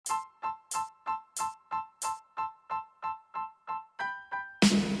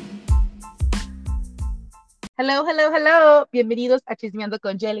Hello, hello, hello. Bienvenidos a Chismeando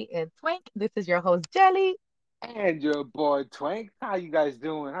con Jelly and Twink. This is your host, Jelly. And your boy Twank. How you guys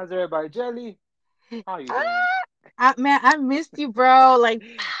doing? How's everybody? Jelly, how you doing? Ah, man, I missed you, bro. Like,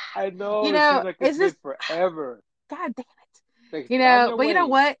 I know it seems like it's it's been just, forever. God damn it. Te extraño, But you know güey.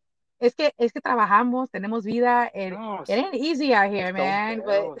 what? Es que trabajamos, tenemos vida, and No, it ain't easy out here, está un man. But,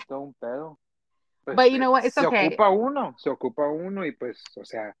 pedo, está un pedo. Pues but you know what? It's okay. se ocupa uno y pues, o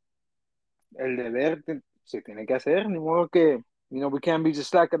sea, el deber se tiene que hacer, ni modo que, we can't be just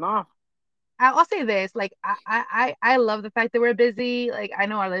slacking off. I'll say this, like I love the fact that we're busy. Like I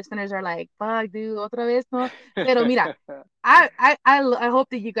know our listeners are like, "Fuck, dude, otra vez no." Pero mira, I hope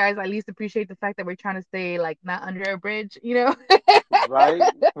that you guys at least appreciate the fact that we're trying to stay like not under a bridge, Right?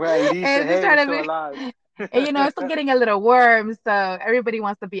 Well, at least, and just hey, we're trying to still be, alive. and it's still getting a little warm, so everybody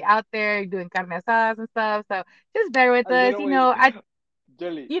wants to be out there doing carne asadas and stuff. So just bear with A us. little way,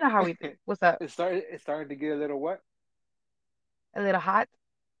 Jelly. You know how we do. What's up? It's starting to get a little what? A little hot.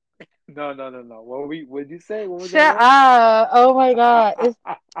 No, no, no, no. What did you say? What was that Shut word? up! Oh my God, it's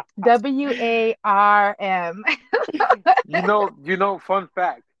WARM. Fun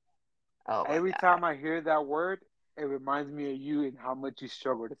fact. Oh my Every God. time I hear that word, it reminds me of you and how much you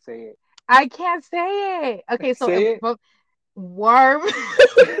struggle to say I can't say it. Okay, it. so Say worm,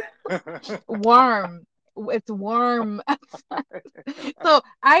 it. worm. It's worm. So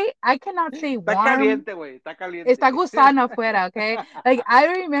I cannot say Está warm. caliente, güey. Está Está caliente. gusano afuera, okay? Like I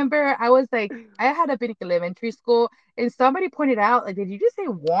remember I was like I had a big elementary school and somebody pointed out like did you just say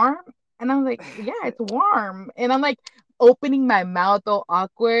warm? And I was like, yeah, it's warm. And I'm like opening my mouth all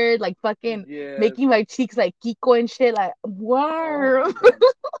awkward, like fucking Yes. making my cheeks like Kiko and shit, like Oh warm. my God.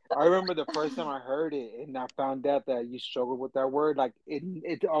 I remember the first time I heard it and I found out that you struggled with that word. Like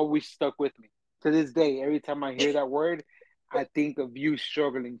it always stuck with me to this day. Every time I hear that word, I think of you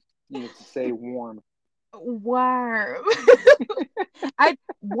struggling, to say warm. Warm. I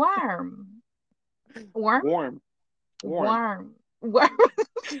warm. Warm? Warm. Warm. Warm. Warm.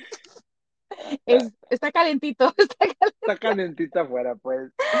 Está calentito. Está Está calentita afuera, pues.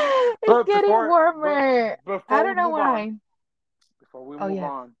 It's But getting before, but warmer. I before we don't know move on, why. before we Oh move yes.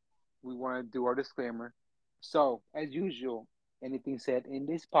 on, we want to do our disclaimer. So, as usual, anything said in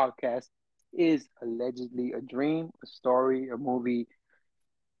this podcast is allegedly a dream, a story, a movie.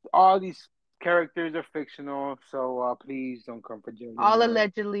 All these characters are fictional, so please don't come for Jilly and All her.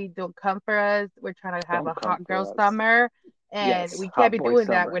 allegedly don't come for us. We're trying to have a Don't come hot girl for us. summer, and Yes, we can't hot be boy doing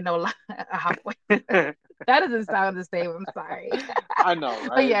that summer. with no a hot boy. That doesn't sound the same. I'm sorry. I know,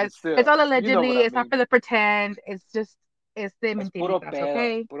 But right? yes, But it's still, all you know what allegedly. I It's not mean. for the pretend. It's just it's de Es puro mentiritas, pedo,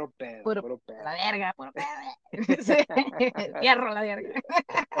 okay? puro pedo, Puro puro la pedo. verga, puro pedo. Fierro la verga.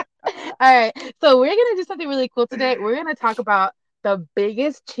 All right, so we're gonna do something really cool today. We're gonna talk about the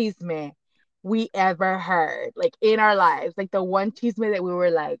biggest chisme we ever heard, like in our lives, like the one chisme that we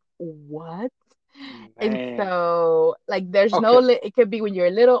were like, what? And Man. so, like, there's no, Okay. it could be when you're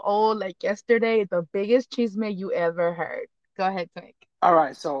a little old, like yesterday, the biggest chisme you ever heard. Go ahead, Twink. All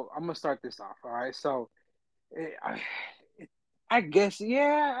right. So I'm gonna start this off. All right. So eh, I, I guess,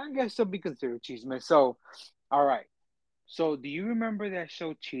 yeah, I guess it'll be considered cheese, man. So, all right. So, do you remember that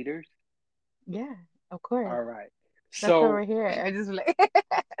show Cheaters? Yeah, of course. All right. That's why we're So, here. I just like,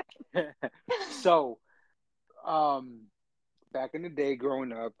 so, um, back in the day,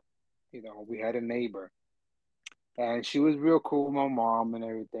 growing up, we had a neighbor, and she was real cool with my mom and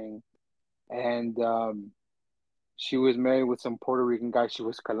everything, and she was married with some Puerto Rican guy. She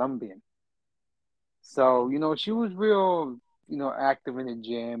was Colombian. So, she was real, active in the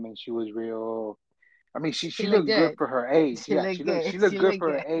gym and she was real. I mean, she she looked looked good good. for her age. She Yeah, looked good. she She looked good looked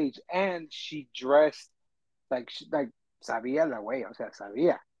for her good. age and she dressed like sabía la way, o sea,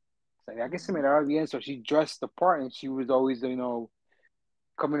 sabía. Sabía que se Mhm. miraba bien, so she dressed the part and she was always,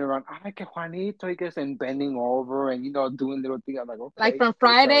 coming around, ay, que Juanito, I guess, and bending over and, doing little things. I'm like, Like okay. from So,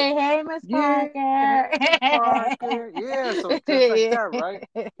 Friday, hey, Miss yeah, Parker. hey, Miss Parker. Yeah, so just like that, right?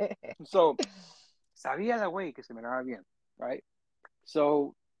 So, sabía la way que se miraba bien, right?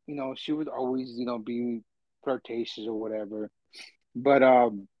 So, she would always, be flirtatious or whatever. But her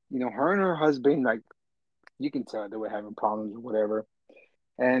and her husband, like you can tell they were having problems or whatever.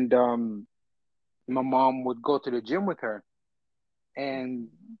 And my mom would go to the gym with her and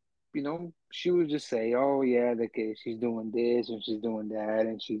she would just say, "Oh yeah, the kid, she's doing this and she's doing that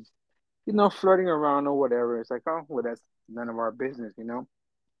and she's, flirting around or whatever." It's like, oh well, that's none of our business.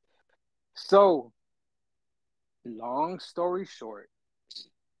 So, long story short,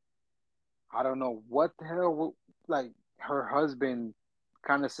 I don't know what the hell, like her husband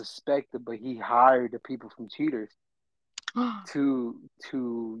kind of suspected, but he hired the people from Cheaters to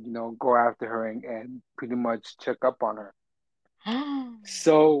go after her and pretty much check up on her.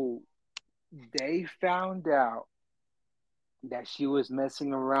 So they found out that she was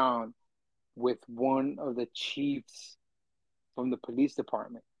messing around with one of the chiefs from the police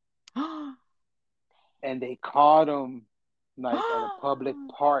department, and they caught him like at a public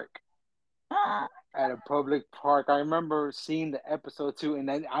park. At a public park. I remember seeing the episode too, and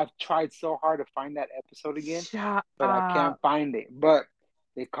then I've tried so hard to find that episode again, Shut but I can't up. find it. But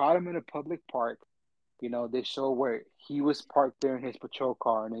they caught him in a public park. They show where he was parked there in his patrol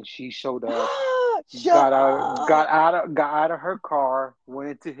car, and then she showed up, Shut up. got out of her car, went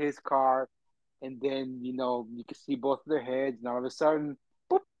into his car, and then you could see both of their heads, and all of a sudden,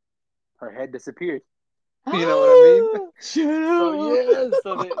 boop, her head disappeared. You know what I mean? Shut So up. yeah,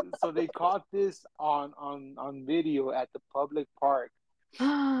 so they caught this on video at the public park,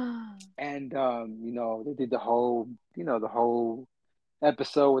 and they did the whole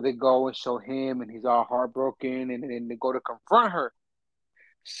episode where they go and show him, and he's all heartbroken, and then they go to confront her.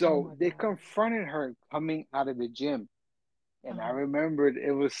 Oh So my they God. confronted her coming out of the gym, and I Uh-huh. remembered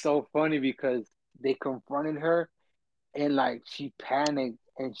it was so funny because they confronted her, and like she panicked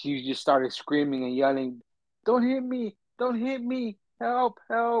and she just started screaming and yelling, "Don't hit me! Don't hit me! Help!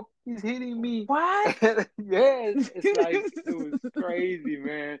 Help! He's hitting me!" What? Yes, it's like it was crazy,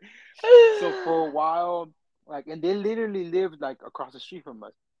 man. So for a while, like, and they literally lived like across the street from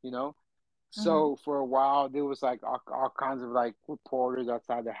us, you know. Mhm. So for a while, there was like all kinds of like reporters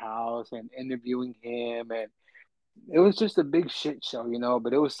outside the house and interviewing him, and it was just a big shit show.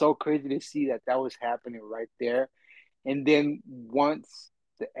 But it was so crazy to see that that was happening right there. And then once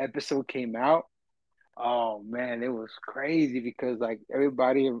the episode came out, oh man, it was crazy because like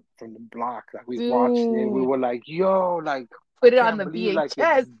everybody from the block, like we watched it, we Dude, were like, "Yo, like I put it on can't the believe like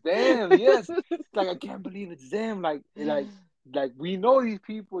it's VHS. them." Yes, it's like I can't believe it's them. Like we know these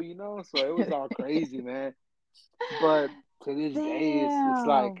people. So it was all crazy, man. But to this day, it's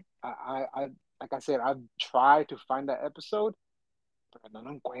like Damn. I like I said, I've tried to find that episode, but no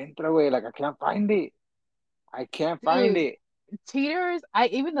lo encuentro, way. Like I can't find it. I can't find Dude, it. cheaters, I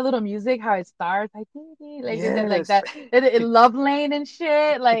even the little music, how it starts, I think like and then like Yes. that in Love Lane and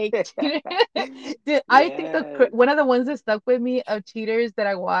shit, like dude, I think Yes. one of the ones that stuck with me of cheaters that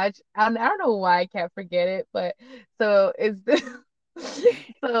I watched, and I don't know why I can't forget it, but so is this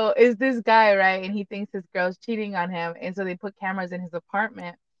so is this guy, right? And he thinks his girl's cheating on him, and so they put cameras in his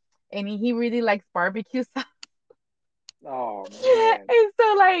apartment, and he really likes barbecue. Oh man. And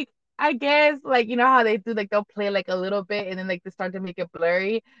so like I guess like you know how they do like they'll play like a little bit and then like they start to make it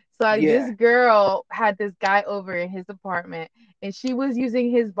blurry. So like this Yeah. girl had this guy over in his apartment and she was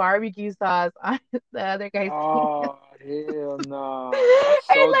using his barbecue sauce on the other guy's penis. Oh hell no. That's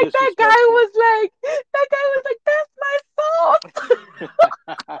And so like disrespectful. that guy was like, that's my sauce.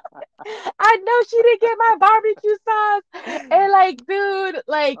 I know she didn't get my barbecue sauce. And like, dude,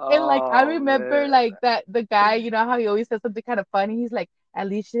 like, and like, I Oh remember man. like that the guy, you know how he always says something kind of funny. He's like, at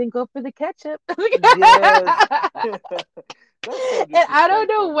least she didn't go for the ketchup. Yes. That's so And I don't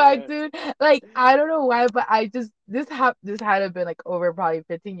know disrespectful, why, man. dude. Like, I don't know why, but I just this had to have been like over probably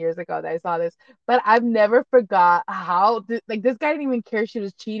 15 years ago that I saw this. But I've never forgot how like this guy didn't even care she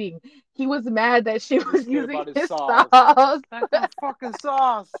was cheating. He was mad that she He was just cared using about his his sauce. sauce. That's my fucking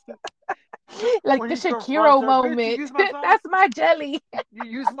sauce. Like When the he confronts Shakiro her, bitch, you moment. use my sauce? That's my jelly. You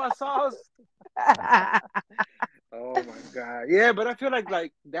use my sauce? Oh my god. Yeah, but I feel like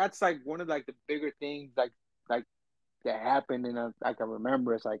that's like one of like the bigger things like that happened and I can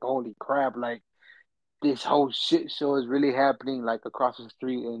remember. It's like holy crap, like this whole shit show is really happening like across the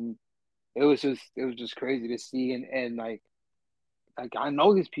street, and it was just crazy to see, and like I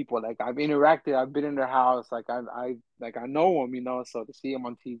know these people, like I've interacted, I've been in their house, like I know them. So to see them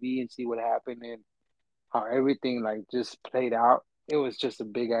on TV and see what happened and how everything like just played out, it was just a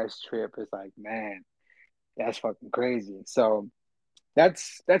big ass trip. It's like, man, that's fucking crazy. So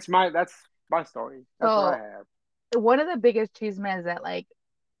that's my story. That's what I So have. one of the biggest cheese men that like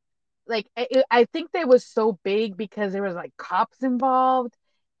I think they was so big because there was like cops involved.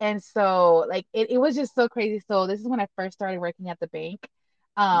 And so like it was just so crazy. So this is when I first started working at the bank.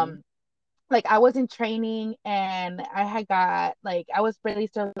 Mm-hmm. Um like I was in training and I had got like I was really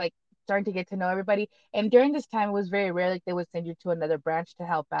still like starting to get to know everybody. And during this time, it was very rare like they would send you to another branch to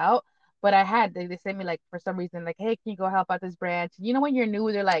help out. But they sent me like for some reason like, hey, can you go help out this branch? You know when you're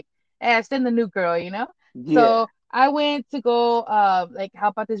new, they're like, eh, send the new girl, you know. Yeah. So I went to go like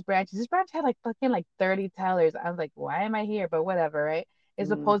help out this branch. This branch had like fucking like 30 tellers. I was like, why am I here? But whatever, right? And Mm-hmm.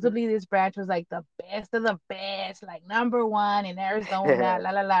 supposedly this branch was like the best of the best, like number one in Arizona,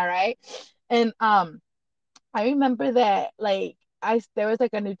 la la la, right? And I remember that like there was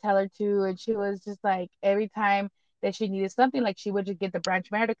like a new teller too, and she was just like every time that she needed something, like she would just get the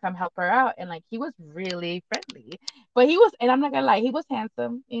branch manager to come help her out, and like he was really friendly, but he was, and I'm not gonna lie, he was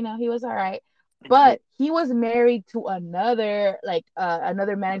handsome, he was all right, but he was married to another like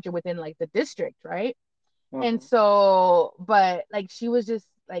another manager within like the district, right? And Uh-huh. so, but like she was just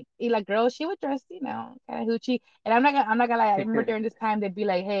like girl, she would dress, kind of hoochie. And I'm not gonna lie. I remember during this time they'd be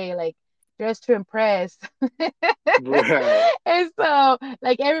like, hey, like dress to impress. Right. And so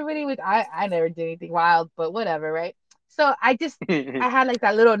like everybody was, I never did anything wild, but whatever, right? So I had like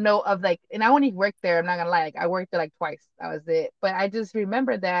that little note of like, and I only worked there. I'm not gonna lie, like I worked there like twice. That was it. But I just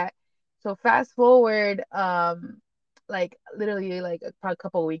remember that. So fast forward, like literally like a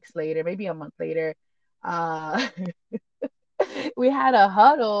couple weeks later, maybe a month later, uh we had a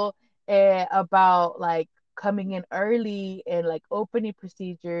huddle about like coming in early and like opening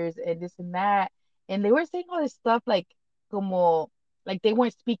procedures and this and that, and they were saying all this stuff like como like they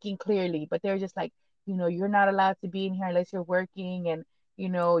weren't speaking clearly, but they were just like, you're not allowed to be in here unless you're working, and you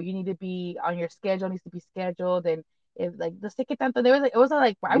need to be on your schedule, needs to be scheduled, and if like the sé qué tanto, there was like, it was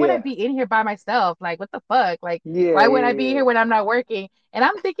like, why would I Yeah. be in here by myself, like what the fuck, like Yeah, why would I be yeah, here when I'm not working? And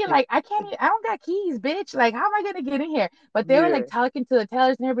I'm thinking like, I can't I don't got keys, bitch, like how am I gonna get in here? But they were like yeah. talking to the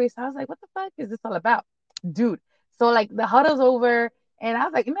tellers and everybody, so I was like, what the fuck is this all about, dude? So like the huddle's over, and I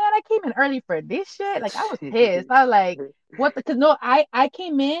was like, man, I came in early for this shit. Like I was pissed. I was like, what the? Cause no, I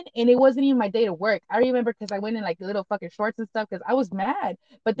came in and it wasn't even my day to work. I remember because I went in like little fucking shorts and stuff because I was mad.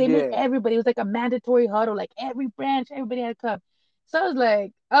 But they made Yeah. everybody. It was like a mandatory huddle. Like every branch, everybody had to come. So I was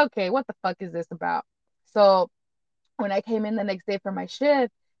like, okay, what the fuck is this about? So when I came in the next day for my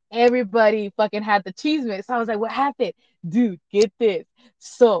shift, everybody fucking had the cheese mix. So I was like, what happened? Dude, get this.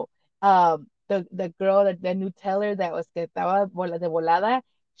 So the girl, the new teller that was que estaba de volada,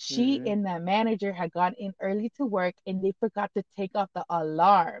 she Hmm. and the manager had gone in early to work and they forgot to take off the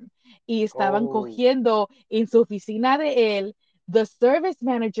alarm. Y estaban Oh, cogiendo en su oficina de él. The service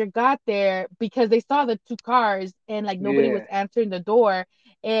manager got there because they saw the two cars and like nobody was yeah. answering the door,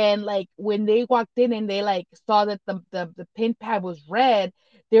 and like when they walked in and they like saw that the pin pad was red,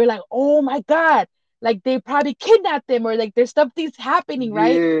 they were like, oh my God, like they probably kidnapped them or like there's something's happening,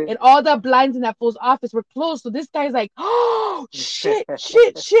 right? Yeah. And all the blinds in that fool's office were closed. So this guy's like, oh shit,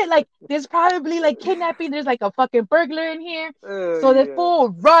 shit, shit. Like there's probably like kidnapping. There's like a fucking burglar in here. So the Yeah. fool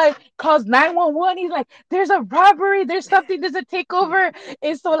run, calls 911. He's like, there's a robbery, there's something, there's a takeover.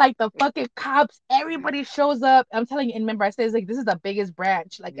 And so like the fucking cops, everybody shows up. I'm telling you, and remember I said it's like this is the biggest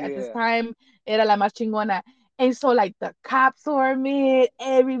branch. Like at this Yeah. time, era la más chingona. And so like the cops swarm in,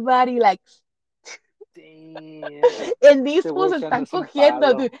 everybody like, Damn. and these Este fools güey están echándose un cogiendo,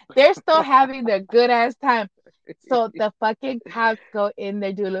 palo. dude. They're still having their good ass time. So the fucking cops go in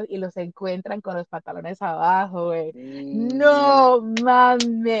there, dude, y los encuentran con los pantalones abajo, güey. Damn. No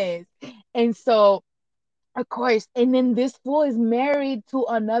mames. And so of course. And then this fool is married to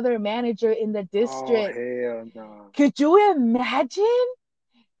another manager in the Oh, district. hell no. Could you imagine?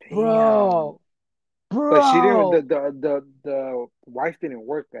 Damn. Bro, But she didn't. bro. The wife didn't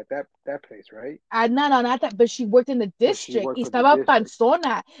work at that place, right? No, no, not that, but she worked in the But she district. worked for the Estaba district.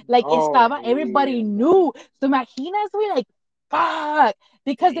 panzona. Like, Oh, estaba, everybody hell no. knew. So, imaginas, we like, fuck.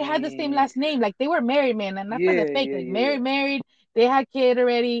 Because they had the same Damn. last name. Like, they were married, man. And not for the Yeah, fake. yeah, Like, yeah. married, married. They had kid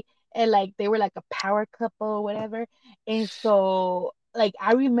already. And, like, they were like a power couple or whatever. And so, like,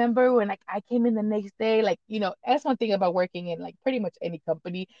 I remember when, like, I came in the next day, like, that's one thing about working in, like, pretty much any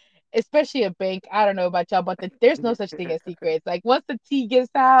company, especially a bank. I don't know about y'all, but there's no such thing as secrets. Like, once the tea gets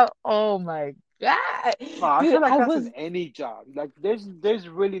out, oh my God. No, I Dude, feel like I that's in was, any job. Like there's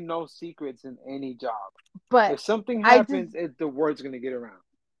really no secrets in any job. but If something I just, happens, the word's gonna get around.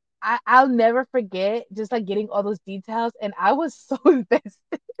 I'll never forget just like getting all those details. And I was so invested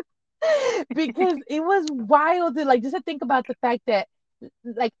because it was wild to like just to think about the fact that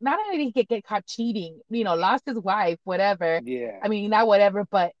like not only did he get caught cheating, lost his wife, whatever. Yeah. I mean, not whatever,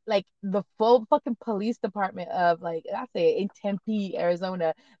 but like the full fucking police department of like I say in Tempe,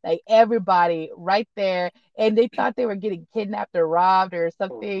 Arizona, like everybody right there, and they thought they were getting kidnapped or robbed or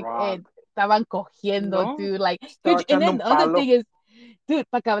Or something, and robbed. estaban cogiendo, No? dude. Like, Estaba and echando then un the other palo. thing is, dude,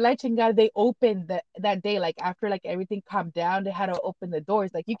 para que hablar chingar, they opened that day, like after like everything calmed down, they had to open the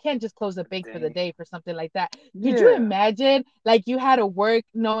doors. Like you can't just close the bank for the Dang. day for something like that. Could you Yeah. imagine like you had to work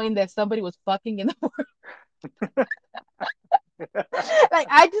knowing that somebody was fucking in the like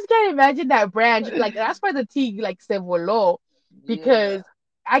I just can't imagine that branch. Like that's why the tea like se voló Yeah. because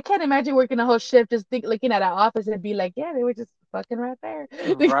I can't imagine working a whole shift just looking at our office and be like, yeah, they were just fucking right there.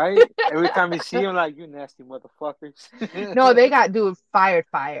 Right? Every time you see him, like, you nasty motherfuckers. No, they got dude fired,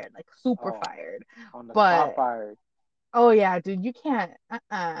 like super Oh, fired. on the spot But fired. oh yeah, dude, you can't.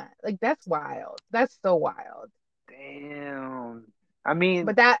 Like that's wild. That's so wild. Damn. I mean,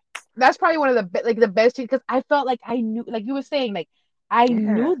 But that's probably one of like the best because I felt like I knew, like you were saying, like I yeah,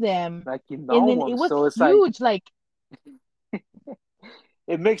 knew them, like you and then know it him, was so it's like huge. Like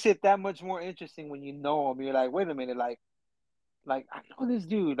it makes it that much more interesting when you know him. You're like, wait a minute, like I know this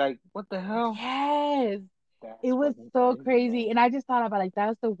dude. Like, what the hell? yes, it That's was fucking so crazy, crazy, man. and I just thought about like that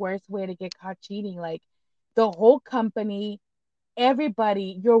was the worst way to get caught cheating. Like the whole company,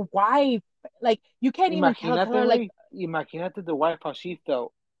 everybody, your wife, like you can't even tell Imagínate, her like, güey. Imagínate the wife how she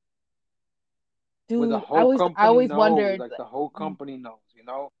felt. Where the dude, whole I company always knows, wondered. like the whole company knows.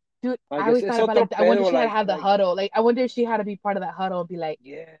 Dude, Like I always it's thought about otro like I wonder if pedo, she had to have the like huddle. Like I wonder if she had to be part of that huddle and be like,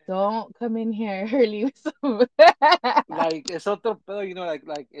 yeah, "Don't come in here early." With some... like it's otro pedo,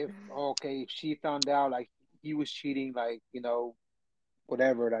 like if okay, if she found out like he was cheating, like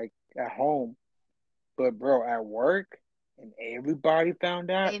whatever, like at home, but bro, at work, and everybody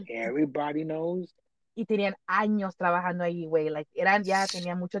found out, and, everybody knows. y tenían años trabajando allí, güey. Like eran ya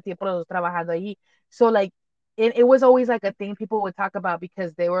tenían mucho tiempo los dos trabajando allí. So like it was always like a thing people would talk about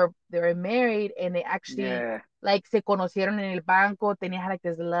because they were married and they actually Yeah, like se conocieron en el banco. Tenían like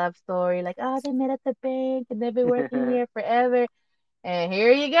this love story, like oh they met at the bank and they've been working here forever. And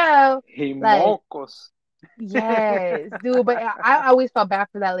here you go. he Like mocos. yes, dude. But I always felt bad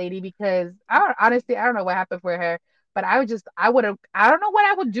for that lady because I don't know what happened for her. But I would have, I don't know what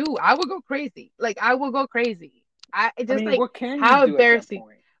I would do. I would go crazy. Like I would go crazy. It I just mean, like what can you how do at that embarrassing.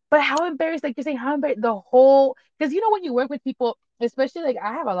 point? But how embarrassed, like you're saying, how embarrassed the whole because you know when you work with people, especially like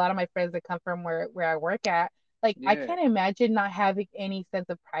I have a lot of my friends that come from where I work at. Like I Yeah. can't imagine not having any sense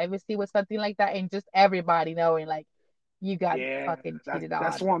of privacy with something like that and just everybody knowing like you got Yeah, fucking that's cheated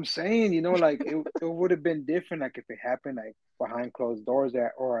that's on. what I'm saying. Like it would have been different, like if it happened like behind closed doors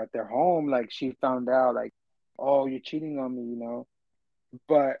at or at their home. Like she found out, like, oh, you're cheating on me.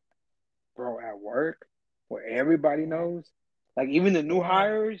 But bro, at work, where everybody Yeah. knows, like even the new Yeah.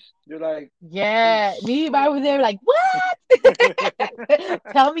 hires, they're like, oh Yeah, me, I shit, was there like, what?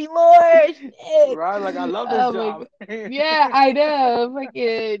 Tell me more. Shit. right? Like I love this Oh my job. god. Yeah, I know.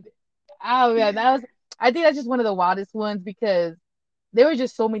 Fucking. Oh man, that was. I think that's just one of the wildest ones because there were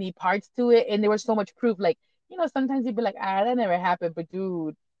just so many parts to it, and there was so much proof. Like, sometimes you'd be like, ah, that never happened, but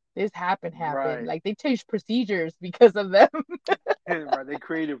dude, this happened. Right. Like they changed procedures because of them. Right. They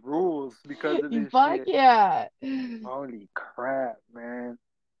created rules because of this Fuck shit. yeah. Holy crap, man.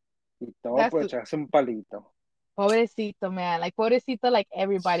 Y todo That's por echarse un palito. Pobrecito, man. Like, pobrecito, like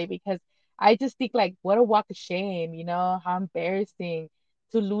everybody, because I just think, like, what a walk of shame, how embarrassing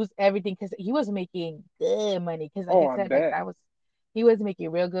to lose everything. Because he was making good money. Because, like Oh, I I said, like, bet. he was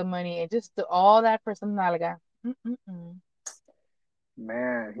making real good money. And just all that for some nalga. Mm-mm-mm.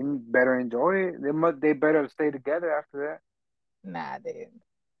 Man, he better enjoy it. They better stay together after that. Nah, dude.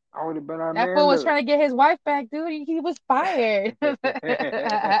 I would have been like, That fool man, was look. trying to get his wife back, dude. He was fired.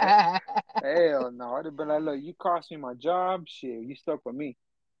 Hell no. I'd have been like, look, you cost me my job. Shit, you stuck with me.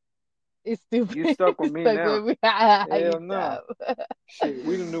 It's You stupid. stuck with It's me stuck now. with me. You Hell no. dumb. Shit,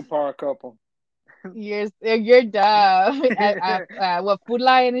 we the new power couple. You're dumb. What Food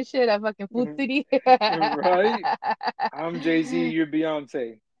Lion and shit? At fucking Food City. Right? I'm Jay-Z, you're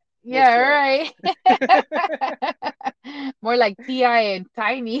Beyonce. What's Yeah, up? right. More like Ti and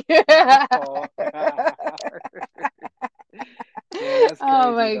Tiny. Oh. Yeah, that's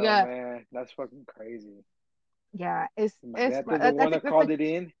Oh crazy my though, god. man. That's fucking crazy. Yeah, it's Imagine the I one think that that's like called it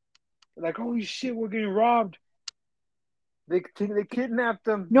in. Like, holy shit, we're getting robbed. They kidnapped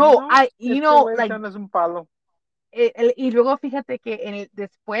them. no, No, este güey like echándose un palo. y luego fíjate que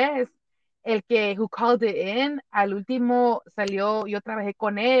después, el que who called it in, al último salió, yo trabajé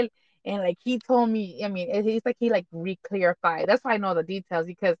con él, and like he told me, I mean, he's like he like re-clarified. That's why I know the details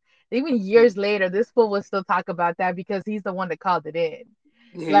because even years later, this fool will still talk about that because he's the one that called it in.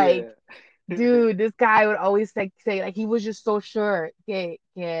 Like, Yeah. dude, this guy would always say like he was just so sure que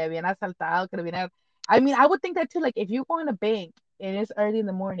habían asaltado, que lo habían. I mean, I would think that too. Like, if you go in a bank and it's early in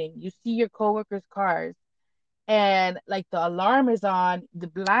the morning, you see your coworkers' cars and like the alarm is on, the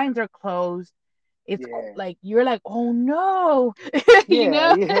blinds are closed. It's Yeah. like you're like, oh no, you Yeah,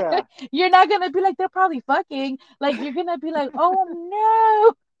 know, yeah. you're not gonna be like they're probably fucking. Like you're gonna be like,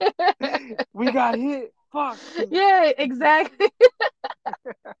 oh no. We got hit. Fuck. Yeah, exactly.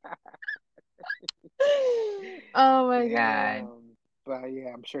 Oh my god. Damn. But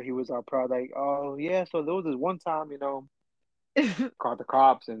yeah, I'm sure he was all proud. Like, oh yeah, so there was this one time, Called the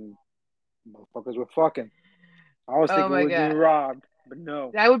cops and motherfuckers were fucking. I was Oh thinking we my were getting god. robbed, but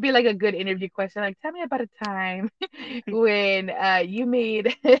no. That would be like a good interview question. Like, tell me about a time when you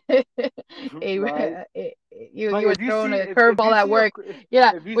made Right? you Like were if you thrown see a if you curveball at see a work.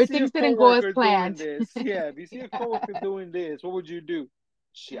 Yeah, if you where see a things didn't go as coworker doing planned. this, yeah, if you see a coworker Yeah. doing this, what would you do?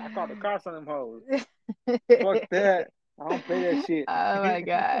 Shit, I called the cops on them hoes. Fuck that. I don't play that shit. Oh my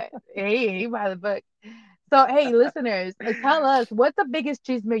God. Hey, by the book. So, hey, listeners, tell us what's the biggest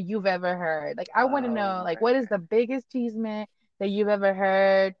chisme you've ever heard? Like, I want to know, Oh like, what is man. the biggest chisme that you've ever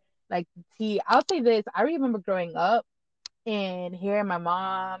heard? Like, I'll say this. I remember growing up and hearing my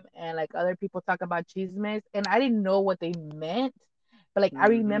mom and like other people talk about chismes, and I didn't know what they meant. But like, I Mm-hmm.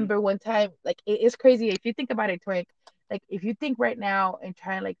 remember one time, like, it's crazy if you think about it, Twink. Like, if you think right now and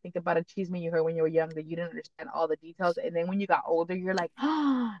try and like think about a chisme you heard when you were young that you didn't understand all the details, and then when you got older, you're like,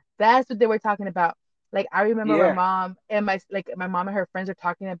 oh, that's what they were talking about. Like, I remember my Yeah. mom and my mom and her friends are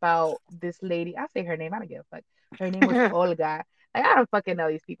talking about this lady. I'll say her name. I don't give a fuck. Her name was Olga. Like, I don't fucking know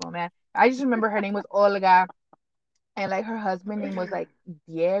these people, man. I just remember her name was Olga, and like her husband name was like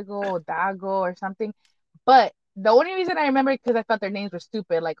Diego or Dago or something. But the only reason I remember it because I thought their names were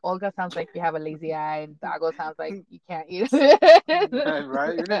stupid. Like Olga sounds like you have a lazy eye, and Dago sounds like you can't eat.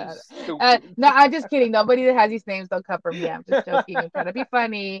 Right? Your name's stupid. No, I'm just kidding. Nobody that has these names don't come from me. I'm just joking. I'm trying to be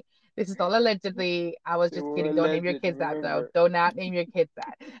funny. This is all allegedly. I was They just were kidding. Don't name your alleged, kids that though. remember. Do not name your kids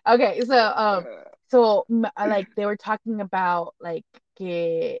that. Okay, like they were talking about like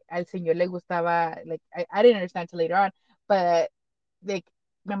que al señor le gustaba, like I didn't understand till later on, but like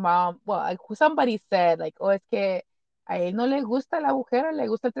my mom, well, like, somebody said like, oh, es que a él no le gusta la agujera, le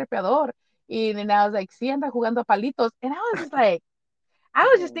gusta el trepeador. And then I was like, sí, anda jugando a palitos. And I was just like, I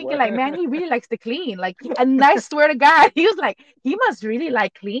was just thinking, What? like, man, he really likes to clean. Like, and I swear to God, he was like, he must really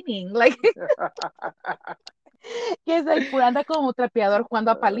like cleaning. Like, que es like por anda como trapeador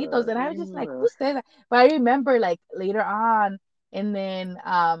jugando a palitos. And I was just like, who said that? But I remember like later on, and then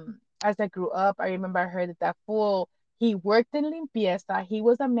as I grew up, I remember I heard that fool, he worked in limpieza. He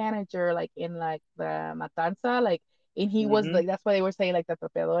was a manager like in like the matanza, like, and he was Mm-hmm. like, that's why they were saying like the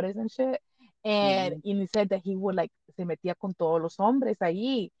trapeadores and shit. Mm-hmm. And he said that he would like se metía con todos los hombres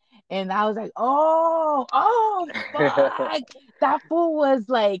allí. And I was like, oh, fuck. That fool was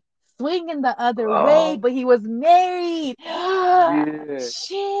like swinging the other way, Oh, but he was married. yeah.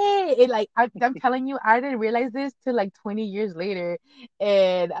 Shit. I'm telling you, I didn't realize this till like 20 years later.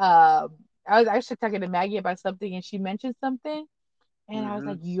 And I was actually talking to Maggie about something and she mentioned something and I was Mm-hmm.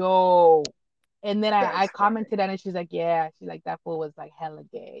 like, yo. And then I That's funny. commented on it. She's like, yeah. She's like, that fool was like hella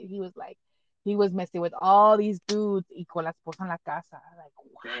gay. He was like, he was messing with all these dudes y con la esposa en la casa. I'm like,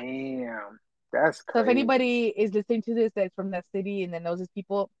 what? Damn. That's So if crazy. anybody is listening to this that's from that city and that knows these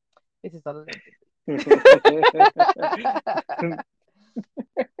people, this is all allegedly.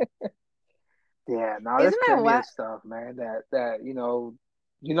 Yeah, no, there's Isn't that plenty of what? stuff, man, that you're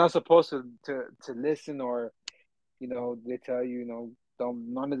not supposed to listen or they tell you,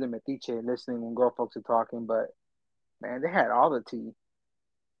 don't none of them metiche listening when girl folks are talking, but man, they had all the tea.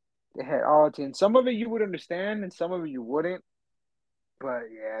 They had all the tea. And some of it you would understand and some of it you wouldn't. But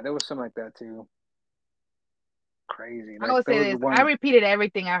yeah, there was some like that too. Crazy. I Like would there say was this. I one. repeated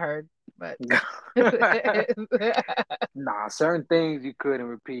everything I heard, but Nah, certain things you couldn't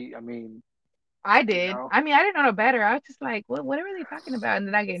repeat. I mean, I you did. know. I mean, I didn't know no better. I was just like, what are they talking about? And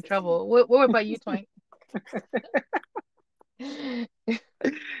then I get in trouble. What about you, Twink?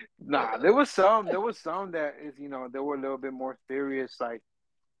 Nah, there was some that is, they were a little bit more serious. Like,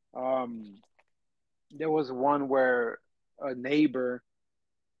 um, there was one where a neighbor,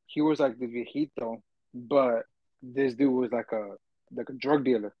 he was like the viejito, but this dude was like a drug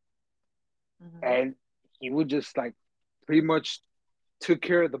dealer, Mhm. and he would just like pretty much took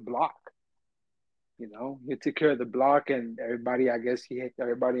care of the block. He took care of the block, and everybody. I guess he had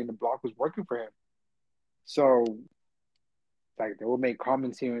everybody in the block was working for him. So like they would make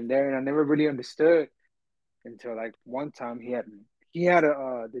comments here and there, and I never really understood until like one time he had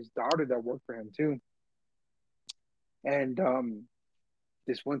a this daughter that worked for him too, and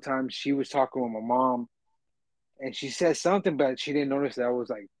this one time she was talking with my mom, and she said something, but she didn't notice that I was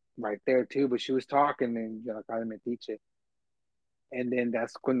like right there too. But she was talking, and cada me teacher, and then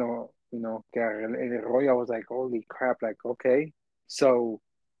that's cuando que el rollo. I was like, holy crap! Like okay, so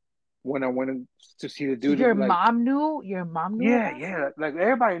when I went to see the So dude, your like mom knew? Your mom knew yeah, about yeah, him? like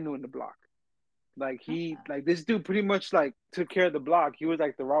everybody knew in the block. Okay. Like this dude pretty much like took care of the block. He was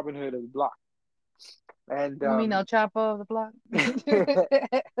like the Robin Hood of the block. And You mean El Chapo of the block?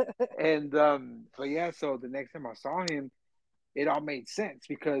 and but yeah, so the next time I saw him, it all made sense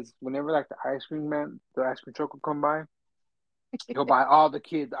because whenever like the ice cream truck would come by, He'll buy all the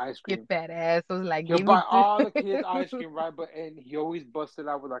kids ice Your cream. fat ass was like, He'll give me buy two. all the kids ice cream, right? But and he always busted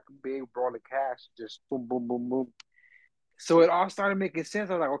out with like a big brawl of cash, just boom, boom, boom, boom. So it all started making sense.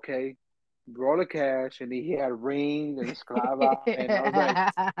 I was like, okay, brawl of cash, and he had rings and esclava, and I was like,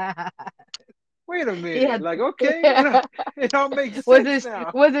 wait a He minute, had like okay, it all makes was sense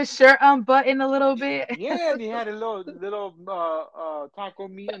now. his shirt unbuttoned a little bit? Yeah, and he had a little taco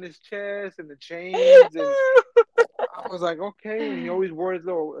meat on his chest and the chains, and I was like, okay. And he always wore his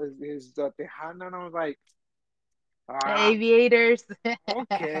little his tejana, and I was like, The ah, aviators.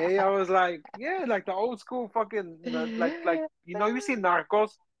 okay. I was like, yeah, like the old school fucking like you see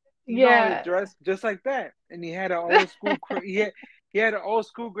Narcos, they Yeah. dress just like that. And he had an old school he had an old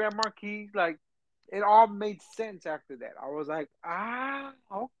school Grand Marquis. Like it all made sense after that. I was like, ah,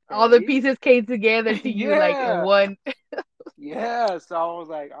 All the okay, pieces came together to you like in yeah, one. yeah. So I was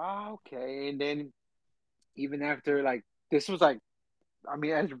like, ah, okay. And then even after like this was like, I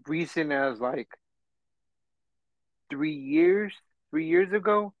mean, as recent as like 3 years, 3 years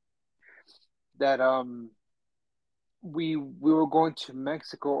ago, that we were going to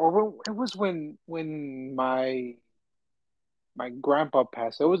Mexico, or it was when my grandpa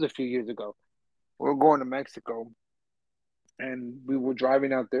passed. It was a few years ago. We were going to Mexico, and we were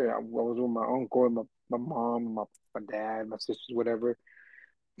driving out there. I was with my uncle and my mom, my dad, my sisters, whatever,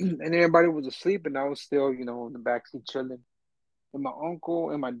 and everybody was asleep, and I was still, in the backseat chilling. And my uncle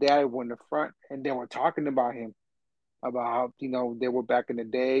and my dad were in the front, and they were talking about him, about how they were back in the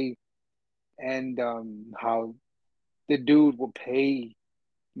day, and how the dude would pay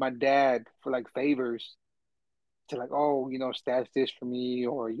my dad for like favors to like, oh, stash this for me,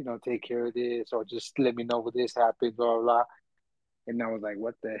 or take care of this, or just let me know when this happens, blah blah blah. And I was like,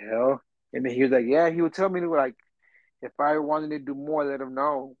 what the hell? And then he was like, yeah, he would tell me to like if I wanted to do more, let him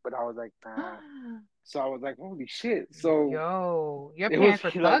know. But I was like, nah. So I was like, holy shit. So Yo, your it was parents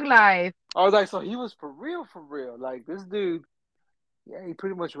were like thug life. I was like, so he was for real, for real. Like this dude, yeah, he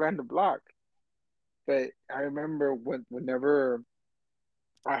pretty much ran the block. But I remember whenever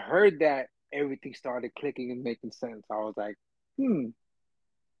I heard that, everything started clicking and making sense. I was like, hmm,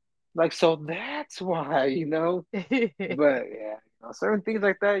 like so that's why, But yeah, certain things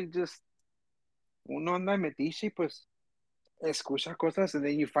like that, you just uno anda metiche, pues escucha cosas, and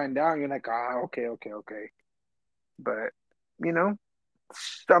then you find out, and you're like, ah, okay, okay, okay. But you know,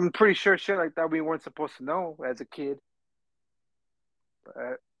 I'm pretty sure shit like that we weren't supposed to know as a kid, but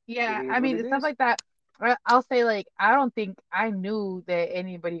it Yeah, is I what mean, it it's stuff is. like that. I'll say, like, I don't think I knew that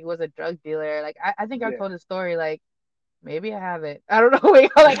anybody was a drug dealer. Like, I think I've Yeah. told a story, like, maybe I haven't. I don't know.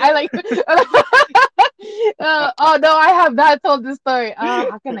 Wait, like, I like, oh no, I have not told this story.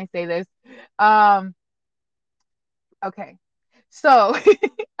 How can I say this? Um, okay. So,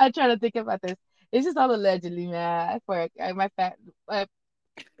 I'm trying to think about this. This is all allegedly, man. For my fat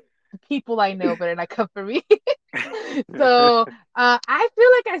people I know better not come for me. So I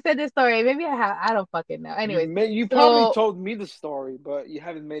feel like I said this story. Maybe I have. I don't fucking know. Anyways, You probably so told me the story, but you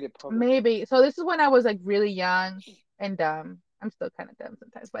haven't made it public. maybe. So this is when I was like really young and dumb. I'm still kind of dumb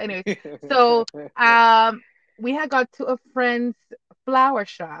sometimes. But anyways, so um we had got to a friend's flower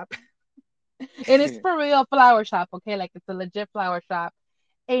shop. And it's for real flower shop, okay? Like it's a legit flower shop.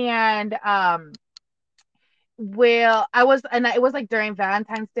 And well, it was like during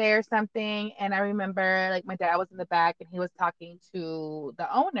Valentine's Day or something, and I remember like my dad was in the back and he was talking to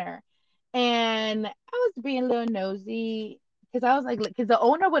the owner, and I was being a little nosy because I was like, because the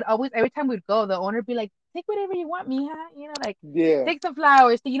owner would always, every time we'd go, the owner would be like, take whatever you want, mija, like Yeah. take some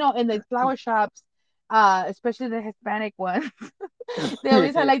flowers. So, in the flower shops, especially the Hispanic ones, they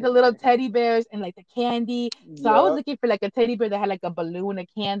always had like the little teddy bears and like the candy. So I was Yup. looking for like a teddy bear that had like a balloon, a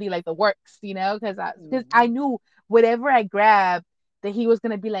candy, like the works, because I Mhm. knew whatever I grabbed that he was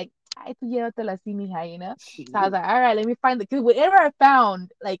gonna be like, "Ay, tú llévatela así, mija." So I was like, all right, let me find the, because whatever I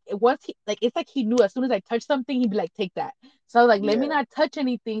found, like once he like it's like he knew as soon as I touched something, he'd be like, take that. So I was like, let me Yeah. not touch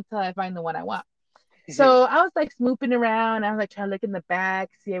anything till I find the one I want. So I was like snooping around. I was like trying to look in the back,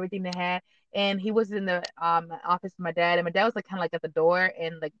 see everything they had. And he was in the office with my dad, and my dad was like kind of like at the door,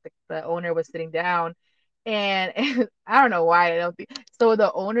 and like the owner was sitting down. And I don't know why I don't think so.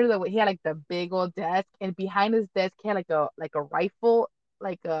 The owner, he had like the big old desk, and behind his desk he had like a rifle,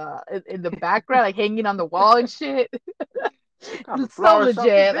 like in the background, like hanging on the wall and shit. What kind of So flower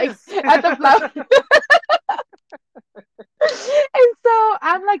shop is legit, like this? at the flower. And so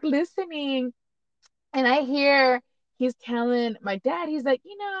I'm like listening, and I hear he's telling my dad, he's like,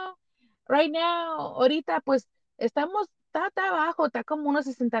 right now, ahorita pues está abajo, está como unos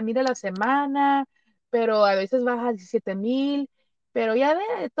 60,000 a la semana, pero a veces baja a 17,000, pero ya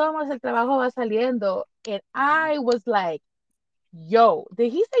ve, de todos modos el trabajo va saliendo. And I was like, Yo,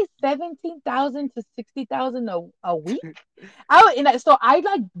 did he say 17,000 to 60,000 a week? So I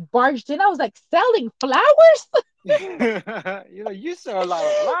like barged in. I was like, selling flowers. You sell a lot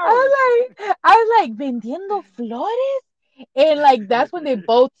of flowers. I was like vendiendo flores, and like that's when they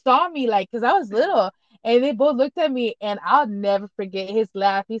both saw me, like, cause I was little, and they both looked at me, and I'll never forget his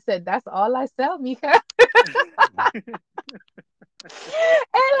laugh. He said, "That's all I sell, mija."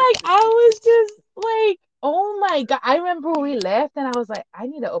 And like I was just like, oh my God. I remember when we left and I was like, I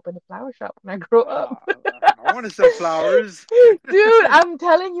need to open a flower shop when I grow up. I want to sell flowers. Dude, I'm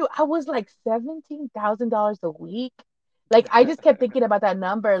telling you, I was like $17,000 a week. Like I just kept thinking about that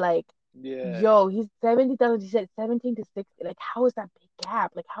number, like, Yeah. yo, he's 70,000. He said 17 to 60. Like, how is that big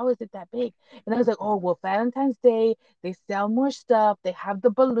gap? Like, how is it that big? And I was like, oh, well, Valentine's Day, they sell more stuff. They have the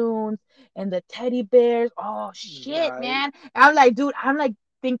balloons and the teddy bears. Oh shit, Right. man. I'm like, dude, I'm like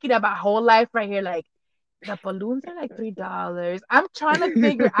thinking about whole life right here. Like, the balloons are like $3. I'm trying to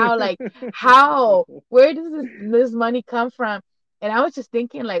figure out like how, where does this money come from? And I was just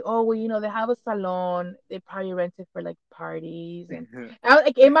thinking like, oh well, they have a salon. They probably rent it for like parties, and I was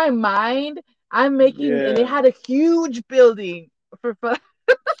like in my mind, I'm making, and they Yeah. had a huge building for fun.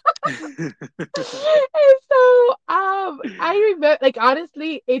 And so I remember, like,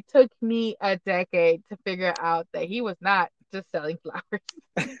 honestly, it took me a decade to figure out that he was not just selling flowers.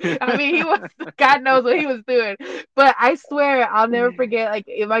 I mean, he was, God knows what he was doing. But I swear, I'll never forget, like,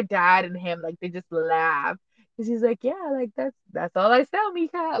 my dad and him, like, they just laugh. Because he's like, yeah, like, that's all I sell,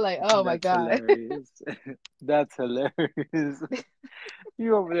 Mika. Like, oh my That's God. hilarious. That's hilarious.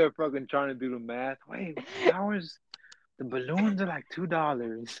 You over there fucking trying to do the math. Wait, flowers, the balloons are like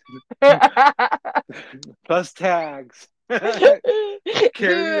 $2 plus tags. Carry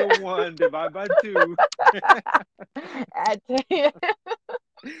Dude, the one, divide by two. I tell you,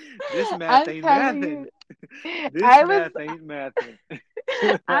 This math I'm ain't telling mathing. you, This I was math ain't mathing.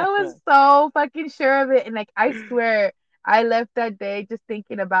 I was so fucking sure of it, and like I swear, I left that day just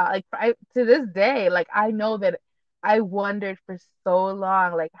thinking about, like, to this day, like I know that I wondered for so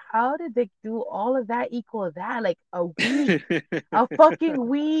long, like how did they do all of that equal that, like a fucking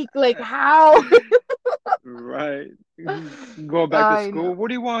week, like how? Right. Go back to I school. know, What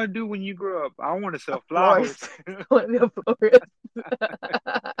do you want to do when you grow up? I want to a sell flowers. florist, a florist.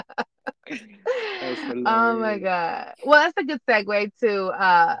 That's Oh my hilarious. God. Well, that's a good segue to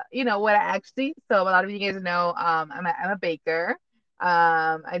what I actually, so a lot of you guys know, I'm a baker.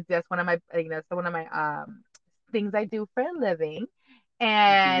 I that's one of my, that's one of my things I do for a living. Do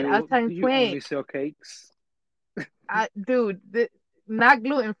And I was you telling do you Twink, only sell cakes? dude, not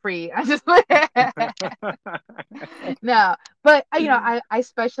gluten free. I just no, but I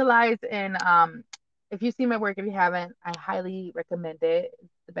specialize in, if you see my work, if you haven't, I highly recommend it.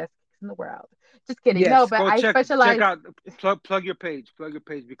 It's the best cakes in the world. Just kidding. No, Yes, but go I check specialize out plug your page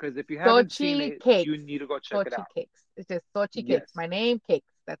because if you haven't seen Sochi it, you cakes. need to go check it Sochi out. cakes. It's just Sochi cakes. Yes. My name, cakes.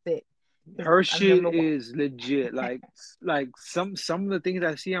 That's it. Because Her I'm shit number one. is legit. Like some of the things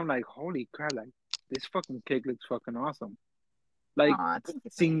I see, I'm like, holy crap! Like this fucking cake looks fucking awesome. Like Aw, thank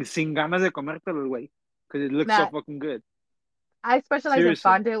you so much. sin ganas de comértelo, güey, because it looks so Nah, fucking good. I specialize in Seriously.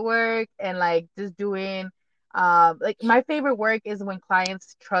 fondant work and like just doing, like my favorite work is when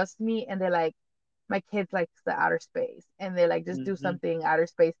clients trust me and they're like, my kids likes the outer space, and they like just do Hmm. something outer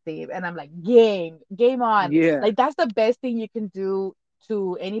space theme, and I'm like, game on. Yeah. Like that's the best thing you can do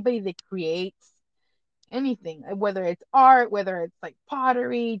to anybody that creates anything, whether it's art, whether it's like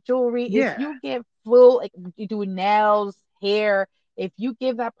pottery, jewelry. If Yeah. you get full, like you do nails, hair, if you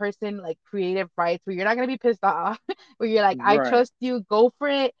give that person like creative rights where you're not gonna be pissed off, where you're like, I Right. trust you, go for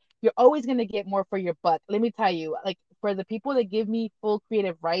it, you're always gonna get more for your buck. Let me tell you, like for the people that give me full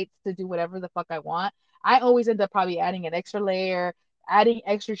creative rights to do whatever the fuck I want, I always end up probably adding an extra layer, adding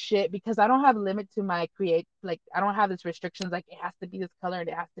extra shit, because I don't have a limit to my create, like I don't have this restrictions like it has to be this color and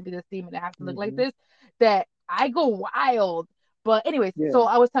it has to be this theme and it has to look like Hmm. this, that I go wild. But anyways, so Yeah.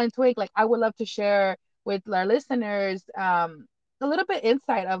 I was telling Twig, like I would love to share with our listeners, a little bit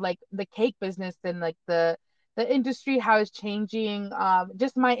insight of like the cake business and like the industry, how it's changing.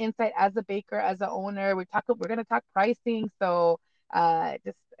 Just my insight as a baker, as an owner. We're gonna talk pricing, so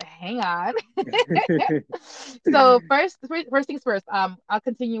just hang on. So first things first, I'll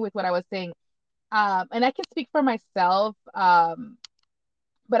continue with what I was saying. And I can speak for myself.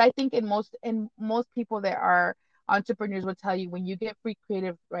 But I think in most people that are entrepreneurs will tell you, when you get free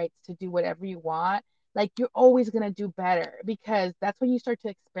creative rights to do whatever you want, like you're always gonna do better, because that's when you start to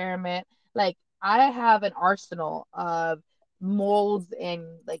experiment. Like I have an arsenal of molds and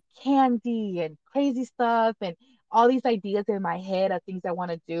like candy and crazy stuff, and all these ideas in my head of things I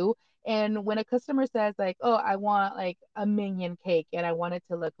want to do. And when a customer says like, "Oh, I want like a minion cake and I want it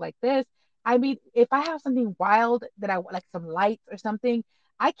to look like this," I mean, if I have something wild that I want, like some lights or something,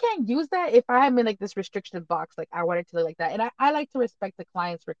 I can't use that if I'm in like this restriction box. Like I want it to look like that, and I like to respect the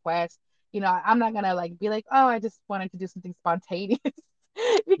client's request. I'm not gonna like be like, "Oh, I just wanted to do something spontaneous,"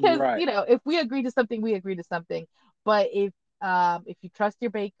 because Right. if we agree to something, we agree to something. But if you trust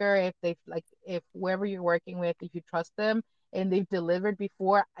your baker, if they like, if whoever you're working with, if you trust them and they've delivered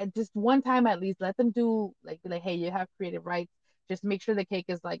before, just one time at least let them do like, be like, hey, you have creative rights. Just make sure the cake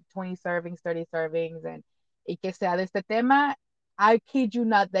is like 20 servings, 30 servings, and y que sea de este tema. I kid you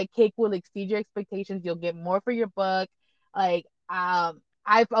not, that cake will exceed your expectations. You'll get more for your buck. Like,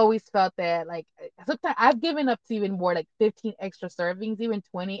 I've always felt that like sometimes I've given up to even more, like 15 extra servings, even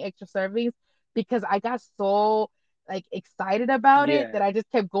 20 extra servings, because I got so like excited about it Yeah. that I just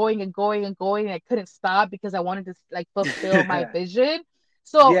kept going and going and going, and I couldn't stop because I wanted to like fulfill my vision.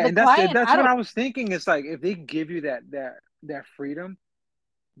 So Yeah, the and that's client, that's I what don't. I was thinking. It's like if they give you that freedom,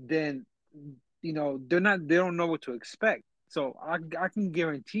 then they don't know what to expect. So I can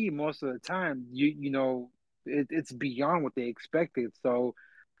guarantee most of the time it's beyond what they expected. So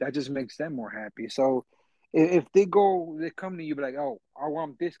that just makes them more happy. So if they come to you be like, oh, I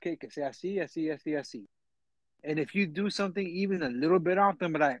want this cake, and say I see, I see, I see, I see. And if you do something even a little bit off,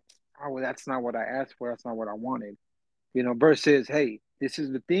 them be like, oh, well, that's not what I asked for. That's not what I wanted. Versus, hey, this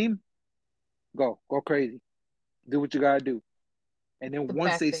is the theme. Go crazy. Do what you gotta do. And then The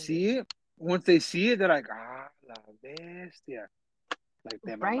best thing to do, once they see it, they're like, ah, la bestia. Like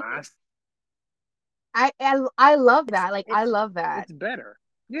the right? mamás. I love that. Like I It's love that. it's better.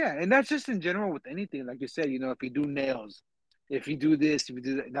 Yeah, and that's just in general with anything. Like you said, if you do nails, if you do this, if you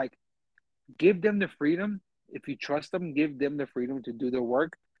do that, like give them the freedom. If you trust them, give them the freedom to do their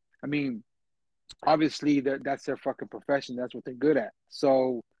work. I mean, obviously that's their fucking profession. That's what they're good at.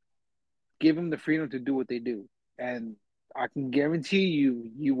 So give them the freedom to do what they do. And I can guarantee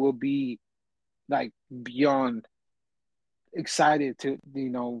you will be like beyond excited to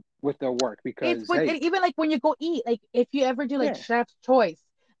with their work It's because with hey, it, even like when you go eat, like if you ever do like yeah, chef's choice,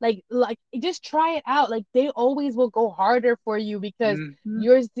 like just try it out. Like they always will go harder for you because hmm,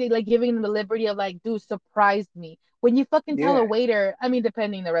 you're still, like giving them the liberty of like, dude, surprise me. When you fucking tell a yeah, waiter, I mean,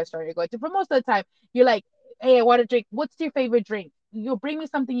 depending the restaurant you're going to, for most of the time, you're like, hey, I want a drink. What's your favorite drink? You'll bring me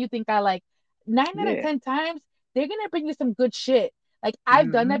something you think I like. 9 out of yeah, 10 times, they're gonna bring you some good shit. Like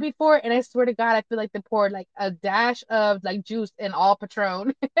I've done that hmm, before, and I swear to God, I feel like they poured like a dash of like juice in all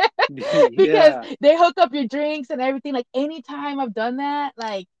Patron. Because yeah. they hook up your drinks and everything. Like anytime I've done that,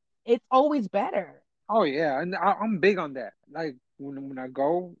 like it's always better. Oh yeah, and I'm big on that. Like when I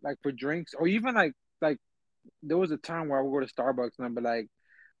go like for drinks or even like there was a time where I would go to Starbucks and I'd be like,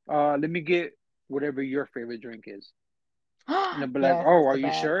 let me get whatever your favorite drink is. And they'll be like, Yes, oh, that's are the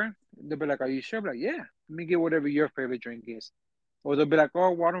you best. sure? They'll be like, are you sure? I'm like, yeah, let me get whatever your favorite drink is. Or they'll be like,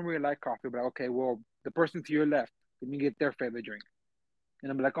 oh, well, I don't really like coffee. But okay, well, the person to your left, let me get their favorite drink.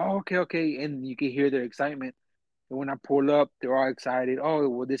 And I'm like, oh, okay, okay. And you can hear their excitement. And when I pull up, they're all excited. Oh,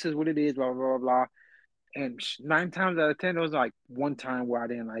 well, this is what it is, blah, blah, blah, blah. And 9 times out of 10, it was like one time where I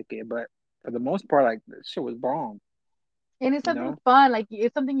didn't like it. But for the most part, like, this shit was bomb, And it's you something know? fun. Like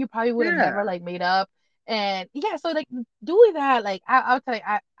it's something you probably would have never Yeah. like made up. And yeah, so like doing that, like I'll tell you,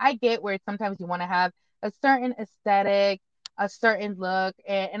 I get where sometimes you want to have a certain aesthetic, a certain look,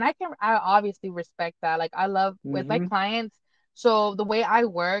 and I obviously respect that. Like I love with my Mm-hmm. clients. So the way I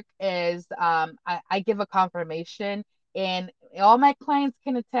work is I give a confirmation, and all my clients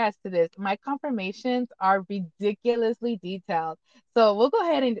can attest to this. My confirmations are ridiculously detailed. So we'll go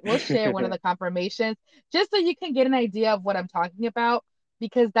ahead and we'll share one of the confirmations just so you can get an idea of what I'm talking about,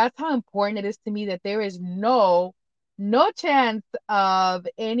 because that's how important it is to me that there is no chance of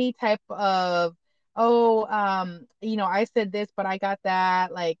any type of, oh, I said this but I got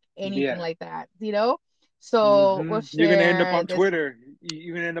that, like anything Yeah. like that. So we'll Mm-hmm. You're gonna end up share on this. Twitter.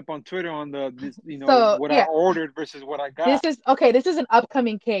 You're gonna end up on Twitter on the this, So what I yeah, ordered versus what I this got. is okay. This is an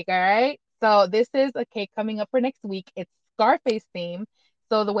upcoming cake, all right? So this is a cake coming up for next week. It's Scarface theme.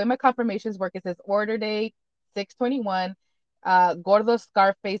 So the way my confirmations work, it says order date 6/21, Gordo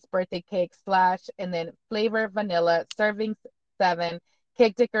Scarface birthday cake slash, and then flavor vanilla, servings 7,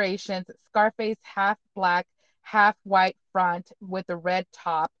 cake decorations, Scarface half black, half white front with a red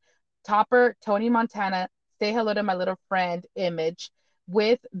top, topper Tony Montana, say hello to my little friend image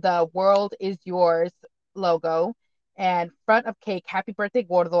with the world is yours logo, and front of cake, happy birthday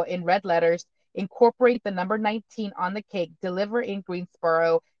gordo in red letters. Incorporate the number 19 on the cake. Deliver in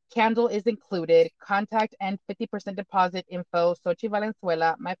Greensboro. Candle is included. Contact and 50% deposit info. Sochi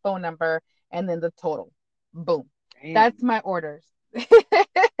Valenzuela, my phone number, and then the total. Boom. That's Damn. my orders.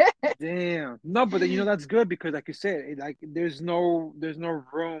 Damn. No, but then, that's good because like you said, like there's no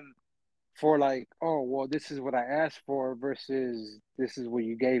room for like, oh well, this is what I asked for versus this is what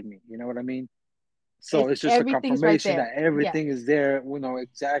you gave me. You know what I mean? So It's it's just a everything's right confirmation there. that Yes. everything is there. We know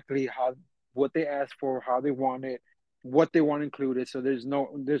exactly how what they asked for, how they want it, what they want included. So there's no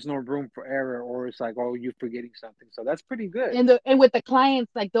room for error or it's like, oh, you're forgetting something. So that's pretty good. And with the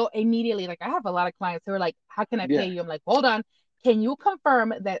clients, like they'll immediately, like I have a lot of clients who are like, how can I pay Yeah. you? I'm like, hold on, can you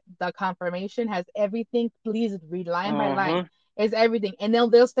confirm that the confirmation has everything? Please read line by line. Uh-huh. Is everything, and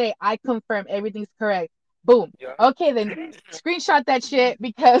they'll say, I confirm everything's correct. Boom. Yep. Okay, then screenshot that shit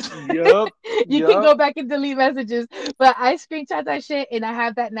because Yep. you can Yep. go back and delete messages. But I screenshot that shit and I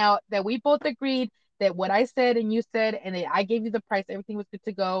have that now that we both agreed that what I said and you said, and then I gave you the price, everything was good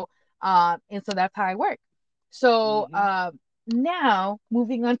to go. And so that's how I work. So Mm-hmm. now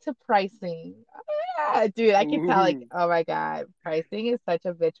moving on to pricing. Ah, dude, I can tell like, Ooh. oh my God, pricing is such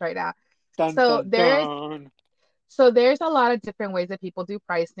a bitch right now. Dun So dun there's dun. there's a lot of different ways that people do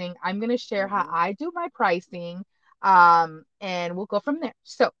pricing. I'm gonna share how Mm-hmm. I do my pricing. And we'll go from there.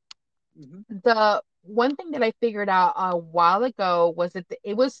 So Mm-hmm. the one thing that I figured out a while ago was that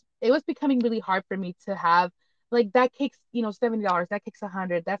it was becoming really hard for me to have like that cake's $70, that cake's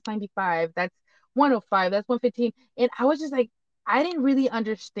 100, that's 95, that's 105, that's 115, and I was just like I didn't really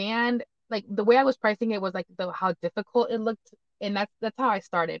understand like the way I was pricing it was like the how difficult it looked, and that's how I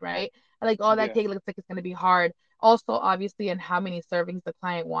started, right? Like, oh, that Yeah. cake looks like it's gonna be hard. Also, obviously, and how many servings the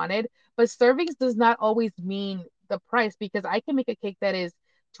client wanted, but servings does not always mean the price because I can make a cake that is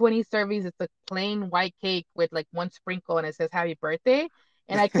 20 servings. It's a plain white cake with like one sprinkle and it says happy birthday.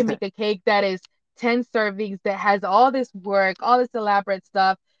 And I can make a cake that is 10 servings that has all this work, all this elaborate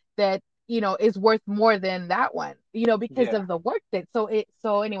stuff that, is worth more than that one, because Yeah. of the work that. So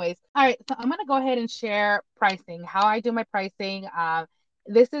anyways, all right. So I'm going to go ahead and share pricing, how I do my pricing.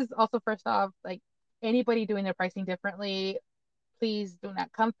 This is also first off, like anybody doing their pricing differently, please do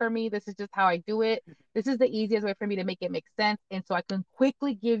not come for me. This is just how I do it. This is the easiest way for me to make it make sense. And so I can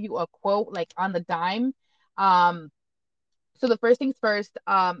quickly give you a quote like on the dime. Um, so the first things first,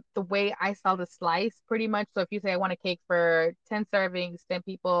 the way I sell the slice pretty much. So if you say I want a cake for 10 servings, 10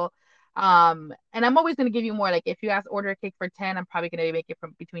 people, and I'm always going to give you more. Like if you order a cake for 10, I'm probably going to make it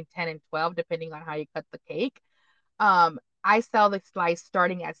from between 10 and 12, depending on how you cut the cake. I sell the slice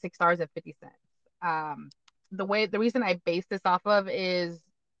starting at $6.50. The reason I base this off of is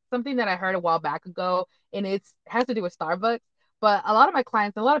something that I heard a while back ago, and it has to do with Starbucks. But a lot of my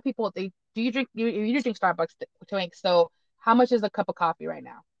clients, a lot of people, they do you drink Starbucks drink. So how much is a cup of coffee right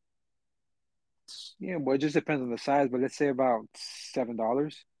now? Yeah, well, it just depends on the size, but let's say about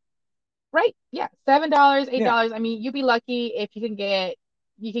 $7. Right? Yeah, $7, Yeah, $8. I mean, you'd be lucky if you can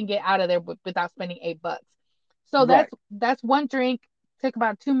get out of there without spending $8. So that's right. that's one drink. Took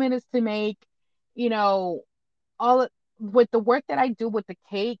about 2 minutes to make. You know, all with the work that I do with the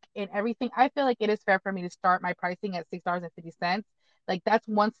cake and everything, I feel like it is fair for me to start my pricing at $6.50. Like that's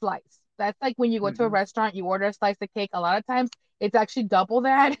one slice. That's like when you go to a Hmm. restaurant, you order a slice of cake. A lot of times it's actually double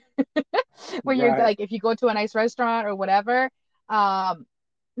that. When you're Right. like, if you go to a nice restaurant or whatever.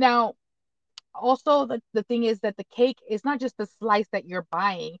 Now also the thing is that the cake is not just the slice that you're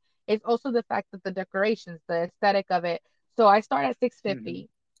buying, it's also the fact that the decorations, the aesthetic of it. So I start at Hmm. 650,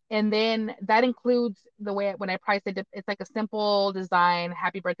 and then that includes the way when I price it, it's like a simple design,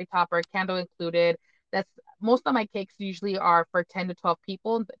 happy birthday topper, candle included. That's most of my cakes usually are for 10 to 12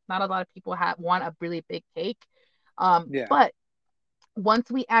 people. Not a lot of people have want a really big cake. Yeah. But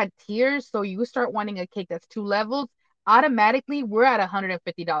once we add tiers, so you start wanting a cake that's two levels, automatically we're at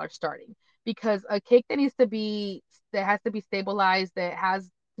 $150 starting, because a cake that has to be stabilized, that has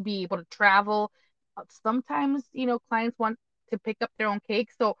to be able to travel. Sometimes, clients want to pick up their own cake.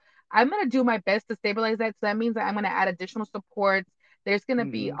 So I'm gonna do my best to stabilize that. So that means that I'm gonna add additional supports. There's gonna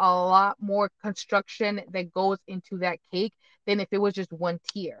be Hmm. a lot more construction that goes into that cake than if it was just one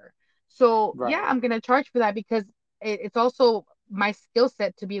tier. So yeah, Right. I'm gonna charge for that because it's also my skill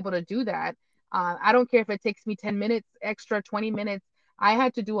set to be able to do that. I don't care if it takes me 10 minutes extra, 20 minutes. I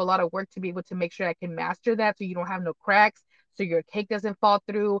had to do a lot of work to be able to make sure I can master that so you don't have no cracks, so your cake doesn't fall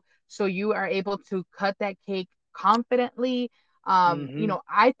through, so you are able to cut that cake confidently. Hmm.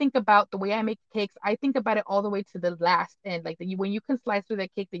 I think about the way I make cakes, I think about it all the way to the last end. Like when you can slice through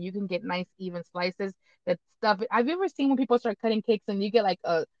that cake, that you can get nice, even slices. That stuff. Have you ever seen when people start cutting cakes and you get like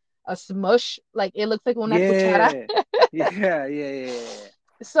a smush, like it looks like una cuchara? Yeah. Yeah. Yeah. Yeah.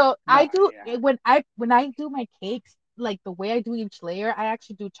 So I No. do Yeah. when I do my cakes, like the way I do each layer, I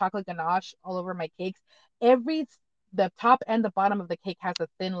actually do chocolate ganache all over my cakes. Every the top and the bottom of the cake has a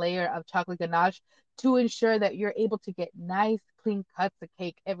thin layer of chocolate ganache to ensure that you're able to get nice, clean cuts of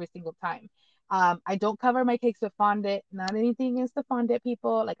cake every single time. I don't cover my cakes with fondant. Not anything against the fondant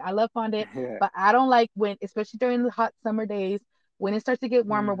people. Like I love fondant, Yeah. but I don't like when, especially during the hot summer days, when it starts to get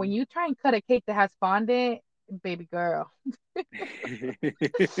warmer. When Hmm. you try and cut a cake that has fondant, baby girl,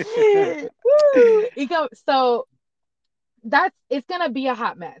 woo, so that's it's gonna be a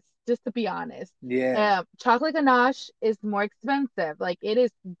hot mess, just to be honest. Yeah. Chocolate ganache is more expensive. Like it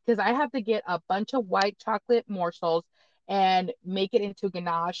is because I have to get a bunch of white chocolate morsels and make it into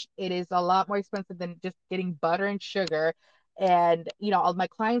ganache. It is a lot more expensive than just getting butter and sugar. And all my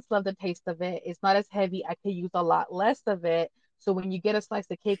clients love the taste of it. It's not as heavy. I could use a lot less of it. So when you get a slice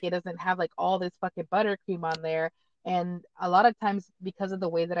of cake, it doesn't have like all this fucking buttercream on there. And a lot of times, because of the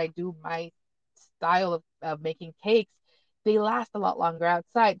way that I do my style of making cakes, they last a lot longer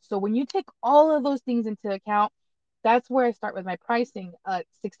outside. So when you take all of those things into account, that's where I start with my pricing at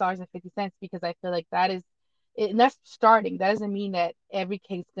 $6.50 because I feel like that is, and that's starting. That doesn't mean that every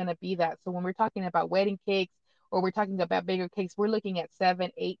cake's gonna be that. So when we're talking about wedding cakes or we're talking about bigger cakes, we're looking at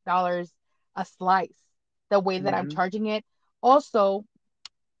 $7, $8 a slice. The way that I'm Hmm. charging it. Also,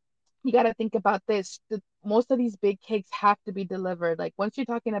 you got to think about this. Most of these big cakes have to be delivered. Like once you're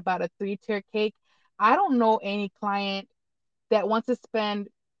talking about a three-tier cake, I don't know any client that wants to spend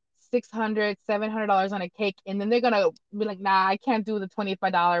 $600, $700 on a cake, and then they're gonna be like, "Nah, I can't do the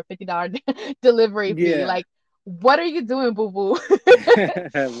 $25, $50 delivery fee." Yeah. Like, what are you doing, boo boo?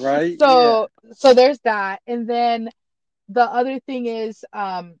 Right. Yeah. So there's that, and then the other thing is,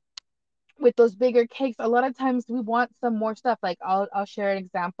 with those bigger cakes, a lot of times we want some more stuff. Like I'll share an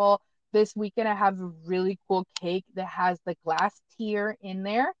example. This weekend I have a really cool cake that has the glass tier in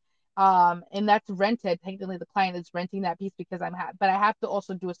there. And that's rented. Technically the client is renting that piece because but I have to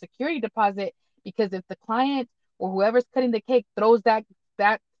also do a security deposit because if the client or whoever's cutting the cake throws that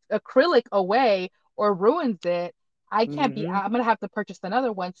acrylic away or ruins it, Hmm. I'm gonna have to purchase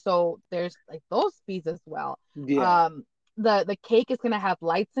another one. So there's like those fees as well. Yeah. Um, the cake is gonna have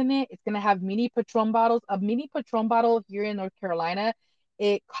lights in it. It's gonna have mini Patron bottles. A mini Patron bottle here in North Carolina,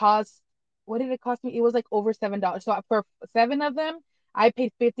 it costs, what did it cost me? It was like over $7. So for seven of them, I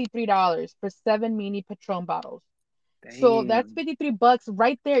paid $53 for seven mini Patron bottles. So that's Damn. $53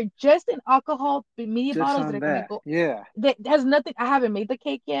 right there, just in alcohol mini Just bottles that on are gonna that. go. Yeah. That has nothing. I haven't made the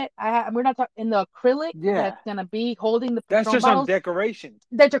cake yet. We're not talking in the acrylic Yeah. that's gonna be holding the That's Patron just on bottles. decoration.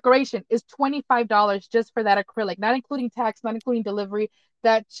 The decoration is $25 just for that acrylic, not including tax, not including delivery.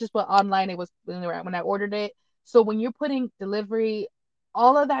 That's just what online it was when I ordered it. So when you're putting delivery,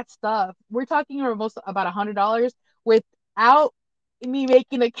 all of that stuff, we're talking almost about $100 without me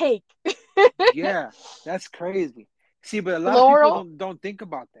making a cake. Yeah. That's crazy. See, but a lot of people Floral, don't think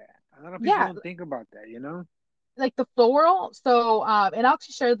about that. A lot of people yeah, don't think about that, you know? like the floral. So, and I'll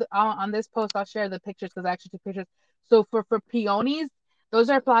actually share on this post. I'll share the pictures because I actually took pictures. So for peonies, those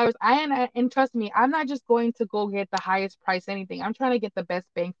are flowers. And trust me, I'm not just going to go get the highest price anything. I'm trying to get the best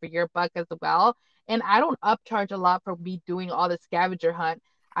bang for your buck as well. And I don't upcharge a lot for me doing all the scavenger hunt.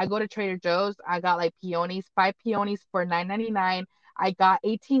 I go to Trader Joe's. I got like peonies, five peonies for $9.99. I got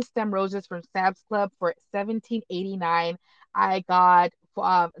 18 stem roses from Sam's Club for $17.89. I got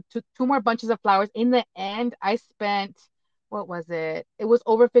two more bunches of flowers. In the end, I spent, what was it? It was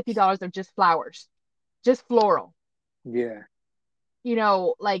over $50 of just flowers, just floral. Yeah.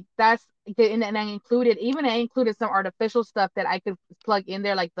 Like and I included some artificial stuff that I could plug in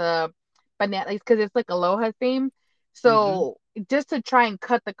there, like the banana, because it's like aloha theme. Hmm. So just to try and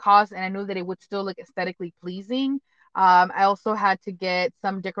cut the cost, and I knew that it would still look aesthetically pleasing. I also had to get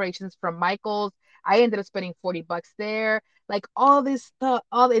some decorations from Michael's. I ended up spending $40 there. Like all this stuff,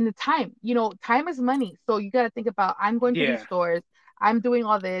 all in the time. Time is money. So you got to think about, I'm going to these Yeah. stores, I'm doing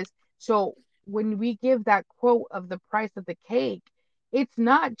all this. So when we give that quote of the price of the cake, it's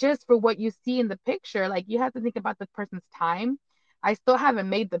not just for what you see in the picture. Like you have to think about the person's time. I still haven't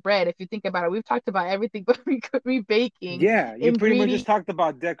made the bread. If you think about it, we've talked about everything, but we could be baking, Yeah. You pretty much just ingredient. talked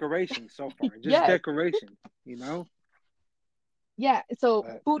about decoration so far. Just Yes, decoration, you know? yeah. So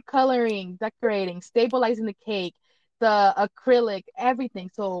But food coloring, decorating, stabilizing the cake, the acrylic, everything.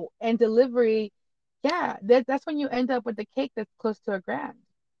 So and delivery, yeah, that's when you end up with the cake that's close to $1,000.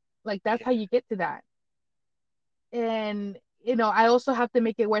 Like that's how yeah. you get to that. And I also have to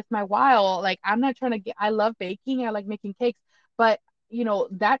make it worth my while. Like I'm not trying to get, I love baking, I like making cakes, but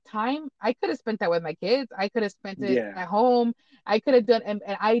that time I could have spent that with my kids, I could have spent it Yeah. at home, I could have done, and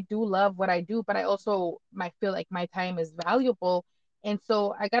I do love what I do, but I also might feel like my time is valuable, and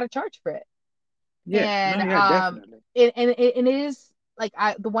so I got to charge for it. Yeah. And No, yeah, definitely. it is like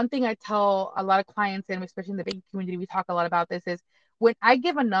the one thing I tell a lot of clients, and especially in the baking community, we talk a lot about this, is when I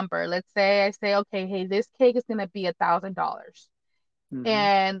give a number, let's say I say, okay, hey, this cake is gonna be $1,000, Mm-hmm.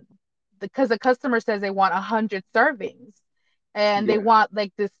 and because the customer says they want 100 servings, and they Yeah. want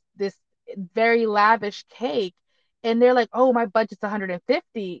like this very lavish cake, and they're like, oh, my budget's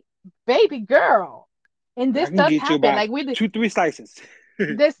 150, baby girl. And I this can does get you happen. about Like we two, three slices.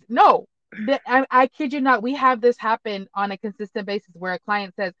 this no I kid you not, we have this happen on a consistent basis where a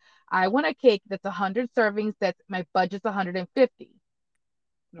client says, I want a cake that's 100 servings, that's my budget's 150.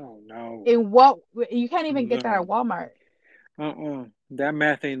 No, no, And what, you can't even get that no. at Walmart. That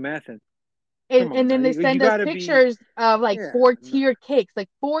math ain't mathin'. and, Come on and now. then they You send us gotta be. pictures of like Yeah. four No. tiered cakes, like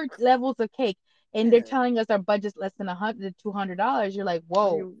four levels of cake, and they're Yeah. telling us our budget's less than 100 to $200. You're like, How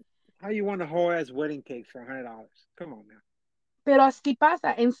whoa. you how you want a whole ass wedding cake for $100? Come on now. Pero así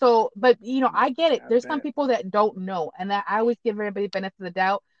pasa. And so, but Yeah, I get it. I There's some bet. people that don't know, and I always give everybody benefit of the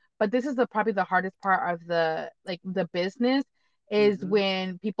doubt. But this is probably the hardest part of the business, is Mm-hmm.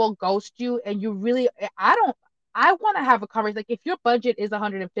 when people ghost you, and you really, I don't, I want to have a conversation. Like, if your budget is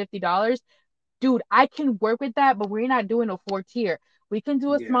 $150, dude, I can work with that, but we're not doing a 4 tier. We can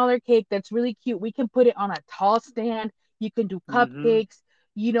do a Yeah. smaller cake that's really cute. We can put it on a tall stand. You can do Mm-hmm. cupcakes.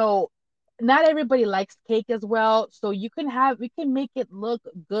 You know, not everybody likes cake as well. So we can make it look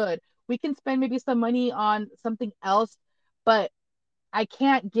good. We can spend maybe some money on something else, but I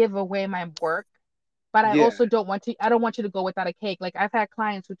can't give away my work, but I Yeah. also don't want to. I don't want you to go without a cake. Like, I've had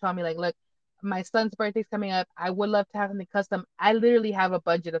clients who tell me, like, look, my son's birthday's coming up. I would love to have something custom. I literally have a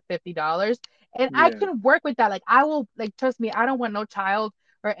budget of $50, and I Yeah. can work with that. Like, I will, like, trust me. I don't want no child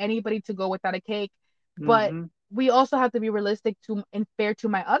or anybody to go without a cake, but Mm-hmm. we also have to be realistic to and fair to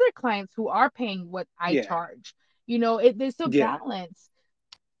my other clients who are paying what I Yeah. charge. There's a Yeah. balance,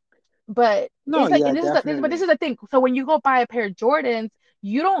 but No, it's like, yeah, and this is definitely. the thing. So when you go buy a pair of Jordans,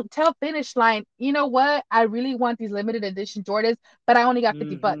 you don't tell Finish Line, you know what? I really want these limited edition Jordans, but I only got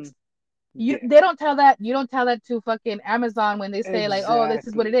 50 Mm-hmm. bucks. Yeah. They don't tell that. You don't tell that to fucking Amazon when they say, like, oh, this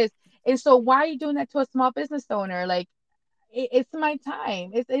is what it Exactly. is. And so why are you doing that to a small business owner? Like, it's my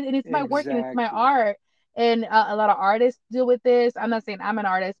time. And it's my work, and it's my Exactly. art. And a lot of artists deal with this. I'm not saying I'm an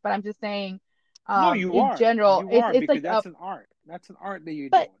artist, but I'm just saying, No, you in are. general, You it's are it's because like that's an art. That's an art that you're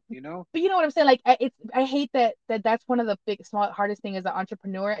but doing, you know? you know what I'm saying? Like, I hate that's one of the big small hardest thing as an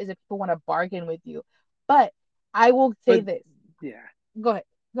entrepreneur, is that people want to bargain with you. But I will say But this. yeah. Go ahead.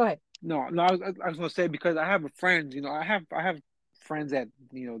 Go ahead. No, no, I was gonna say because I have a friend, I have friends that,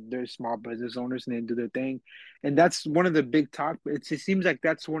 they're small business owners and they do their thing. And that's one of the big it seems like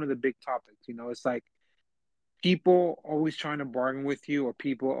that's one of the big topics, it's like people always trying to bargain with you or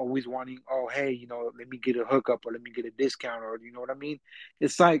people always wanting, oh hey, let me get a hookup or let me get a discount or you know what I mean?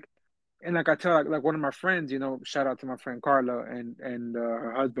 It's like and like I tell like one of my friends, shout out to my friend Carla and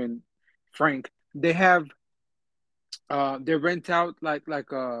her husband Frank, they rent out like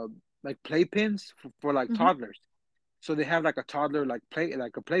playpens for like Hmm. toddlers. So they have like a toddler like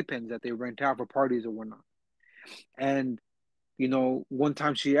a playpens that they rent out for parties or whatnot. And one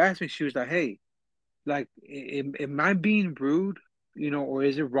time she asked me, she was like, "Hey, like, am I being rude? Or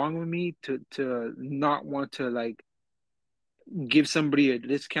is it wrong with me to not want to like give somebody a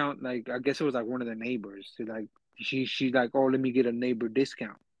discount? Like, I guess it was like one of the neighbors. To like, she like, oh, let me get a neighbor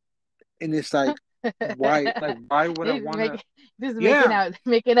discount. And it's like, why? Like, why would I They want to? make This is Yeah,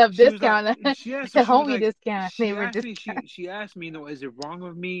 making up she was like, discount, yeah. So she was homie like, discount, she neighbor asked me, discount. she asked me, is it wrong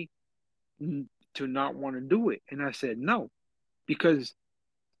of me to not want to do it? And I said no, because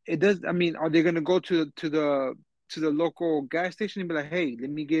it does. I mean, are they gonna go to the local gas station and be like, hey, let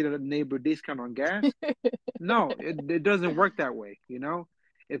me get a neighbor discount on gas? No, it doesn't work that way.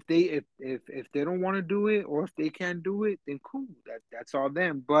 If they don't want to do it or if they can't do it, then cool. That's all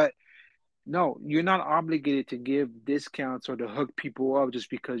them. But no, you're not obligated to give discounts or to hook people up just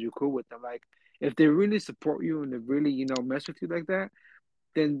because you're cool with them. Like if they really support you and they really, mess with you like that,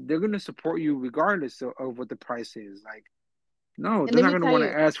 then they're gonna support you regardless of what the price is. Like, no, And they're let not me gonna tell want to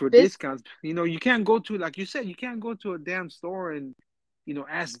you, ask for this discounts. You can't go to like you said, you can't go to a damn store and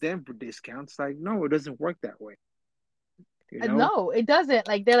ask them for discounts. Like, no, it doesn't work that way. You know? no, it doesn't.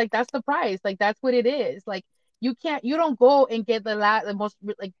 Like, they're like, that's the price. Like, that's what it is. Like, you don't go and get the most,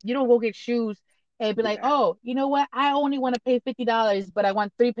 like, you don't go get shoes and be like, Yeah. oh, you know what? I only want to pay $50, but I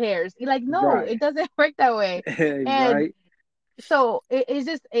want 3 pairs. You're like, no, Right. it doesn't work that way. And Right. so it's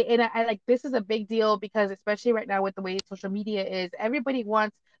just, and I like, this is a big deal because especially right now with the way social media is, everybody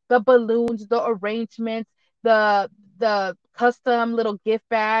wants the balloons, the arrangements, the the custom little gift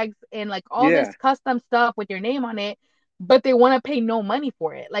bags, and like all this Yeah. custom stuff with your name on it, but they want to pay no money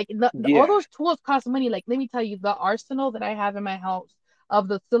for it. Like all Yeah. those tools cost money. Like, let me tell you, the arsenal that I have in my house of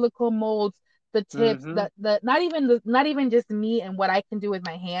the silicone molds, the tips, Mm-hmm. the not even just me and what I can do with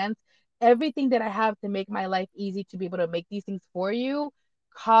my hands. Everything that I have to make my life easy to be able to make these things for you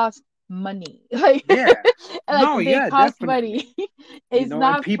cost money. Yeah. Like No, they yeah, cost definitely. money. It's And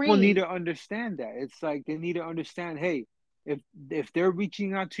not people need free. to understand that. It's like they need to understand, hey, if they're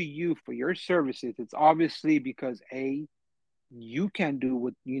reaching out to you for your services, it's obviously because A, you can do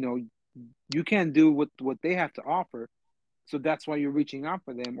what you can't do what they have to offer. So that's why you're reaching out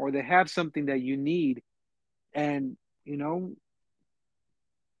for them, or they have something that you need, and you know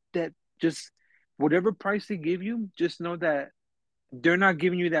that just whatever price they give you, just know that they're not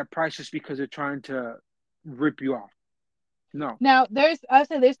giving you that price just because they're trying to rip you off. No. Now, I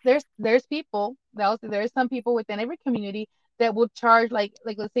say there's people that also there's some people within every community that will charge like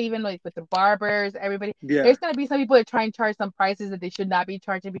let's say even like with the barbers, everybody. Yeah. There's gonna be some people that try and charge some prices that they should not be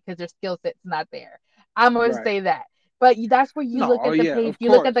charging because their skill set's not there. I'm gonna Right. say that. But that's where you No. look Oh at the yeah. page, Of you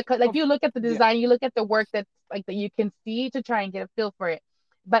look at course. the like Of you look at the yeah. design, you look at the work that's like that you can see to try and get a feel for it.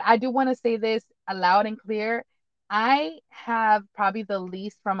 But I do want to say this loud and clear. I have probably the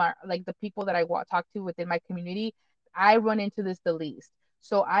least from our like the people that I talk to within my community. I run into this the least.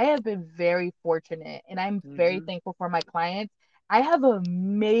 So I have been very fortunate and I'm very Mm-hmm. thankful for my clients. I have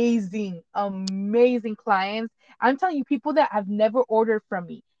amazing, amazing clients. I'm telling you, people that have never ordered from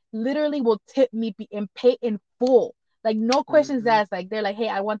me literally will tip me and pay in full. Like no questions Mm-hmm. asked. Like they're like, hey,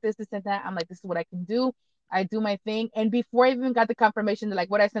 I want this, and that. I'm like, this is what I can do. I do my thing. And before I even got the confirmation, they're like,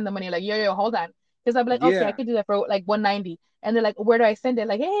 what I send the money? Like, yo, hold on. Because I'm like, okay, I Yeah. could do that for like 190. And they're like, where do I send it?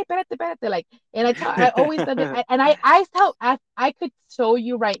 Like, hey, espérate, espérate. Like, and I always said it, and I could show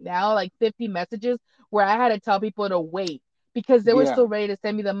you right now like 50 messages where I had to tell people to wait because they were Yeah. still ready to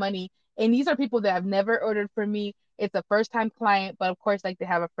send me the money. And these are people that have never ordered from me. It's a first time client, but of course, like they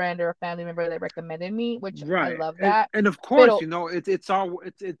have a friend or a family member that recommended me, which I Right. love And that. and of course, Pero, it's all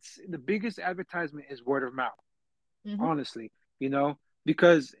it's the biggest advertisement is word of mouth. mhm. Honestly,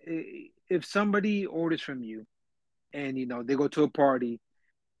 because if somebody orders from you and they go to a party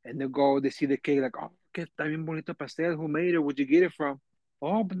and they see the cake like, oh, que está bien bonito pastel, who made it? Where'd you get it from?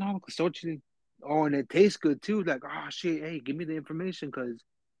 Oh, but no, Xochitl. Oh, and it tastes good too. Like, oh shit, hey, give me the information because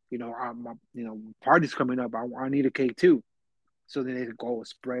my party's coming up. I need a cake too. So then they go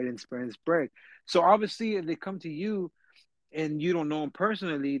spread and spread and spread. So obviously, if they come to you and you don't know them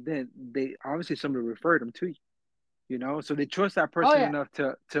personally, then they obviously somebody referred them to you. So they trust that Oh person yeah, enough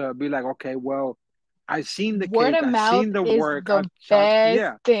to be like, okay, well, I've seen the word cake, of I've mouth seen the is work, the I've shot, best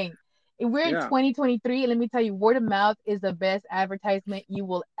yeah, thing. We're in yeah, 2023, and let me tell you, word of mouth is the best advertisement you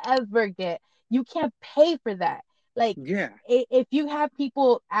will ever get. You can't pay for that. Like, yeah, if you have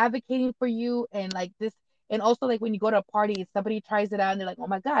people advocating for you, and like this, and also like when you go to a party, somebody tries it out, and they're like, "Oh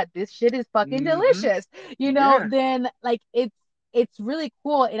my god, this shit is fucking mm-hmm, delicious," yeah, then like it's really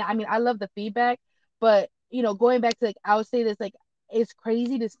cool. And I mean, I love the feedback, but going back to like, I would say this like it's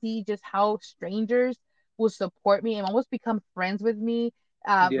crazy to see just how strangers will support me and almost become friends with me.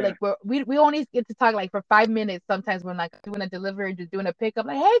 yeah, Like we only get to talk like for 5 minutes sometimes when like I'm doing a delivery, just doing a pickup.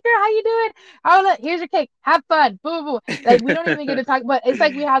 Like, hey girl, how you doing? Here's your cake. Have fun. Boo boo. Like we don't even get to talk, but it's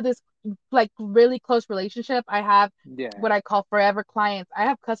like we have this like really close relationship. I have yeah, what I call forever clients. I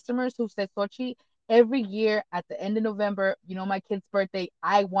have customers who say, Sochi, every year at the end of November, my kid's birthday,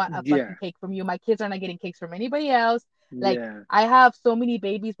 I want a yeah, fucking cake from you. My kids are not getting cakes from anybody else. Like yeah. I have so many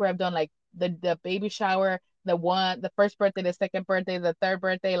babies where I've done like the baby shower, the first birthday, the second birthday, the third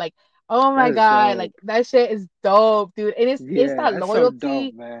birthday. Like, oh my That is god, like dope. that shit is dope, dude. And it's Yeah, that that's so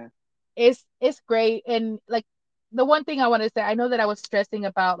dope, loyalty. man. It's great. And like the one thing I want to say, I know that I was stressing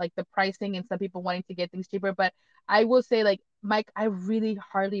about like the pricing and some people wanting to get things cheaper, but I will say like Mike, I really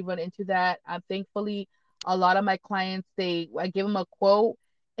hardly run into that. Thankfully, a lot of my clients, I give them a quote,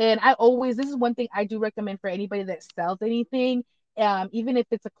 and I always this is one thing I do recommend for anybody that sells anything, even if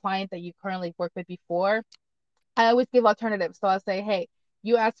it's a client that you currently worked with before. I always give alternatives. So I'll say, hey,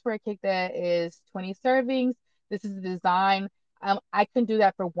 you asked for a cake that is 20 servings. This is the design. I can do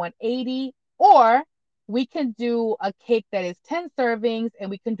that for 180, or we can do a cake that is 10 servings, and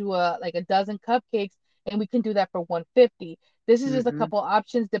we can do a dozen cupcakes, and we can do that for 150. This is just a Mm-hmm. couple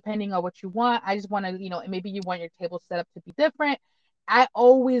options depending on what you want. I just want to, maybe you want your table set up to be different. I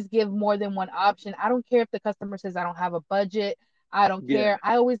always give more than one option. I don't care if the customer says I don't have a budget. I don't Yeah. care.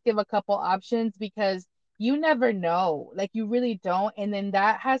 I always give a couple options because you never know. Like you really don't. And then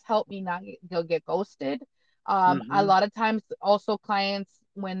that has helped me not get ghosted. A Mm-hmm. lot of times also clients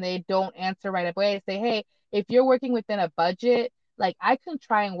when they don't answer right away, say, hey, if you're working within a budget, like I can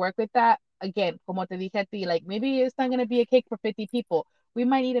try and work with that. Again, como te dije a ti, like maybe it's not gonna be a cake for 50 people. We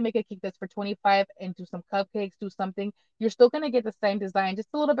might need to make a cake that's for 25 and do some cupcakes, do something. You're still gonna get the same design, just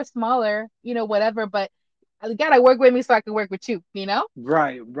a little bit smaller, whatever. But you gotta work with me so I can work with you.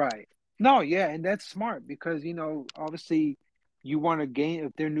 Right, right. No, yeah, and that's smart because obviously you want to gain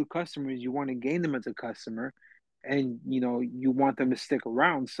if they're new customers, you want to gain them as a customer, and you want them to stick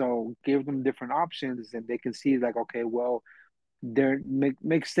around. So give them different options, and they can see like, okay, well,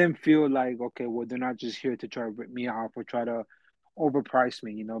 makes them feel like, okay, well, they're not just here to try to rip me off or try to overprice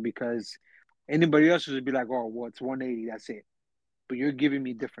me, because anybody else would be like, oh, well, it's 180, that's it. But you're giving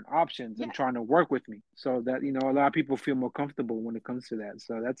me different options and Yeah. trying to work with me so that a lot of people feel more comfortable when it comes to that.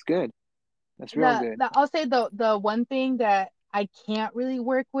 So that's good. That's real good. I'll say the one thing that I can't really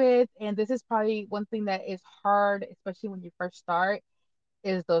work with, and this is probably one thing that is hard, especially when you first start,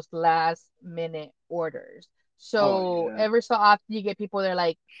 is those last minute orders. Oh So yeah. every so often you get people, they're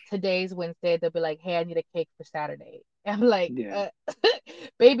like, today's Wednesday, they'll be like, hey, I need a cake for Saturday. And I'm like, Yeah.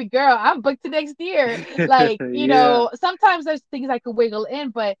 baby girl, I'm booked to next year. Like, Yeah. sometimes there's things I could wiggle in,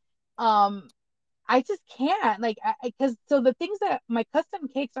 but um I just can't. Like, because so the things that my custom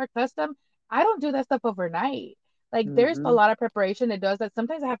cakes are custom, I don't do that stuff overnight. Like, there's a Hmm. lot of preparation that does that.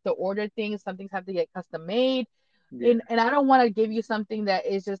 Sometimes I have to order things, some things have to get custom made. And, Yeah. and I don't want to give you something that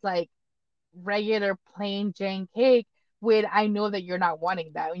is just like regular plain Jane cake when I know that you're not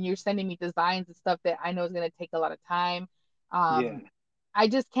wanting that. When you're sending me designs and stuff that I know is going to take a lot of time. Yeah. Um, I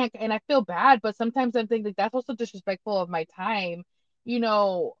just can't, and I feel bad, but sometimes I'm thinking like, that's also disrespectful of my time. You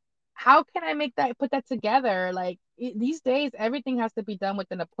know, how can I put that together? Like these days, everything has to be done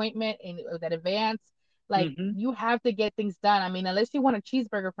with an appointment and with an advance. Like Hmm. you have to get things done. I mean, unless you want a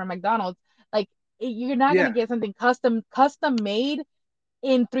cheeseburger from McDonald's, like you're not gonna Yeah. get something custom made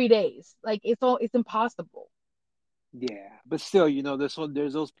in 3 days. Like it's impossible. Yeah. But still,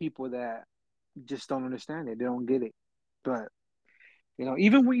 there's those people that just don't understand it. They don't get it. But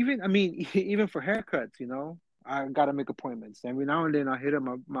even I mean, even for haircuts, I gotta make appointments. Every now and then I hit up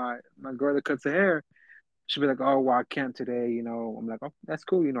my girl that cuts the hair. She'll be like, "Oh, well, I can't today." I'm like, "Oh, that's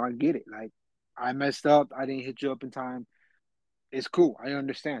cool. I get it. Like, I messed up. I didn't hit you up in time. It's cool. I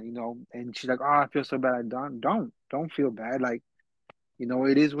understand. And she's like, "Oh, I feel so bad." I don't feel bad. Like,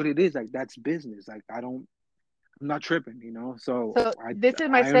 it is what it is. Like, that's business. Like, I'm not tripping. So So I this is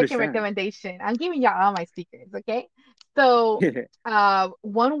my I second understand. recommendation. I'm giving y'all all my secrets, okay? So Yeah,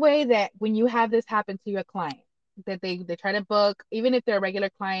 one way that when you have this happen to your client, that they try to book, even if they're a regular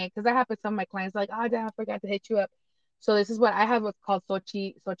client, because that happens to some of my clients, like, oh damn, I forgot to hit you up. So this is what I have, what's called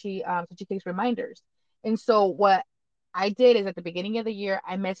Sochi case reminders. And so what I did is at the beginning of the year,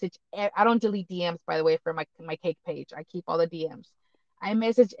 I don't delete DMs, by the way, for my cake page. I keep all the DMs. I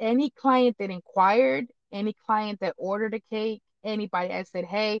message any client that inquired, any client that ordered a cake, anybody. I said,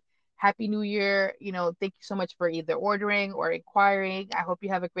 hey, happy new year. Thank you so much for either ordering or inquiring. I hope you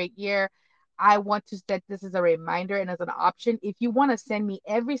have a great year. I want to set this as a reminder and as an option. If you want to send me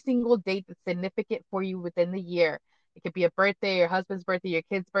every single date that's significant for you within the year, it could be a birthday, your husband's birthday, your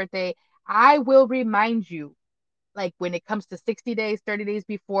kid's birthday, I will remind you, like when it comes to 60 days, 30 days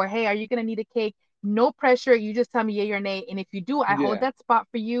before, hey, are you going to need a cake? No pressure. You just tell me yay or nay. And if you do, I hold yeah, that spot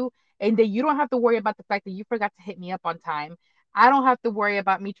for you. And then you don't have to worry about the fact that you forgot to hit me up on time. I don't have to worry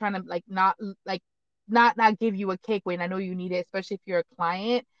about me trying to not give you a cake when I know you need it, especially if you're a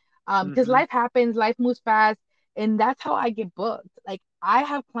client. Because hmm, life happens, life moves fast, and that's how I get booked. Like I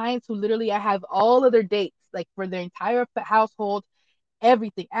have clients who literally I have all of their dates, like for their entire household,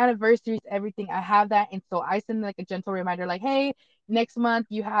 everything, anniversaries, everything. I have that. And so I send like a gentle reminder, like, hey, next month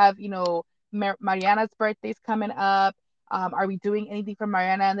you have, Mariana's birthday's coming up. Are we doing anything for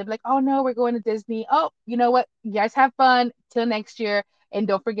Mariana? And they're like, oh no, we're going to Disney. Oh, you know what? You guys have fun till next year. And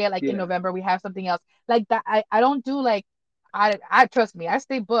don't forget, like in yeah, November, we have something else. Like that. I don't do like I trust me, I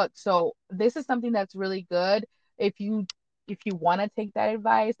stay booked. So this is something that's really good. If you want to take that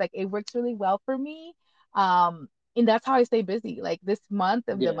advice, like it works really well for me. Um, and that's how I stay busy. Like this month,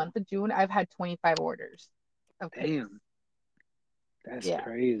 of the yeah. month of June, I've had 25 orders of cakes. Damn, that's Yeah.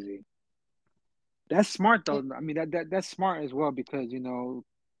 crazy. That's smart And, though. I mean, that's smart as well because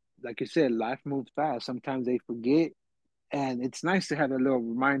like you said, life moves fast. Sometimes they forget, and it's nice to have a little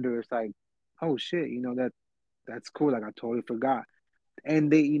reminder. It's like, oh shit, that's cool. Like I totally forgot,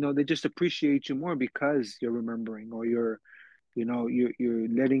 and they just appreciate you more because you're remembering, or you're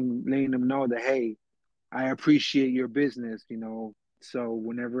letting them know that, hey, I appreciate your business. So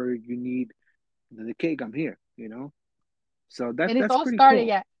whenever you need the cake, I'm here. So and that's pretty cool.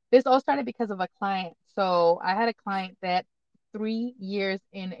 this all started because of a client. So I had a client that 3 years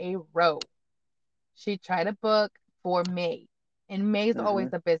in a row, she tried to book for May. And May is Uh always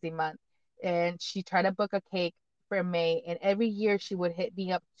huh. a busy month. And she tried to book a cake for May, and every year she would hit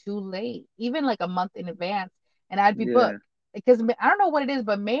me up too late, even like a month in advance, and I'd be Yeah. booked because I don't know what it is,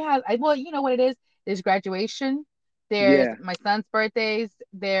 but May has well, you know what it is. There's graduation, there's Yeah. my son's birthdays,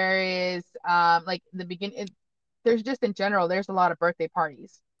 there is like the beginning. There's just in general, there's a lot of birthday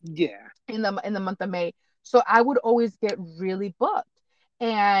parties Yeah. in the month of May. So I would always get really booked.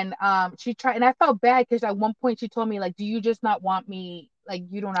 And she tried, and I felt bad because at one point she told me like, "Do you just not want me? Like,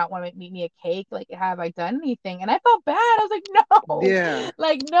 you do not want to make me a cake? Like, have I done anything?" And I felt bad. I was like, "No, Yeah.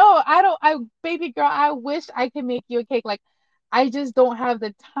 like no, I don't. I baby girl, I wish I could make you a cake. Like, I just don't have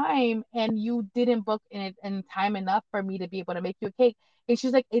the time, and you didn't book in time enough for me to be able to make you a cake." And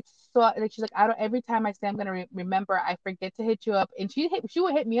she's like, "It's so like she's like, I don't. Every time I say I'm gonna remember, I forget to hit you up." And she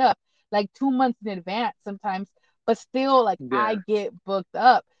would hit me up like 2 months in advance sometimes, but still like I Yeah. get booked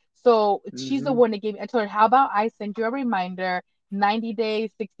up. So she's the Hmm. one that gave me. I told her, "How about I send you a reminder, 90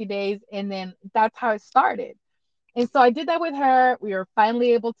 days, 60 days," and then that's how it started. And so I did that with her. We were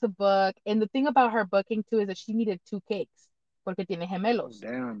finally able to book. And the thing about her booking too is that she needed two cakes porque tiene gemelos.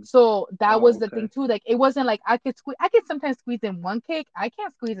 Damn. So that was Oh, the thing okay. too. Like it wasn't like I could sometimes squeeze in one cake. I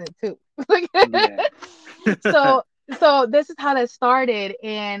can't squeeze in two. Yeah. so so this is how that started.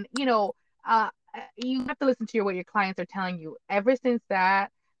 And you have to listen to what your clients are telling you. Ever since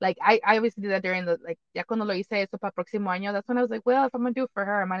that, like I always did that during the like ya cuando lo hice eso para próximo año. That's when I was like, well, if I'm gonna do it for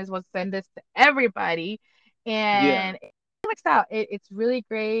her, I might as well send this to everybody. Yeah. And it works out. It's really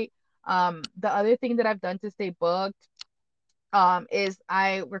great. The other thing that I've done to stay booked is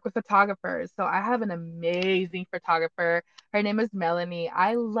I work with photographers. So I have an amazing photographer. Her name is Melanie.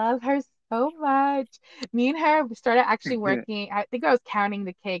 I love her so much. Me and her we started actually working. I think I was counting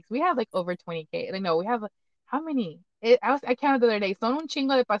the cakes. We have like over 20 cakes. Like no, we have how many? I counted the other day. Son un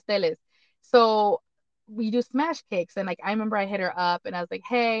chingo de pasteles. So we do smash cakes, and like I remember I hit her up and I was like,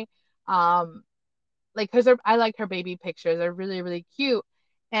 hey, um, like because I like her baby pictures. They're really really cute,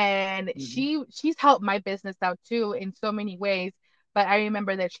 and Hmm. she's helped my business out too in so many ways. But I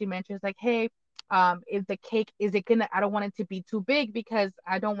remember that she mentions like, hey, is the cake is it gonna? I don't want it to be too big because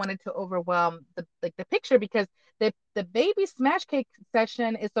I don't want it to overwhelm the picture because the baby smash cake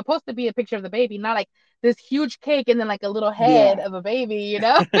session is supposed to be a picture of the baby, not like this huge cake and then like a little head Yeah. of a baby, you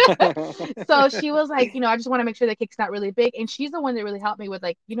know. So she was like, I just want to make sure the cake's not really big. And she's the one that really helped me with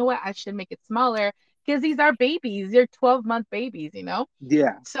like, you know what, I should make it smaller because these are babies. They're 12-month babies.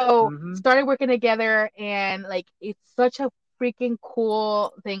 Yeah. So Hmm. started working together and like it's such a freaking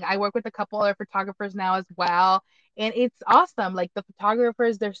cool thing. I work with a couple other photographers now as well. And it's awesome. Like the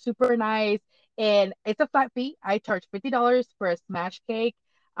photographers, they're super nice. And it's a flat fee. I charge $50 for a smash cake.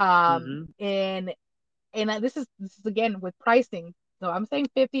 Hmm. And this is again with pricing. So I'm saying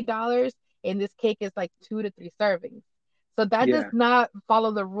 $50 and this cake is like 2 to 3 servings. So that does Yeah. not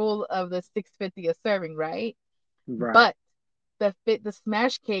follow the rule of the 650 a serving, right? Right. But the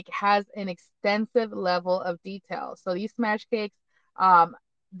smash cake has an extensive level of detail. So these smash cakes, um,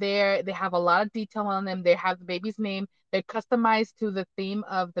 they have a lot of detail on them. They have the baby's name. They're customized to the theme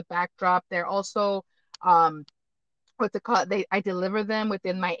of the backdrop. They're also what's it called? I deliver them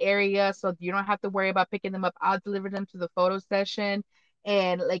within my area, so you don't have to worry about picking them up. I'll deliver them to the photo session,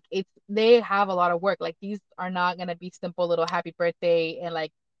 and like they have a lot of work. Like these are not gonna be simple little happy birthday and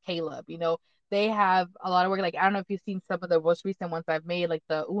like Caleb, they have a lot of work. Like I don't know if you've seen some of the most recent ones I've made, like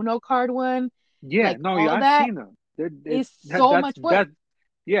the Uno card one, Yeah. like No, all yeah, of I've that seen them. It, is so that's much work.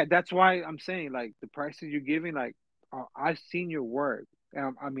 yeah. That's why I'm saying like the prices you're giving. Like I've seen your work.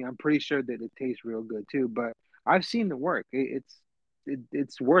 I mean, I'm pretty sure that it tastes real good too. But I've seen the work.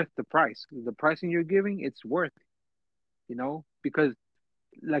 It's worth the price. The pricing you're giving, it's worth it. Because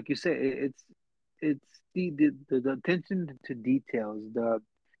like you said, it's the attention to details,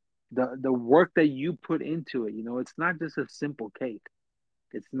 the work that you put into it. It's not just a simple cake.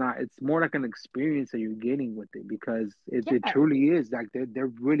 It's not. It's more like an experience that you're getting with it because it Yeah. truly is like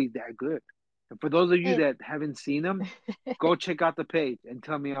they're really that good. And for those of you And that haven't seen them, go check out the page and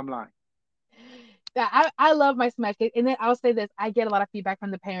tell me I'm lying. yeah, I love my smash cake. And then I'll say this, I get a lot of feedback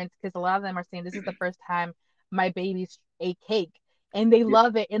from the parents because a lot of them are saying this is the first time my baby's ate cake and they Yeah.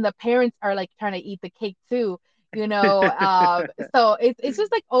 love it. And the parents are like trying to eat the cake too. So it's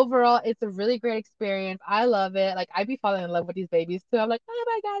just like overall, it's a really great experience. I love it. Like I be falling in love with these babies too. I'm like, oh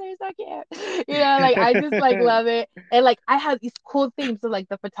my God, they're so cute. Like I just like love it. And like I have these cool themes. So like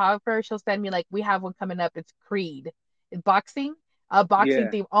the photographer, she'll send me like we have one coming up. It's Creed. It's boxing a boxing Yeah,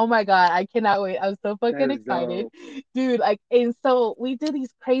 theme. Oh my god, I cannot wait. I'm so fucking that's excited. dope. Dude, like and so we do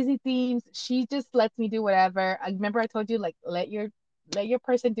these crazy themes. She just lets me do whatever. I remember I told you like let your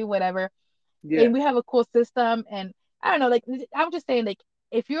person do whatever. Yeah. And we have a cool system and I don't know, like I'm just saying like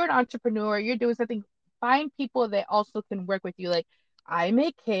if you're an entrepreneur, you're doing something find people that also can work with you. Like I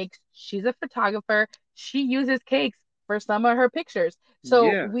make cakes, she's a photographer, she uses cakes for some of her pictures. So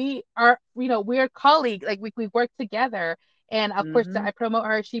Yeah. we are, we're colleagues, like we work together. And of course, Mm-hmm. I promote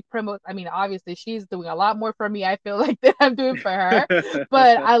her. She promotes. I mean, obviously, she's doing a lot more for me. I feel like than I'm doing for her,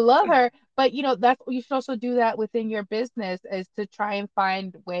 but I love her. But that's you should also do that within your business is to try and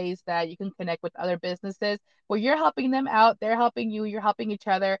find ways that you can connect with other businesses where you're helping them out, they're helping you, you're helping each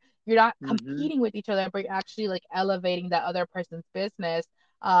other. You're not Mm-hmm. competing with each other, but you're actually like elevating that other person's business.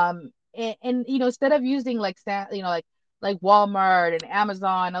 And instead of using like like Walmart and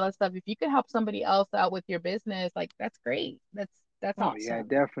Amazon, all that stuff, if you can help somebody else out with your business, like that's great. That's Oh yeah, awesome.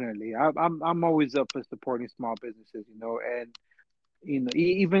 definitely. I'm always up for supporting small businesses, and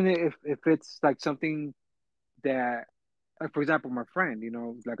even if it's like something that, like for example, my friend,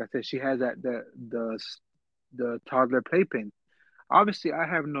 like I said, she has the toddler playpen. Obviously, I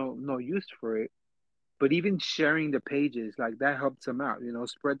have no use for it, but even sharing the pages like that helps them out.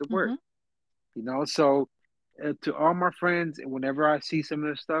 Spread the word. Hmm. So to all my friends, whenever I see some of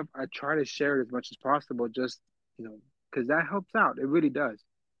this stuff, I try to share it as much as possible. Just you know, because that helps out. It really does.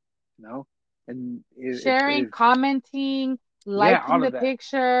 You know, and Sharing, if commenting, yeah, liking the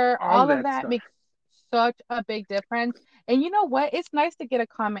picture, all of all of that that stuff. makes such a big difference. And you know what? It's nice to get a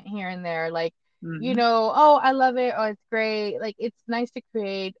comment here and there, like, Hmm. oh, I love it, or it's great. Like, it's nice to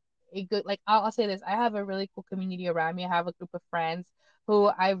create a good, like, I'll say this, I have a really cool community around me. I have a group of friends who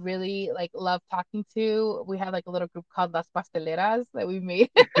I really like love talking to. We have like a little group called Las Pasteleras that we made.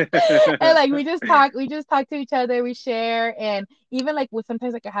 And like we just talk to each other, we share. And even like with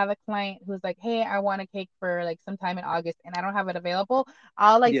sometimes like I have a client who's like, hey, I want a cake for like sometime in August and I don't have it available.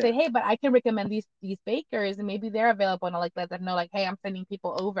 I'll like say, Yeah. hey, but I can recommend these bakers and maybe they're available, and I'll like let them know like, hey, I'm sending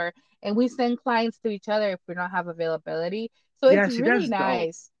people over, and we send clients to each other if we don't have availability. So Yeah, it's see, really that's dope.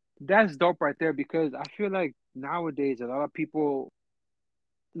 nice. That's dope right there because I feel like nowadays a lot of people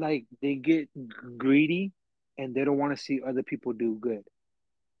like they get greedy and they don't want to see other people do good,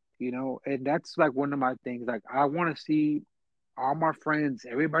 and that's like one of my things. Like I want to see all my friends,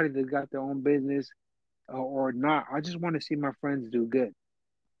 everybody that got their own business or not. I just want to see my friends do good,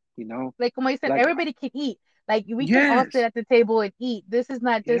 you know. Like como I said, Like everybody can eat. Like we can all sit yes, at the table and eat. This is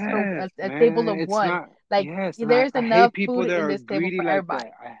not just for yes, a table man. of It's one. not. Like Yes, and I, there's I enough hate people food that in are this table greedy for like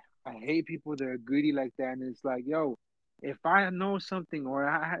that. everybody. I hate people that are greedy like that. And it's like, yo, if I know something or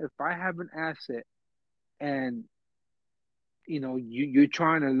if I have an asset and you're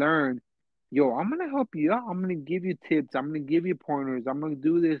trying to learn, yo, I'm gonna help you out. I'm gonna give you tips. I'm gonna give you pointers. I'm gonna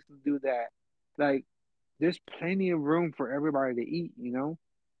do this and do that. Like, there's plenty of room for everybody to eat.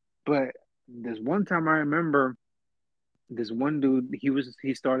 But there's one time I remember this one dude.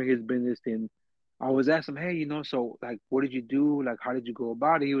 He started his business, and I was asking him, hey, so like, what did you do? Like, how did you go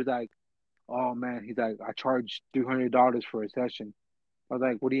about it? He was like, oh man, he's like, I charged $300 for a session. I was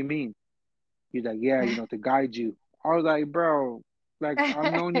like, what do you mean? He's like, yeah, to guide you. I was like, bro, like I've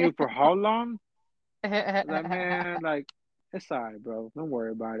known you for how long? I was like, man, like it's all right, bro. Don't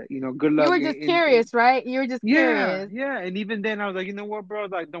worry about it. Good You luck were just curious, right? You were just yeah, curious. yeah. And even then I was like, you know what, bro?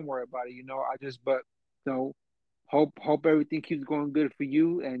 Like, don't worry about it. I just but hope everything keeps going good for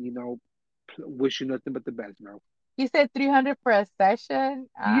you and wish you nothing but the best, bro. You said 300 for a session?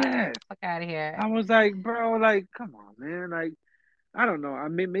 Get Yes. the fuck out of here. I was like, bro, like, come on, man. Like, I don't know. I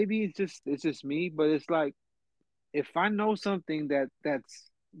mean, maybe it's just me, but it's like if I know something that's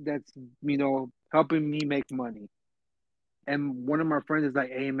helping me make money, and one of my friends is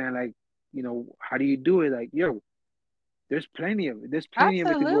like, hey man, like, how do you do it? Like, yo, there's plenty of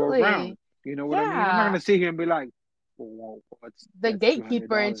it to go around. Absolutely. You know what I mean? I'm not Yeah. gonna sit here and be like, well, what's The that's three hundred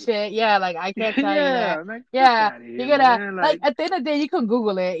gatekeeper and dollars. shit. Yeah, like I can't tell you Yeah, that. I'm like, fuck Yeah, out of you're here, gonna man. like Like, at the end of the day, you can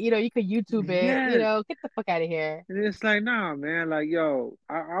Google it. You can YouTube it. yes. Get the fuck out of here. And it's like, nah, man. Like, yo,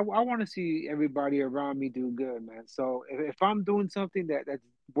 I want to see everybody around me do good, man. So if I'm doing something that's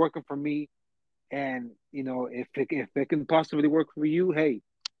working for me, and if it can possibly work for you, hey,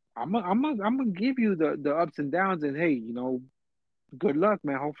 I'm gonna give you the ups and downs, and hey, good luck,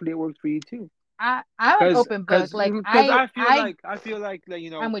 man. Hopefully it works for you too. I'm an Cause, open book. cause, Like cause I feel like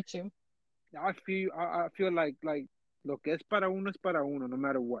I'm with you. I feel like lo que es para uno es para uno, no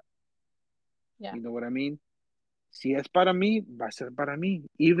matter what. Yeah. You know what I mean? Si es para mí, va a ser para mí.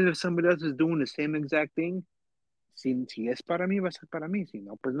 Even if somebody else is doing the same exact thing, si es para mí, va a ser para mí. Si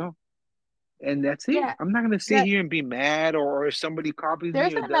no, pues no. And that's it. Yeah. I'm not gonna sit Yeah. here and be mad or if somebody copies me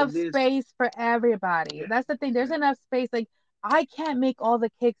There's or does enough this. space for everybody. That's the thing. There's enough space. Like I can't make all the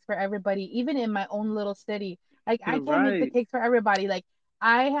cakes for everybody, even in my own little city. Like I can't make the Right. cakes for everybody. Like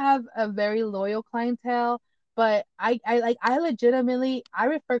I have a very loyal clientele. But I legitimately I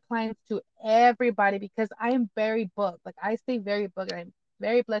refer clients to everybody because I am very booked. Like I stay very booked and I'm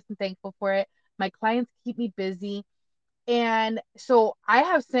very blessed and thankful for it. My clients keep me busy. And so I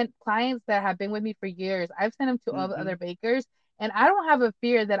have sent clients that have been with me for years. I've sent them to Hmm. other bakers, and I don't have a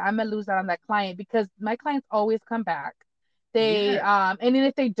fear that I'm gonna lose out on that client because my clients always come back. They Yeah, and then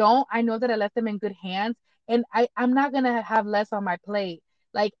if they don't, I know that I left them in good hands, and I'm not gonna have less on my plate.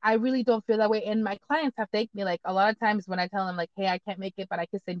 Like I really don't feel that way, and my clients have thanked me. Like a lot of times when I tell them like, hey, I can't make it, but I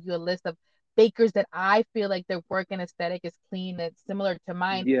can send you a list of bakers that I feel like their work and aesthetic is clean and similar to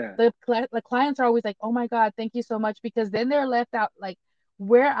mine. yeah, The clients are always like, oh my God, thank you so much. Because then they're left out like,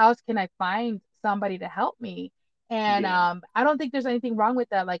 where else can I find somebody to help me? And yeah, I don't think there's anything wrong with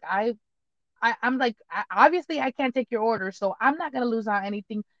that. Like I'm like, obviously I can't take your order, so I'm not gonna lose out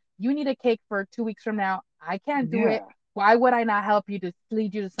anything. You need a cake for 2 weeks from now. I can't do it. yeah. Why would I not help you to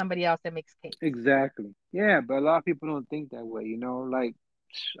lead you to somebody else that makes cakes? Exactly. Yeah, but a lot of people don't think that way, Like,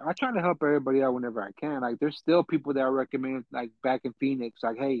 I try to help everybody out whenever I can. Like, there's still people that I recommend, like back in Phoenix,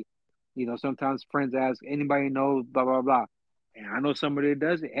 like, hey, sometimes friends ask anybody knows blah blah blah, and I know somebody that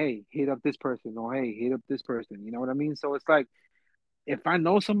does it. Hey, hit up this person, or hey, hit up this person. You know what I mean? So it's like if I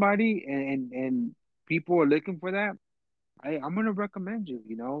know somebody and people are looking for that, I'm gonna recommend you.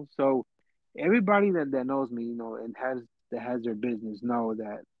 So everybody that knows me, and has their business know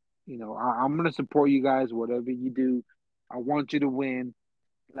that I'm gonna support you guys, whatever you do. I want you to win.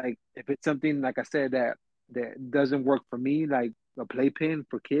 Like if it's something like I said that doesn't work for me, like a playpen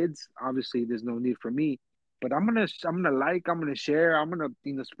for kids, obviously there's no need for me. But I'm gonna share, I'm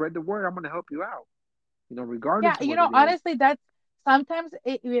gonna spread the word, I'm gonna help you out, Yeah, regardless of what it is. honestly, that's sometimes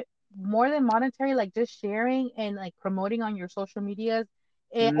more than monetary, like just sharing and like promoting on your social medias,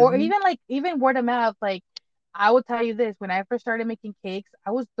 or Mm-hmm. even like even word of mouth. Like I will tell you this: when I first started making cakes,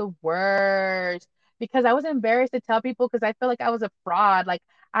 I was the worst because I was embarrassed to tell people because I felt like I was a fraud. Like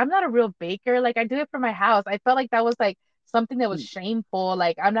I'm not a real baker. Like I did it for my house. I felt like that was like something that was shameful.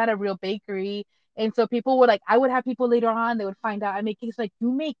 Like I'm not a real bakery. And so people would like, I would have people later on, they would find out I make cakes, like,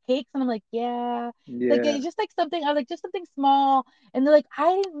 you make cakes? And I'm like, yeah. Like Yeah. it's just like something, I was like, just something small. And they're like,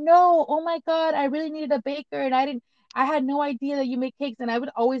 I didn't know. Oh my God, I really needed a baker. And I had no idea that you make cakes. And I would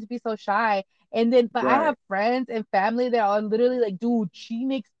always be so shy. And then, but I have Right. friends and family that are literally like, dude, she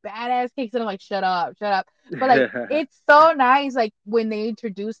makes badass cakes. And I'm like, shut up, shut up. But like, it's so nice. Like when they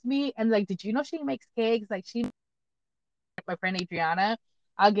introduced me and like, did you know she makes cakes? Like she my friend Adriana.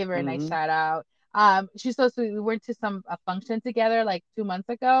 I'll give her a nice Hmm. shout out. She's so sweet. We went to some a function together like 2 months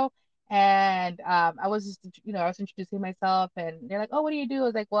ago, and I was just I was introducing myself, and they're like, "Oh, what do you do?" I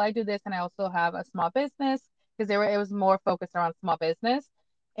was like, "Well, I do this, and I also have a small business because it was more focused around small business."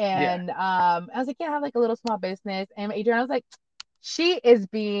 Yeah. And I was like, "Yeah, I have like a little small business." And Adriana was like, she is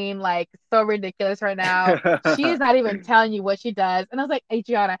being like so ridiculous right now. She's not even telling you what she does. And I was like,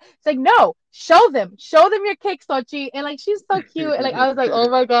 Adriana, it's like, no, show them your cake, Sochi. And like, she's so cute. And like, I was like, oh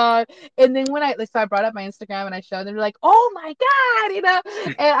my God. And then when so I brought up my Instagram and I showed them, they're like, oh my God,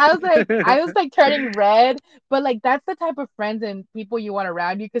 And I was like turning red. But like, that's the type of friends and people you want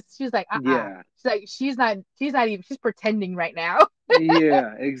around you because she's like, Yeah. She's like, she's not even, she's pretending right now.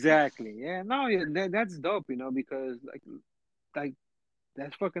 Yeah, exactly. Yeah, no, yeah, that's dope, because like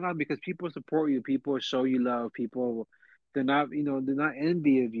that's fucking up because people support you, people show you love, people they're not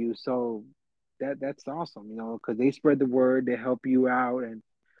envy of you. So that's awesome, because they spread the word, they help you out, and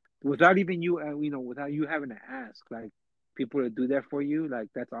without even you, without you having to ask, like people to do that for you, like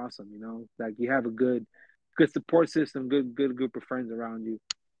that's awesome, like you have a good support system, good group of friends around you.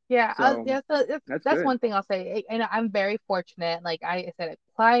 Yeah, So yeah, so that's that's good. one thing I'll say. And I'm very fortunate. Like I said,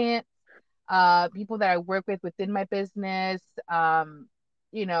 clients, people that I work with within my business,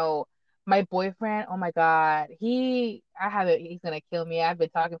 you know, my boyfriend, oh my God, I haven't, he's gonna kill me. I've been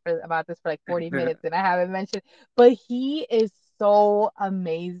talking about this for like 40 minutes and I haven't mentioned, but he is so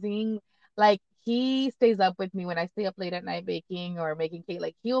amazing. Like he stays up with me when I stay up late at night baking or making cake.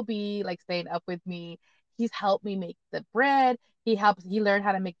 Like he'll be like staying up with me. He's helped me make the bread. He learned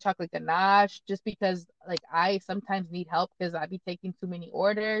how to make chocolate ganache just because like I sometimes need help because I be taking too many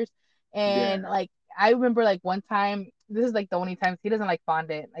orders. And Yeah. like I remember like one time, this is like the only time he doesn't like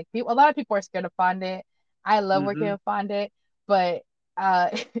fondant. Like a lot of people are scared of fondant. I love working Hmm. with fondant, but uh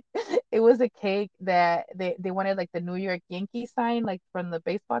it was a cake that they wanted like the New York Yankees sign, like from the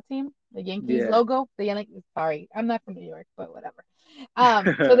baseball team, the Yankees Yeah. logo. The Yankees, sorry, I'm not from New York, but whatever.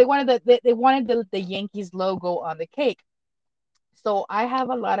 So they wanted they wanted the Yankees logo on the cake. So I have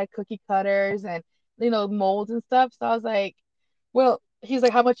a lot of cookie cutters and molds and stuff. So I was like, well, he's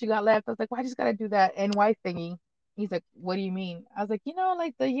like, how much you got left? I was like, well, I just gotta do that NY thingy. He's like, what do you mean? I was like,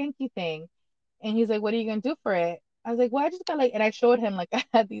 like the Yankee thing. And he's like, "What are you gonna do for it?" I was like, "Well, I just got like," and I showed him like I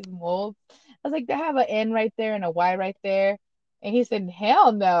had these molds. I was like, "They have an N right there and a Y right there." And he said,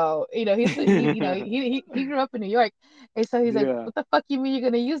 "Hell no!" He grew up in New York, and so he's like, Yeah. "What the fuck you mean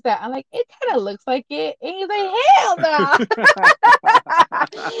you're gonna use that?" I'm like, "It kind of looks like it," and he's like, "Hell no!"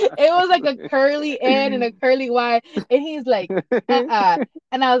 It was like a curly N and a curly Y, and he's like, and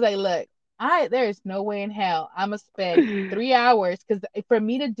I was like, "Look, I there is no way in hell I'm gonna spend 3 hours because for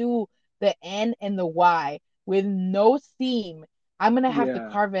me to do the N and the Y with no seam, I'm gonna have to Yeah.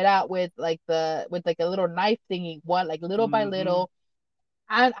 carve it out with with like a little knife thingy, one like little by Hmm. little.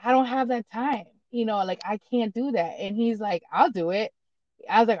 I don't have that time, like I can't do that." And he's like, "I'll do it."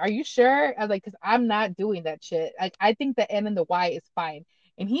 I was like, "Are you sure?" I was like, "Because I'm not doing that shit. Like, I think the N and the Y is fine."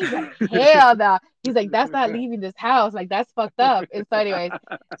 And he's like, "Hell no." He's like, "That's not leaving this house. Like, that's fucked up." And so, anyways,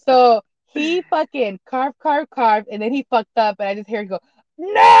 so he fucking carved, carved, carved, and then he fucked up, and I just hear him go,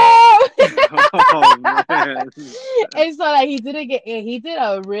 "No!" Oh man, And so, like, he did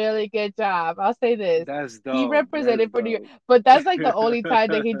a really good job. I'll say this. that's He dope. That's represented for New York, dope. but that's like the only time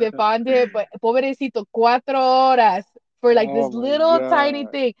that he did bonded. But pobrecito, 4 horas for like Oh this my little tiny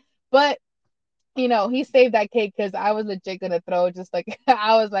god. thing. But he saved that cake because I was legit gonna throw just like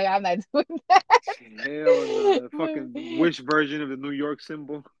I was like, I'm not doing Hell no. that. Fucking which version of the New York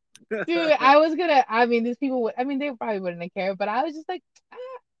symbol? Dude, I was gonna. I mean, these people would. I mean, they probably wouldn't have cared, but I was just like,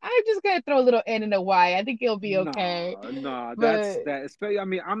 I'm just gonna throw a little N and a Y. I think it'll be okay. Nah, nah, that's But that. Especially, I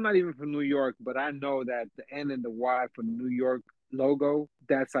mean, I'm not even from New York, but I know that the N and the Y for New York logo,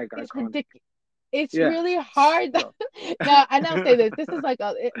 that's like it's iconic. ridiculous. It's Yeah. really hard. So. No, and I'll say this. This is like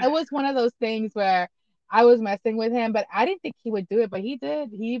it was one of those things where I was messing with him, but I didn't think he would do it, but he did.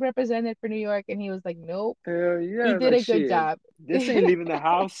 He represented for New York, and he was like, "Nope, Hell he yeah, did like a good shit. job." This ain't leaving the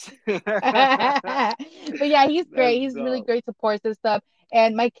house. But yeah, he's That's great. He's really dope. great, supports this stuff.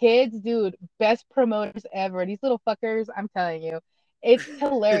 And my kids, dude, best promoters ever. These little fuckers, I'm telling you, it's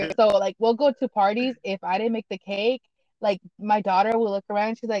hilarious. So like, we'll go to parties. If I didn't make the cake, like my daughter will look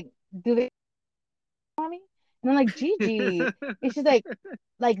around. She's like, "Do they, mommy?" And I'm like, "Gigi," and she's like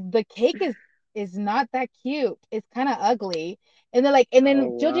the cake is not that cute. It's kind of ugly. And they're like, and Oh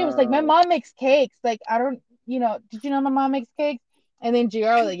then Joji was like, "My wow. mom makes cakes. Like, I don't, did you know my mom makes cakes?" And then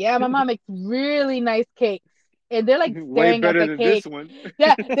JR was like, "Yeah, my mom makes really nice cakes." And they're like Way staring at better the than this cake. one.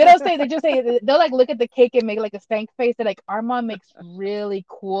 Yeah, they don't say, they just say, they'll like look at the cake and make like a stank face. They're like, "Our mom makes really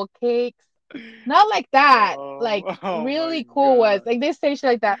cool cakes." Not like that. Like Oh my really cool ones. god. Like they say shit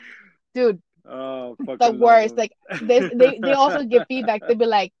like that. Dude, Oh, the fucking love worst. them. Like this, they also give feedback. They'd be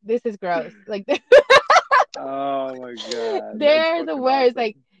like, "This is gross." Like Oh my god, that's they're the fucking worst. awesome.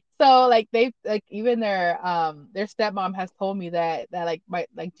 Like so, like they like even their stepmom has told me that like my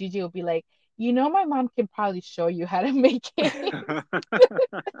like Gigi will be like, "My mom can probably show you how to make it."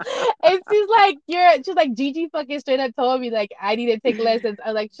 And she's like, "Gigi fucking straight up told me like I need to take lessons."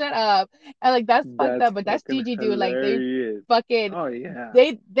 I'm like, "Shut up." I'm like, "That's fucked That's up," but that's fucking Gigi, dude. Like they hilarious. fucking Oh yeah.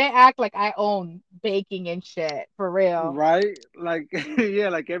 they act like I own baking and shit for real. Right? Like yeah,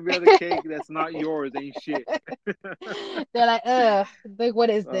 like every other cake that's not yours ain't shit. They're like, "Ugh, like what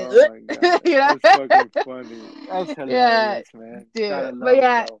is this?" Oh my god. you know? That's fucking funny. That's Yeah, hilarious, man. Gotta dude. But love it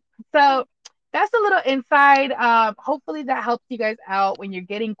yeah, though. so that's a little inside. Hopefully that helps you guys out when you're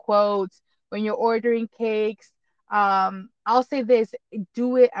getting quotes, when you're ordering cakes. I'll say this: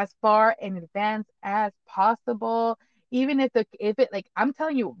 do it as far in advance as possible. Even if it like I'm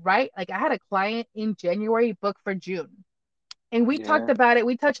telling you, right? Like I had a client in January book for June, and we talked Yeah. about it.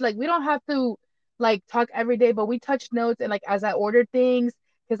 We touched like we don't have to like talk every day, but we touched notes and like as I ordered things,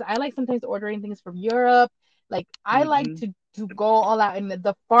 because I like sometimes ordering things from Europe. Like I like Hmm. to go all out, and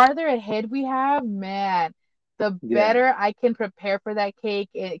the farther ahead we have, man, the Yeah. better I can prepare for that cake.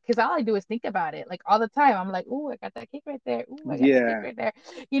 Because all I do is think about it like all the time. I'm like, "Ooh, I got that cake right there. Ooh, I got that cake Yeah. right there."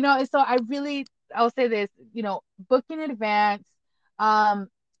 And so I'll say this, book in advance. Um,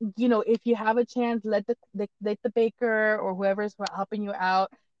 if you have a chance, let the baker or whoever's helping you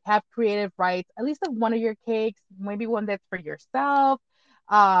out have creative rights, at least of one of your cakes, maybe one that's for yourself.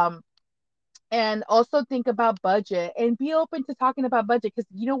 Um, and also think about budget and be open to talking about budget because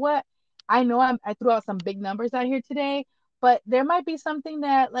you know what? I know I threw out some big numbers out here today, but there might be something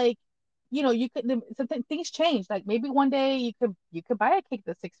that like you could something things change. Like maybe one day you could buy a cake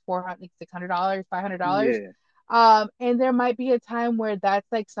that's $600, $500. Yeah. And there might be a time where that's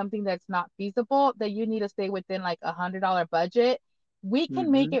like something that's not feasible that you need to stay within like $100 budget. We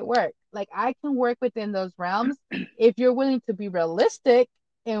can make Hmm. it work. Like I can work within those realms if you're willing to be realistic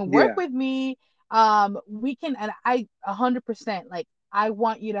and work Yeah. with me. We can, and I 100% like I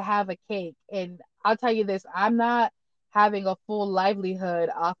want you to have a cake. And I'll tell you this, I'm not. having a full livelihood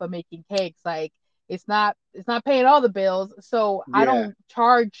off of making cakes. Like it's not paying all the bills. So I Yeah. don't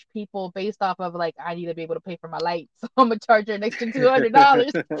charge people based off of like I need to be able to pay for my lights. So I'm gonna charge her an extra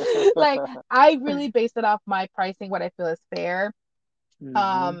 $200. Like I really base it off my pricing, what I feel is fair.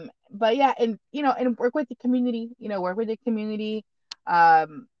 Hmm. But yeah, and and work with the community, work with the community.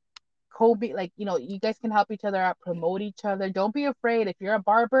 Um, Kobe, like, you guys can help each other out, promote each other. Don't be afraid if you're a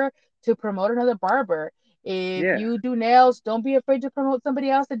barber to promote another barber. If Yeah. you do nails, don't be afraid to promote somebody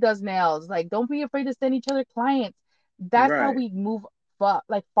else that does nails. Like, don't be afraid to send each other clients. That's how Right. we move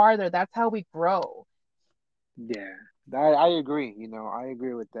like farther. That's how we grow. Yeah. I agree. I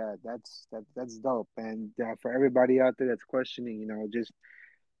agree with that. That's dope. And for everybody out there that's questioning, just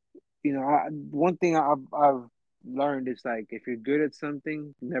one thing I've learned is like if you're good at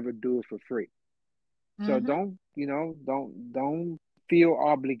something, never do it for free. So Hmm. don't feel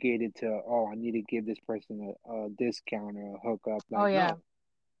obligated to, oh, I need to give this person a discount or a hookup. Oh Like, yeah. no,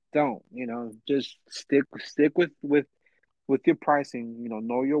 don't. Just stick with your pricing.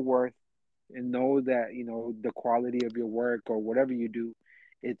 Know your worth and know that the quality of your work or whatever you do,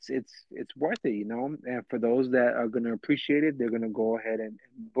 it's worth it. And for those that are gonna appreciate it, they're gonna go ahead and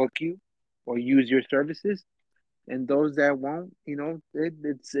book you or use your services. And those that won't,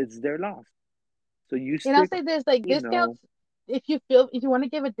 it's their loss. So you And I'll stick, say this, like you know, discounts, if you want to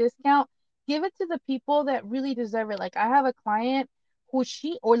give a discount, give it to the people that really deserve it. Like I have a client who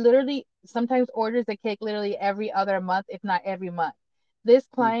she or literally sometimes orders a cake literally every other month, if not every month. This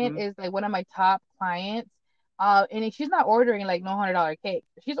client mm-hmm, is like one of my top clients. And she's not ordering like no $100 cake.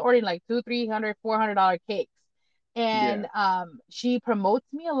 She's ordering like two, $300, $400 cakes. yeah, And she promotes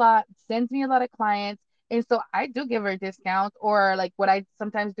me a lot, sends me a lot of clients, and so I do give her discounts, or like what I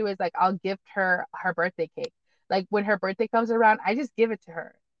sometimes do is like I'll gift her her birthday cake. Like when her birthday comes around, I just give it to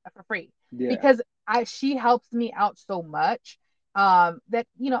her for free yeah, because I she helps me out so much. That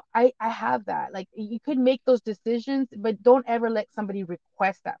I have that. Like you could make those decisions, but don't ever let somebody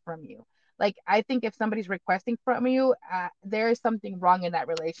request that from you. Like I think if somebody's requesting from you, there is something wrong in that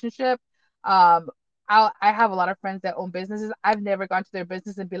relationship. Um, I have a lot of friends that own businesses. I've never gone to their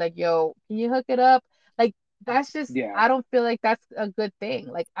business and be like, "Yo, can you hook it up?" Like that's just yeah. I don't feel like that's a good thing.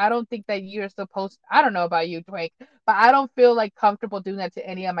 Like I don't think that you're supposed. I don't know about you, Drake, but I don't feel like comfortable doing that to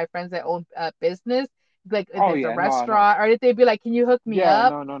any of my friends that own business. Like if Oh there's a yeah, no, no, restaurant, or if they'd be like, "Can you hook me yeah,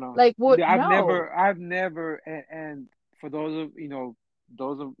 up?" no, no, no. Like what? Yeah, No. I've never, and for those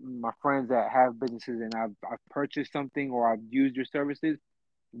of my friends that have businesses and I've purchased something or I've used your services,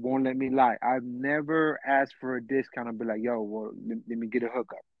 won't let me lie. I've never asked for a discount and be like, yo, well, let me get a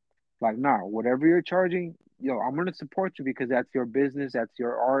hookup. Like, nah, whatever you're charging, yo, I'm gonna support you because that's your business, that's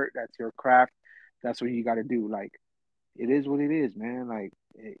your art, that's your craft, that's what you got to do. Like, it is what it is, man. Like,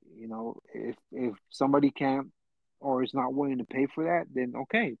 if somebody can't or is not willing to pay for that, then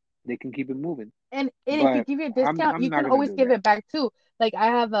okay, they can keep it moving. And if you But give you a I'm discount, I'm you not can gonna always do give that. it back too. Like I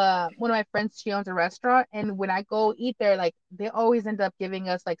have one of my friends, she owns a restaurant, and when I go eat there, like they always end up giving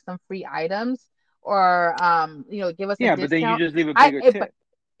us like some free items, or give us a Yeah, but then you discount. just leave a I bigger it, but tip.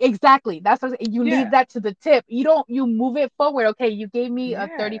 exactly, that's what you leave Yeah, that to the tip. You don't, you move it forward. Okay, you gave me a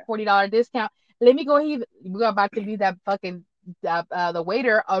 30 yeah, $40 discount. Let me go ahead. We're about to leave that fucking the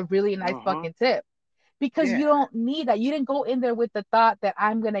waiter a really nice uh-huh, fucking tip, because you yeah, don't need that. You didn't go in there with the thought that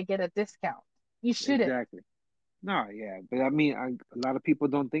I'm gonna get a discount. You shouldn't. exactly. No, yeah, but I mean, a lot of people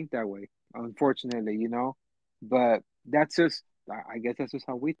don't think that way, unfortunately. But that's just, I guess that's just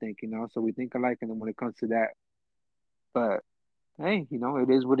how we think. So we think alike, and then when it comes to that, but hey, it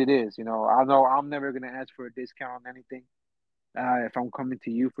is what it is. I know I'm never gonna ask for a discount on anything if I'm coming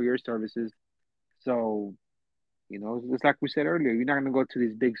to you for your services. So it's like we said earlier, you're not gonna go to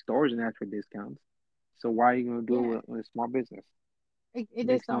these big stores and ask for discounts. So why are you gonna do it Yeah, with a small business? it just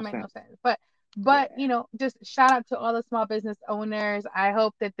Makes don't no make no sense. sense. But Yeah. just shout out to all the small business owners. I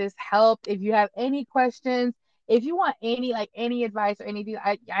hope that this helped. If you have any questions, if you want any advice or anything,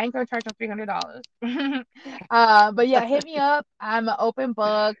 I ain't gonna charge them $300. But yeah, hit me up. I'm an open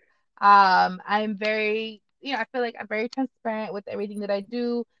book. I'm very, I feel like I'm very transparent with everything that I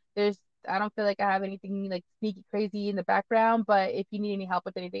do. There's I don't feel like I have anything like sneaky crazy in the background, but if you need any help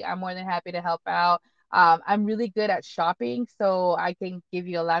with anything, I'm more than happy to help out. I'm really good at shopping, so I can give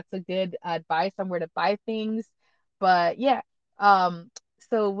you lots of good advice on where to buy things. But yeah, um,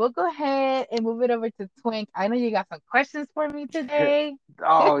 so we'll go ahead and move it over to Twink. I know you got some questions for me today.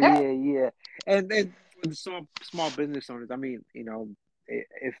 Oh yeah, yeah. And for the small business owners, I mean,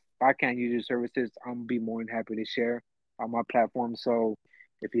 if I can't use your services, I'm gonna be more than happy to share on my platform. So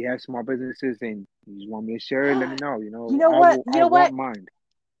if you have small businesses and you just want me to share it, let me know. You know I what? will You I know what? won't mind.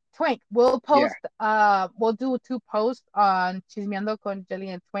 Twink. We'll Yeah. post. We'll do two posts on Chismeando con Jelly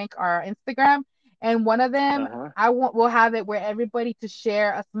and Twink, our Instagram, and one of them, Uh-huh. I want. We'll have it where everybody to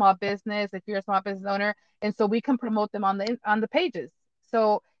share a small business if you're a small business owner, and so we can promote them on the pages.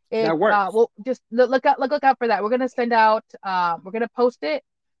 So if That works. we'll just look out for that. We're gonna send out. We're gonna post it,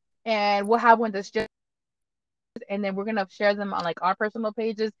 and we'll have one that's just, and then we're gonna share them on like our personal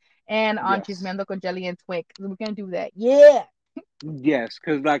pages and on Yes. Chismeando con Jelly and Twink. We're gonna do that. Yeah. Yes,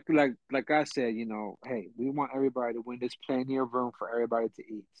 because like I said, hey, we want everybody to win. There's plenty of room for everybody to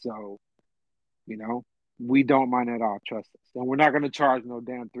eat. So, you know, we don't mind at all, trust us. And we're not gonna charge no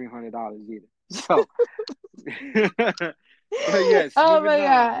damn $300 either. So but yes, Oh moving my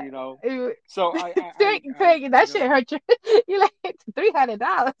on, god. So Twink, that shit hurt you. You like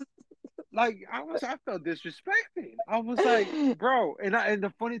 $300. I felt disrespected. I was like, bro, and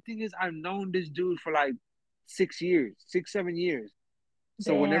the funny thing is I've known this dude for like 6 years, 6, 7 years.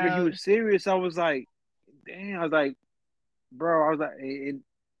 So whenever he Damn. was serious, I was like, damn, I was like, bro, I was like, and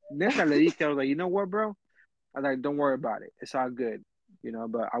neta le dije, I was like, you know what, bro? I was like, don't worry about it. It's all good.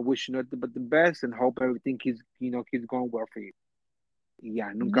 But I wish you nothing but the best and hope everything keeps going well for you. Y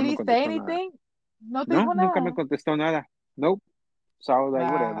ya, nunca Did me he say contestó nada. anything? No te No, dijo nunca me nada. contestó nada. Nope. So I was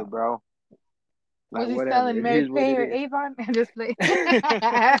like, whatever, Wow. bro. Like, Was he whatever. selling It Mary is what Kay it or is. Avon? Just like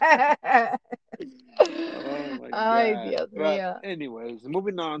Oh my Ay, God. Dios But mío. anyways,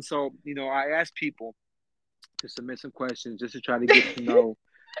 moving on. So, I asked people to submit some questions just to try to get to know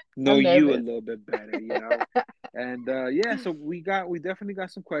I'm you a nervous. little bit better. And yeah, so we definitely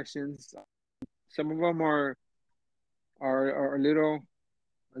got some questions. Some of them are a little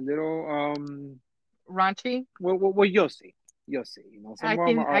Raunchy. well you'll see. You'll see. Some I of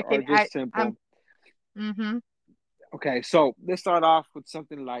them can I are can just I'm simple. mm-hmm. Okay, so let's start off with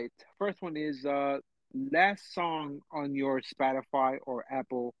something light. First one is last song on your Spotify or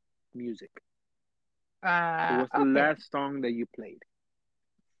Apple Music. So what's the Okay. last song that you played?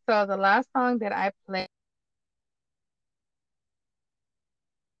 So the last song that I played,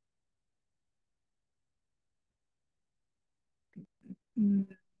 Mm.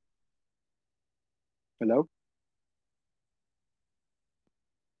 Hello?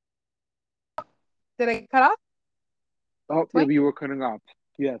 did I cut off? Oh, yeah, Twink? you were cutting off.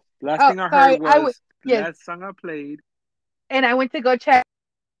 Yes. Last Oh, thing I heard sorry. I would was yes. last song I played. And I went to go check,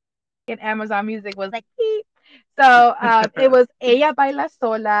 and Amazon Music was like, beep. So it was Ella Baila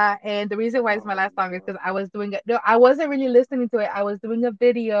Sola. And the reason why it's my Oh last song is no. because I was doing it. No, I wasn't really listening to it. I was doing a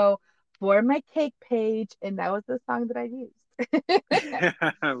video for my cake page, and that was the song that I used.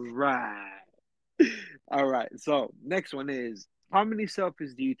 Right. All right. So next one is how many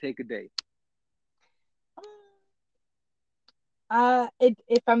selfies do you take a day?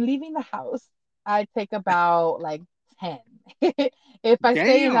 If I'm leaving the house, I take about like 10. If I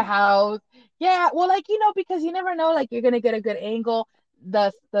stay in the Damn. house, yeah, well, like because you never know, like you're gonna get a good angle.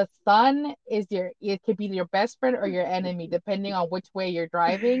 The sun is it could be your best friend or your enemy, depending on which way you're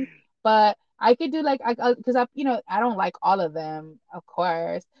driving. But I could do like because I don't like all of them, of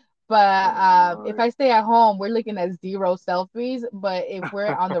course. But Oh if Lord. I stay at home, we're looking at zero selfies. But if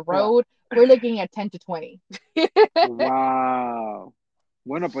we're on the Wow. road, we're looking at 10 to 20. Wow.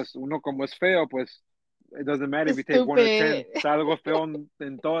 Bueno, pues uno como es feo, pues it doesn't matter if you take one or Stupid. 10. Salgo feo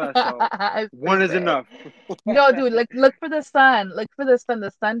en todas, so one is Stupid. enough. No, dude, look for the sun. Look for the sun.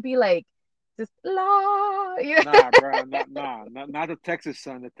 The sun be like just la, Nah, bro, not the Texas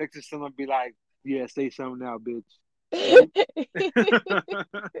sun. The Texas sun will be like, yeah, say something now, bitch. Nope.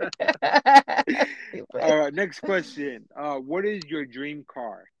 Stupid. All right, next question. What is your dream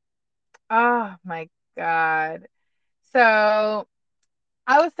car? Oh my God. So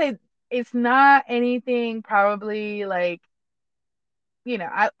I would say it's not anything probably like,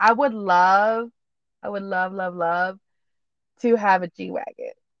 I would love to have a G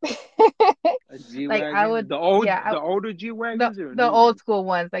Wagon. A G Like I wagon? would, yeah, The older G the wagons or the new old ones? school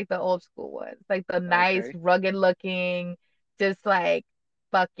ones, like the old school ones, like the nice, Okay. rugged looking, just like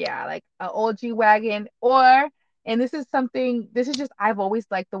fuck yeah, like an old G wagon. Or and this is something. This is just I've always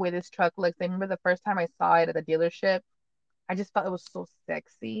liked the way this truck looks. I remember the first time I saw it at the dealership. I just thought it was so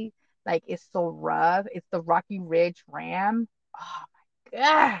sexy. Like it's so rough. It's the Rocky Ridge Ram. Oh my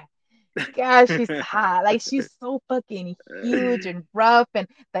god. God, she's hot. Like she's so fucking huge and rough, and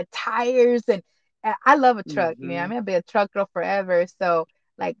the tires and I love a truck. I'm Hmm. gonna be a truck girl forever. So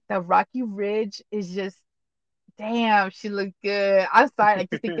like the Rocky Ridge is just damn. She looked good. I'm sorry, like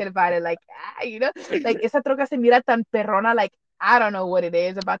just thinking about it, like like esa troca se mira tan perrona. Like I don't know what it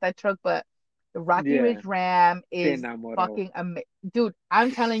is about that truck, but the Rocky Yeah, Ridge Ram te is enamoró. fucking amazing, dude.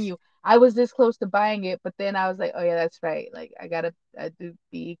 I'm telling you. I was this close to buying it, but then I was like, oh yeah, that's right. Like I gotta do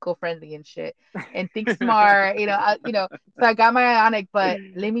be eco-friendly and shit and think smart. So I got my Ionic, but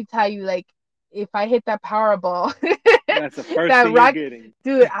let me tell you, like if I hit that Powerball, That's the first that thing you're rock, getting.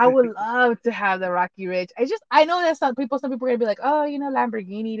 dude, I would love to have the Rocky Ridge. I know that some people are gonna be like, oh,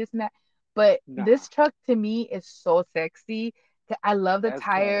 Lamborghini, this and that, but Nah, this truck to me is so sexy. I love the that's dope.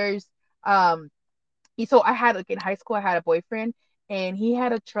 tires. Um, so I had like in high school, I had a boyfriend, and he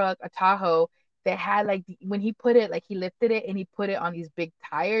had a truck, a Tahoe that had like when he put it, like he lifted it and he put it on these big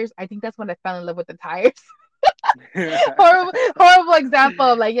tires. I think that's when I fell in love with the tires. horrible, horrible example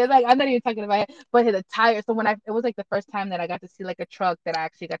of like, yeah, like I'm not even talking about it, but the tires. So it was like the first time that I got to see like a truck that I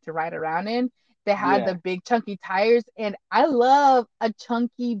actually got to ride around in that had the Yeah. big chunky tires, and I love a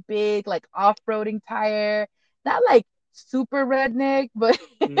chunky big like off-roading tire, not like super redneck, but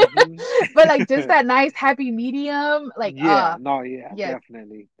Hmm. but like just that nice happy medium, like Yeah, no, yeah, yes,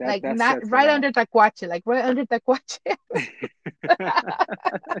 definitely. That like that not sets it right off. under tacuache, like right under tacuache.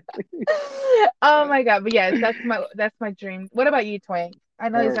 Oh my God. But yes, that's my dream. What about you, Twink? I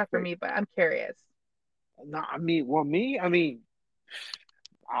know these are for Perfect. me, but I'm curious. No, I mean, well, me, I mean,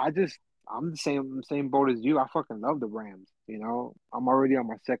 I just, I'm the same boat as you. I fucking love the Rams. I'm already on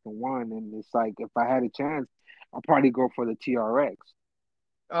my second one, and it's like if I had a chance, I'll probably go for the TRX.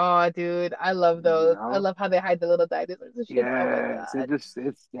 Oh, dude, I love You those. I know, love how they hide the little dinosaurs and shit. Oh my yes, God.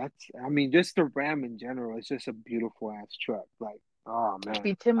 it's that's. I mean, just the Ram in general. It's just a beautiful ass truck. Like, oh man,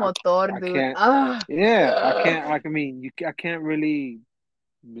 Pinche I motor, I dude. can't. Ah. Yeah, I can't. Like, I mean, I can't really.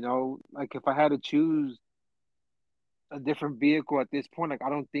 Like if I had to choose a different vehicle at this point, like I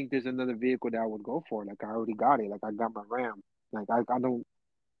don't think there's another vehicle that I would go for. Like I already got it. Like I got my Ram. Like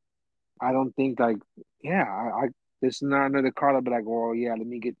I don't think like yeah, there's not another car that'll be like, oh yeah, let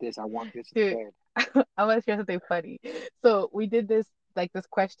me get this. I want this Dude, instead. I want to share something funny. So we did this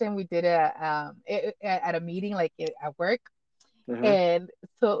question we did at a meeting at work, Uh-huh. and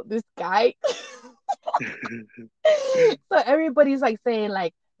so this guy, so everybody's like saying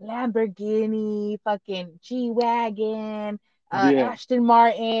like Lamborghini, fucking G wagon, Yeah. Ashton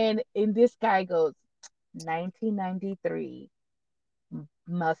Martin, and this guy goes 1993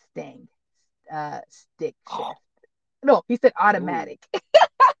 Mustang, stick shift. No, he said Oh, automatic.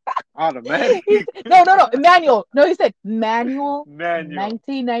 automatic. No, no, no, manual. No, he said manual. Manual.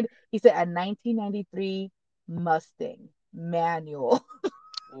 1990. He said a 1993 Mustang manual.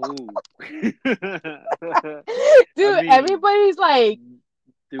 Oh. I Dude, mean, everybody's like,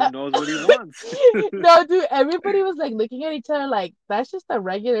 dude knows what he wants. no, dude, everybody was like looking at each other like that's just a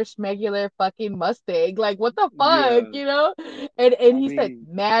regular schmegular fucking Mustang. Like, what the fuck, Yeah. you know? And I he said mean,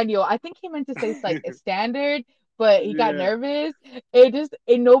 manual. I think he meant to say it's like a standard, but he got yeah. nervous. It just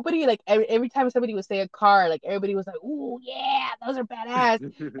and nobody like every time somebody would say a car, like everybody was like, "Ooh, yeah, those are badass."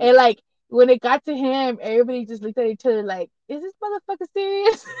 And like when it got to him, everybody just looked at each other like, "Is this motherfucker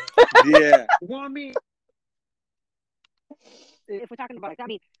serious?" Yeah. Well, I mean, if we're talking about like, I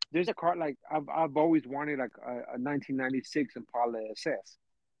mean, there's a car like I've always wanted like a 1996 Impala SS,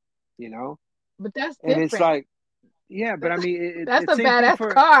 you know, But that's and it's different. like, yeah, but I mean, That's it's a same thing badass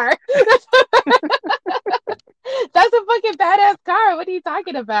for, car. That's a fucking badass car. What are you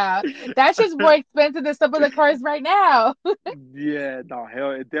talking about? That's just more expensive than some of the cars right now. yeah, no,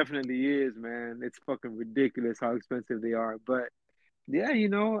 hell, it definitely is, man. It's fucking ridiculous how expensive they are, but yeah,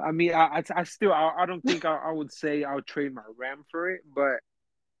 I mean, I still, I don't think I would say I would trade my Ram for it, but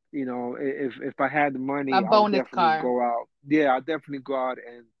if I had the A money, I'll bonus definitely car. go out. Yeah, I'll definitely go out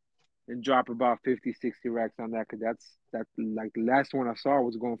and drop about 50, 60 racks on that because that's like the last one I saw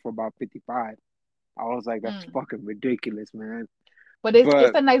was going for about 55. I was like, that's Mm. fucking ridiculous, man. But it's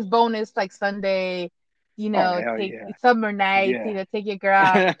But a nice bonus like Sunday, oh hell take yeah, summer nights, yeah, take your girl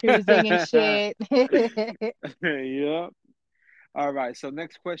out cruising and shit. yeah. All right. So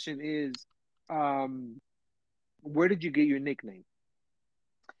next question is, um, where did you get your nickname?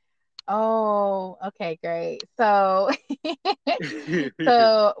 Oh, okay, great. So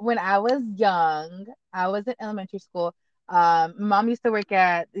so when I was young, I was in elementary school. Mom used to work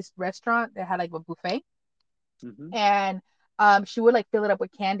at this restaurant that had like a buffet, Hmm. and she would like fill it up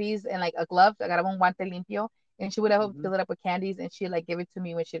with candies and like a glove. I got un guante limpio, and she would Hmm. fill it up with candies, and she'd like give it to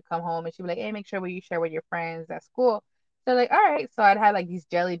me when she'd come home, and she'd be like, "Hey, make sure you share with your friends at school." So like, all right, so I'd have like these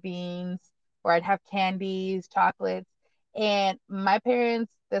jelly beans, or I'd have candies, chocolates, and my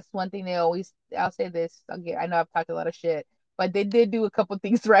parents. That's one thing they always. I'll say this. I know I've talked a lot of shit, but they did do a couple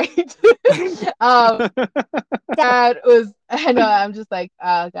things right. um, dad was I know I'm just like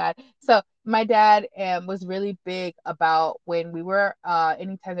oh god. So my dad was really big about when we were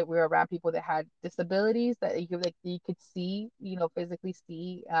anytime that we were around people that had disabilities that you could see, physically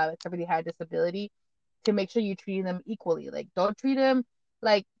see somebody had a disability, to make sure you treat them equally. Like don't treat them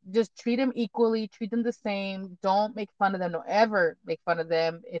like just treat them equally, treat them the same. Don't make fun of them. Don't ever make fun of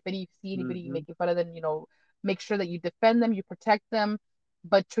them. If any see anybody Hmm. making fun of them, make sure that you defend them, you protect them,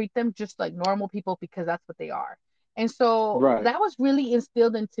 but treat them just like normal people because that's what they are. And so Right. that was really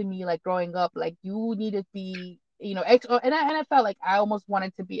instilled into me, like growing up, like you need to be, and I felt like I almost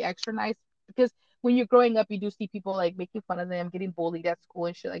wanted to be extra nice because when you're growing up, you do see people like making fun of them, getting bullied at school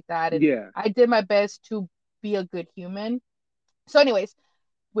and shit like that. And Yeah. I did my best to be a good human. So, anyways,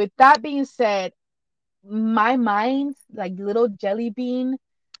 with that being said, my mind, like little jelly bean,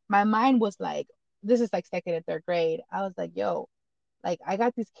 my mind was like, this is like second and third grade. I was like, yo, like I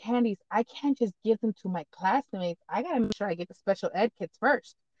got these candies. I can't just give them to my classmates. I gotta make sure I get the special ed kids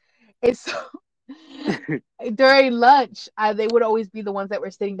first. And so during lunch, they would always be the ones that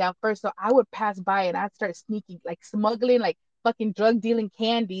were sitting down first. So I would pass by and I'd start sneaking, like smuggling, like fucking drug dealing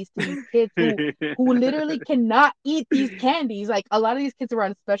candies to these kids who literally cannot eat these candies. Like a lot of these kids were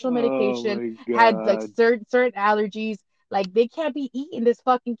on special Oh medication, my had like God. certain allergies. Like they can't be eating this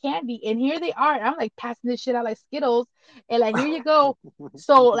fucking candy. And here they are. I'm like passing this shit out like Skittles. And like, here you go.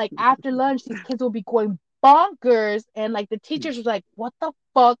 So like after lunch, these kids will be going bonkers. And like the teachers was like, what the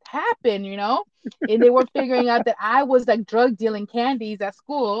fuck happened, and they were figuring out that I was like drug dealing candies at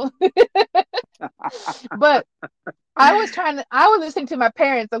school. But I was listening to my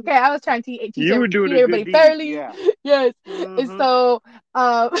parents, okay? I was trying to You were doing treat a good everybody deed. fairly. Yeah. Yes. And Hmm. so,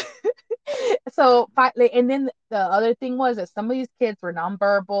 um, so finally, and then the other thing was that some of these kids were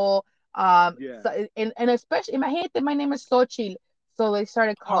nonverbal. Yeah. So, and especially in my head, that my name is Xochitl. So they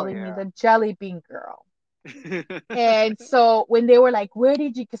started Oh calling me yeah. the jelly bean girl. And so when they were like, "Where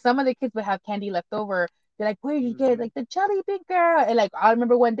did you?" Because some of the kids would have candy left over. They're like, "Where did you get it?" Hmm. Like the jelly bean girl. And like I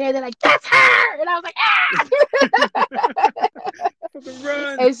remember one day they're like, "That's her!" And I was like, "Ah!" Fucking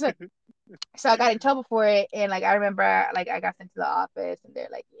run. And so I got in trouble for it. And like I remember, like I got sent to the office, and they're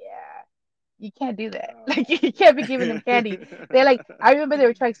like, "Yeah, you can't do that. Like Oh. you can't be giving them candy." They're like, I remember they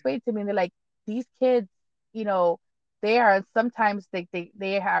were trying to explain it to me, and they're like, these kids, you know, they are sometimes they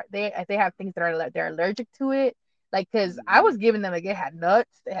have things that are they're allergic to it. Like, cause I Hmm. was giving them like they had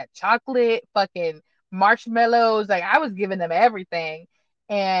nuts, they had chocolate, fucking marshmallows. Like I was giving them everything,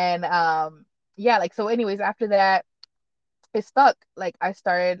 and yeah, like so. Anyways, after that, it stuck. Like I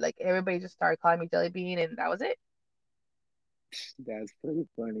started like everybody just started calling me Jelly Bean, and that was it. That's pretty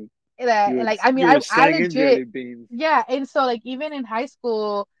funny. And like I mean You were I slanging legit jelly beans. yeah. And so like even in high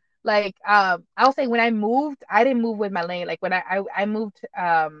school, like I'll say when I moved, I didn't move with my lane. Like when I moved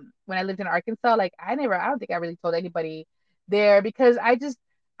when I lived in Arkansas, like I don't think I really told anybody there because I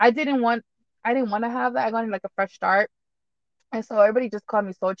didn't want I didn't want to have that. I wanted like a fresh start. And so everybody just called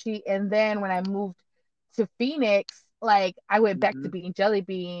me Sochi. And then when I moved to Phoenix, like I went back to Hmm. being Jelly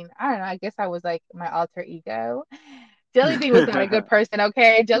Bean. I don't know. I guess I was like my alter ego. Jelly Bean was not a good person,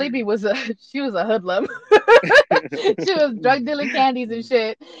 okay? Jelly Bean was a she was a hoodlum. She was drug dealing candies and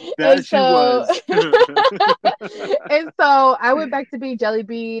shit. And That she so was. and so I went back to being Jelly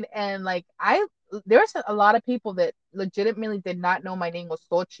Bean and like I there's a lot of people that legitimately did not know my name was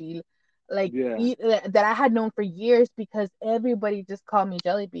Sochi, like Yeah. that I had known for years because everybody just called me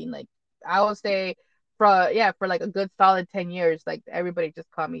Jelly Bean. Like I would say for like a good solid 10 years, like everybody just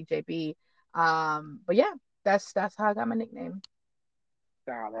called me JB. But yeah, that's how I got my nickname.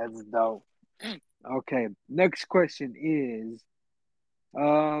 Oh, that's dope. Okay. Next question is,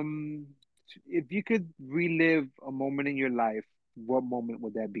 um, if you could relive a moment in your life, what moment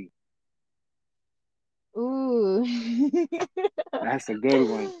would that be? Ooh. That's a good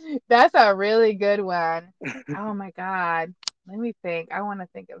one. That's a really good one. Oh my God. Let me think. I want to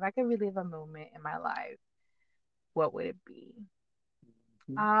think if I could relive a moment in my life, what would it be?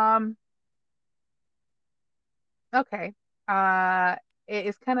 Um, okay. Uh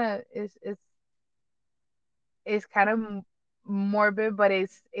it's kind of it's kind of morbid, but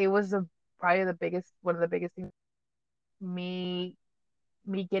it was probably the biggest one of the biggest things me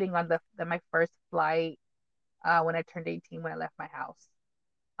me getting on the my first flight when I turned 18 when I left my house.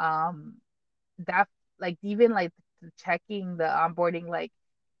 Um that like even like the checking the onboarding, like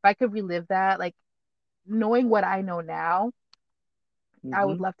if I could relive that, like knowing what I know now, I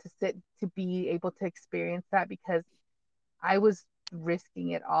would Mm-hmm. love to sit to be able to experience that because I was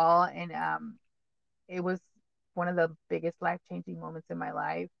risking it all, and it was one of the biggest life changing moments in my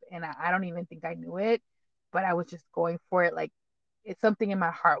life, and I don't even think I knew it. but I was just going for it. Like it's something in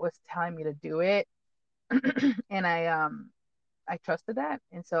my heart was telling me to do it, and I trusted that,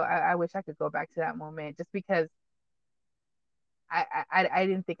 and so I wish I could go back to that moment just because I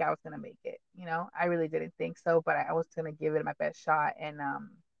didn't think I was gonna make it. You know, I really didn't think so, but I was gonna give it my best shot, and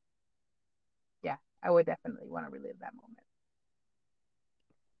yeah, I would definitely want to relive that moment.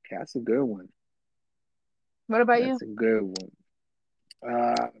 Okay, that's a good one. What about That's you? a good one.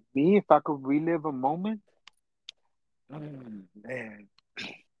 Me, if I could relive a moment, man,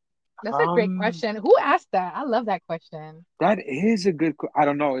 That's a great um, question. Who asked that? I love that question. that is a good. I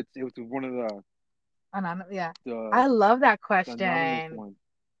don't know. It was one of Yeah, the I love that the anonymous question. ones.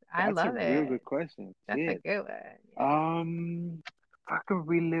 I That's a love real it. good question. That's a Shit. good one. Yeah. If I could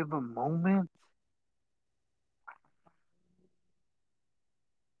relive a moment,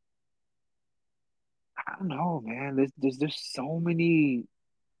 I don't know, man. There's so many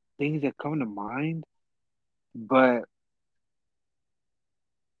things that come to mind, but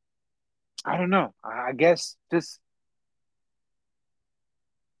I don't know. I guess just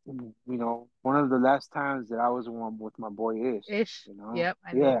one of the last times that I was with my boy Ish. Ish. Yep.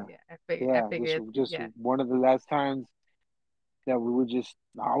 I knew. Yeah, Yeah. I yeah. Just figured. just Yeah. one of the last times that we would just.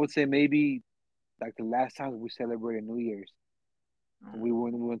 I would say maybe like the last time we celebrated New Year's. We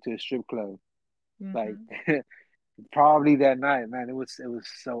went to a strip club. Like Mm-hmm. probably that night, man. It was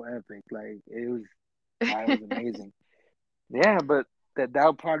so epic. Like it was amazing. Yeah, but that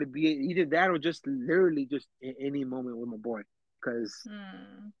would probably be it. Either that or just literally just any moment with my boy, because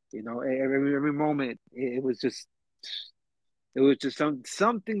Mm. every moment it was just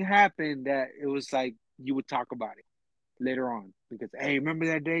something happened that it was like you would talk about it later on because hey, remember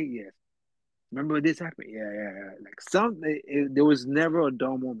that day? Yes. Remember when this happened? Yeah, yeah, yeah. Like there was never a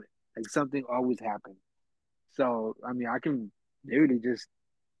dull moment. Like something always happened. So I mean, I can literally just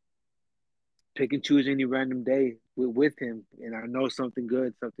pick and choose any random day with him, and I know something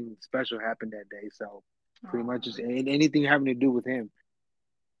good, something special happened that day. So pretty much just Aw, anything having to do with him.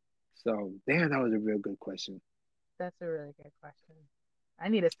 So damn, that was a real good question. that's a really good question. I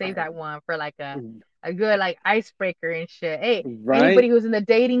need to All save right, that one for like a good like icebreaker and shit. Hey, right? anybody who's in the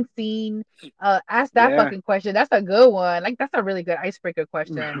dating scene, ask that Yeah, fucking question. That's a good one. Like that's a really good icebreaker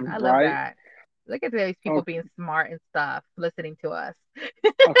question. I love right. that. Look at these people Okay, being smart and stuff, listening to us.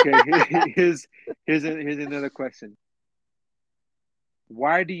 okay. Here's another question.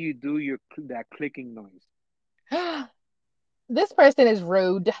 Why do you do that clicking noise? This person is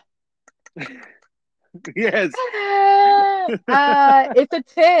rude. Yes. It's a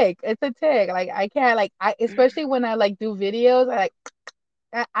tick. It's a tick. Like I can't like I especially when I like do videos,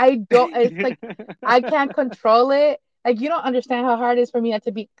 I don't it's like I can't control it. Like you don't understand how hard it is for me not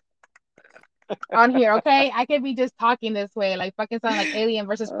to be on here, okay? I could be just talking this way, like fucking sound like Alien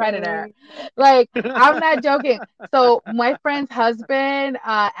versus Predator. Uh, Like, I'm not joking. So my friend's husband,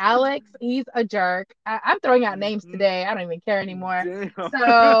 Alex, he's a jerk. I'm throwing out names mhm. today. I don't even care anymore. Damn.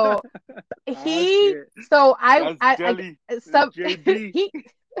 So Ah, he shit. so That's jelly. I That's some JB. he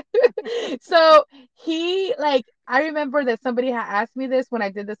so he like I remember that somebody had asked me this when I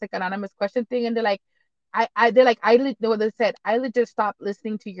did this like anonymous question thing, and they're like, they're like what they said, I legit stopped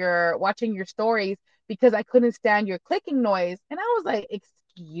listening to your watching your stories because I couldn't stand your clicking noise, and I was like,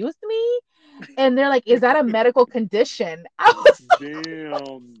 excuse me, and they're like, is that a medical condition? I was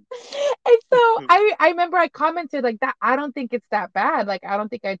Damn. and so I remember I commented like that. I don't think it's that bad. Like I don't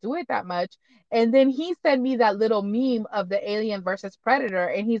think I do it that much. And then he sent me that little meme of the alien versus predator,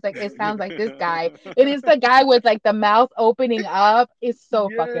 and he's like, it sounds like this guy. It is the guy with like the mouth opening up. It's so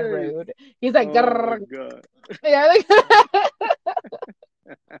fucking Yes. rude. He's like, Oh my grrr. god. Yeah, like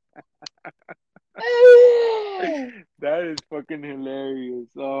That is fucking hilarious.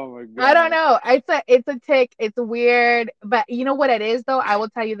 Oh my I don't god. know. It's a tick. It's weird, but you know what it is though. I will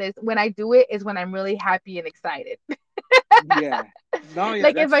tell you this: when I do it, is when I'm really happy and excited. Yeah. No, yeah,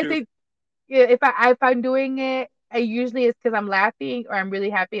 Like if that's I true. say yeah, if I'm doing it, I usually it's because I'm laughing or I'm really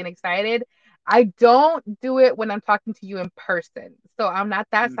happy and excited. I don't do it when I'm talking to you in person. So I'm not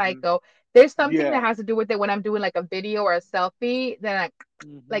that Hmm. psycho. There's something that Yeah. has to do with it when I'm doing like a video or a selfie. Then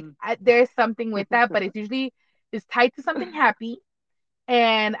Hmm. there's something with that, but it's tied to something happy,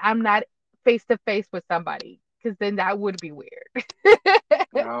 and I'm not face to face with somebody because then that would be weird.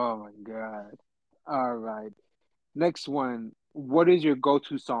 Oh my god. All right. Next one. What is your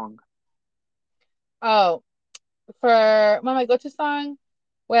go-to song? Oh, for my go-to song,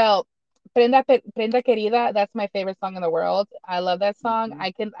 well, Prenda Querida, that's my favorite song in the world. I love that song. Hmm.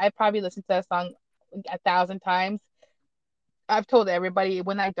 I probably listen to that song 1,000 times. I've told everybody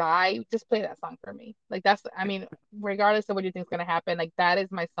when I die, just play that song for me. Regardless of what you think is gonna happen, like that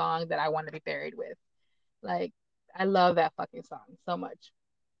is my song that I want to be buried with. Like, I love that fucking song so much.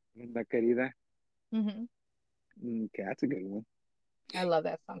 La querida. Hmm. Okay, that's a good one. I love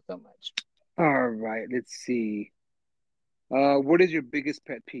that song so much. All right, let's see. What is your biggest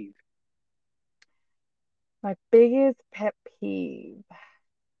pet peeve? My biggest pet peeve.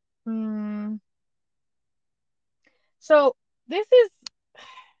 Hmm. So this is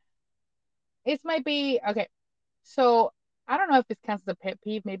this might be okay. So I don't know if this counts as a pet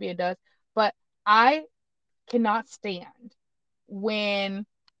peeve. Maybe it does, but I cannot stand when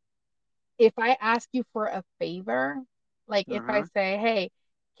if I ask you for a favor, like if I Uh-huh. say, "Hey,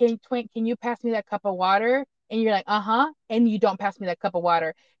 can you pass me that cup of water?" and you're like, "Uh-huh," and you don't pass me that cup of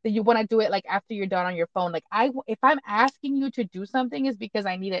water, then you want to do it like after you're done on your phone. Like if I'm asking you to do something is because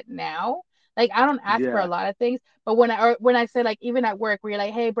I need it now. Like I don't ask for a Yeah. lot of things, but when I say like even at work where you're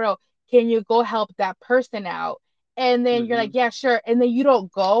like, "Hey, bro, can you go help that person out?" And then you're Mm-hmm. like, "Yeah, sure." And then you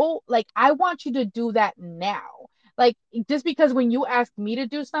don't go, like I want you to do that now. Like just because when you ask me to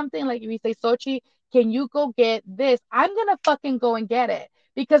do something, like if you say, Sochi, can you go get this? I'm gonna fucking go and get it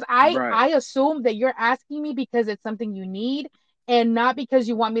because Right. I assume that you're asking me because it's something you need and not because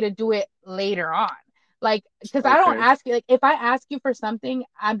you want me to do it later on. Like because I don't Okay. ask you like if I ask you for something,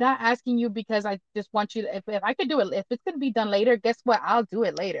 I'm not asking you because I just want you to if I could do it if it's gonna be done later, guess what? I'll do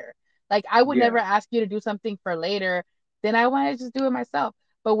it later. Like I would never Yeah. ask you to do something for later. Then I want to just do it myself.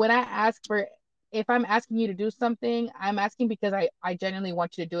 But when I ask for if I'm asking you to do something, I'm asking because I genuinely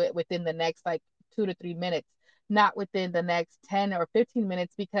want you to do it within the next like 2 to 3 minutes, not within the next 10 or 15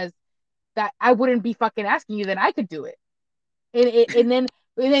 minutes, because that I wouldn't be fucking asking you, then I could do it. And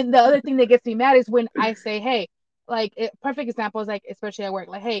then the other thing that gets me mad is when I say, hey, like perfect example is like, especially at work,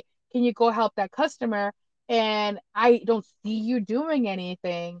 like, hey, can you go help that customer? And I don't see you doing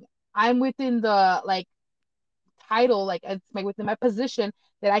anything. I'm within the like title, like it's like within my position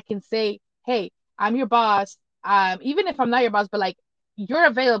that I can say, hey, I'm your boss. Even if I'm not your boss, but like you're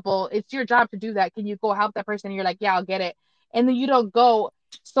available, it's your job to do that. Can you go help that person? And you're like, yeah, I'll get it. And then you don't go.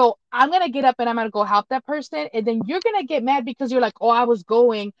 So I'm gonna get up and I'm gonna go help that person, and then you're gonna get mad because you're like, oh, I was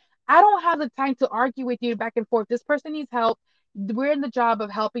going. I don't have the time to argue with you back and forth. This person needs help. We're in the job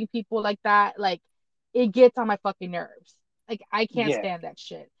of helping people like that. Like it gets on my fucking nerves. Like I can't Yeah. stand that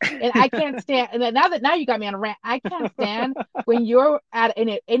shit. And I can't stand. And then now you got me on a rant. I can't stand when you're at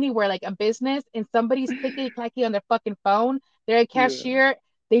anywhere like a business and somebody's clicky clacky on their fucking phone. They're a Yeah. cashier.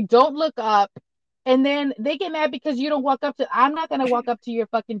 They don't look up, and then they get mad because you don't walk up to. I'm not gonna walk up to your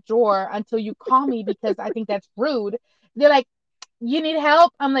fucking drawer until you call me because I think that's rude. They're like, you need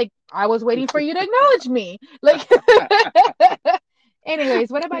help. I'm like, I was waiting for you to acknowledge me. Like, anyways,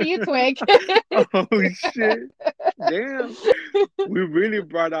 what about you, Twink? Oh shit. Damn. We really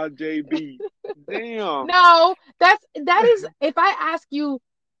brought out JB. Damn. No, that is if I ask you,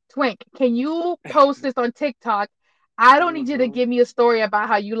 Twink, can you post this on TikTok? I don't need you to Uh-huh. give me a story about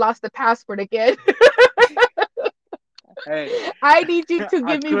how you lost the password again. Hey, I need you to I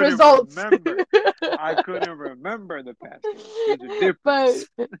give me couldn't results. remember. I couldn't remember the password. There's a but difference.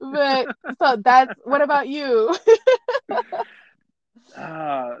 but so that's what about you?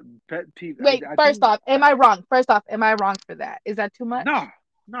 Uh, pet peeve. Wait, I first think off, am I wrong? First off, am I wrong for that? Is that too no, much?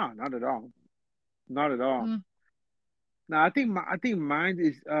 no, not at all. Not at all. Mm, No, I think mine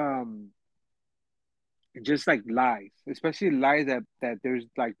is just like lies, especially lies that there's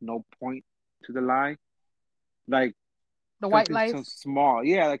like no point to the lie. Like the white something so lies. small.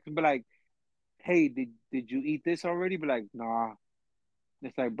 Yeah, like be like, hey, did you eat this already? Be like, nah.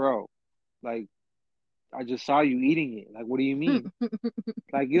 It's like, bro, like I just saw you eating it. Like, what do you mean?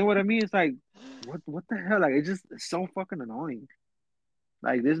 Like, you know what I mean? It's like, what the hell? Like, it's so fucking annoying.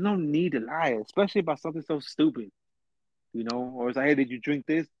 Like, there's no need to lie, especially about something so stupid, you know? Or it's like, hey, did you drink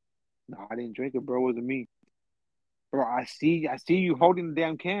this? No, I didn't drink it, bro. It wasn't me. Bro, I see you holding the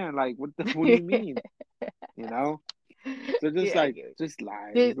damn can. Like, what do you mean? You know? So just Yeah, I like, get it. just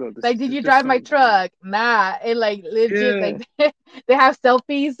lies. Did It's, little, like did it's you just drive so my annoying. truck? Nah, and like legit Yeah, like they have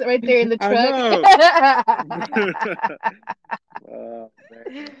selfies right there in the I truck. know. Oh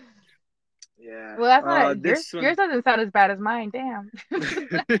man, yeah. Well, that's not yours. This Yours one. doesn't sound as bad as mine. Damn.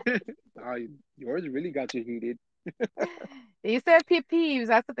 Oh, yours really got you heated. You said pet peeves.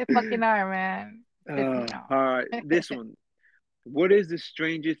 That's what they fucking are, man. Piss me off. All right, this one. What is the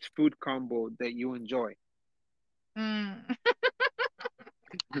strangest food combo that you enjoy? Mm.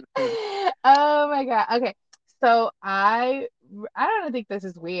 Oh my God. Okay. So I don't think this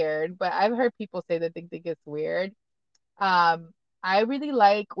is weird, but I've heard people say that they think it's weird. Um, I really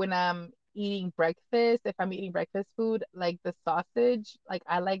like when I'm eating breakfast, if I'm eating breakfast food, like the sausage, like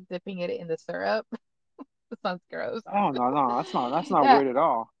I like dipping it in the syrup. It sounds gross. Oh no, no, that's not Yeah, weird at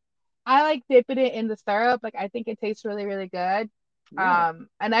all. I like dipping it in the syrup. Like I think it tastes really, really good. Yeah.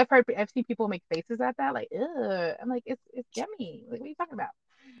 And I've seen people make faces at that, like, ugh. I'm like, it's yummy. Like, what are you talking about?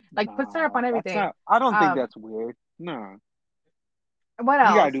 Like, put syrup Nah, on that's everything. not. I don't think Um, that's weird. No, what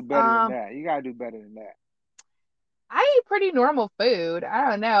you gotta else? do better than that. You gotta do better than I eat pretty normal food. I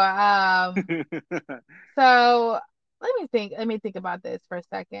don't know. that. So let me think. Let me think about this for a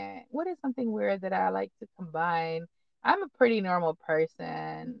second. What is something weird that I like to combine? I'm a pretty normal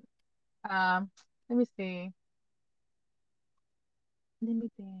person. Let me see. Let me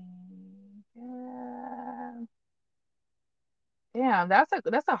think. Damn, that's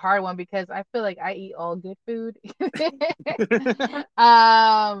a hard one because I feel like I eat all good food.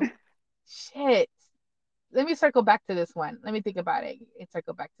 um, shit. Let me circle back to this one. Let me think about it and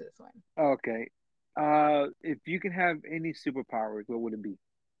circle back to this one. Okay. If you can have any superpowers, what would it be?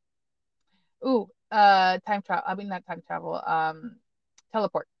 Ooh, time travel. I mean, not time travel.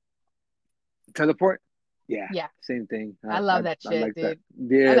 Teleport. Teleport? Yeah, Yeah, same thing. I I love that I shit, like that. dude.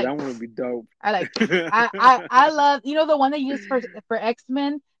 I Yeah, like. that one would be dope. I like. I love. You know the one they used for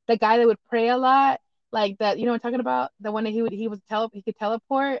X-Men, the guy that would pray a lot, like that. You know what I'm talking about? The one that he could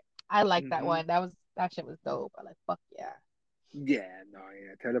teleport. I like that Hmm. one. That shit was dope. I like fuck yeah. Yeah, no,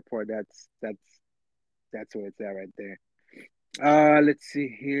 yeah, teleport. That's where it's at right there. Let's see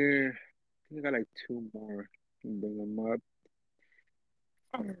here. I think I got like two more. Bring them up.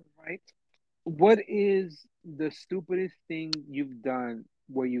 All right. What is the stupidest thing you've done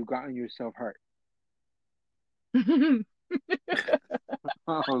where you've gotten yourself hurt?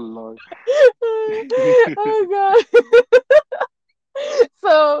 Oh Lord. Oh god.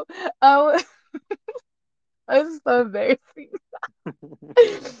 So, um, this is so embarrassing.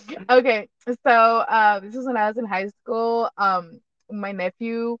 Okay, so this is when I was in high school. My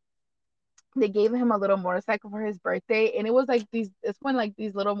nephew, they gave him a little motorcycle for his birthday, and it was like it's one like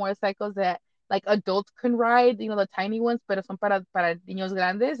these little motorcycles that like adults can ride, you know, the tiny ones, pero son para niños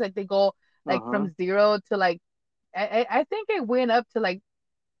grandes. Like they go like Uh-huh. from zero to like I think it went up to like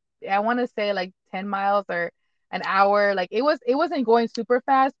I want to say like 10 miles or an hour. Like it wasn't going super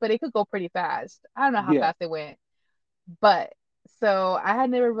fast, but it could go pretty fast. I don't know how Yeah. fast it went, but so I had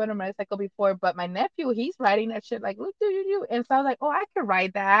never ridden a motorcycle before, but my nephew, he's riding that shit like look do you do, and so I was like, oh, I could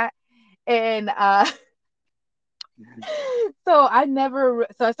ride that, and so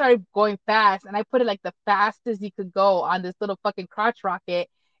I started going fast, and I put it like the fastest you could go on this little fucking crotch rocket,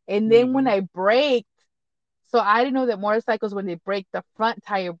 and then when Hmm. I braked, so I didn't know that motorcycles, when they brake, the front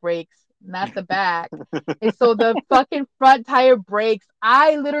tire brakes, not the back. And so the fucking front tire brakes,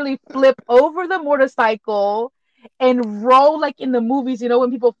 I literally flip over the motorcycle and roll like in the movies, you know,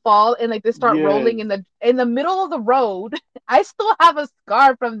 when people fall and like they start rolling Yes. in the middle of the road. I still have a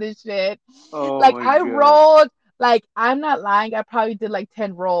scar from this shit. Oh Like my I God. rolled, like I'm not lying, I probably did like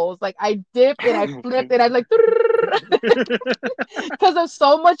 10 rolls. Like I dipped and I flipped and I like because of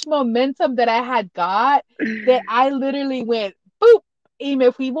so much momentum that I had got that I literally went boop y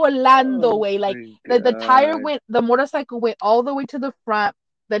me fui volando, Oh way. Like my the tire God. went, the motorcycle went all the way to the front,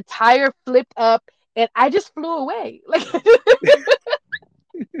 the tire flipped up, and I just flew away.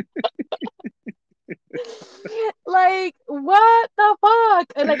 Like what the fuck?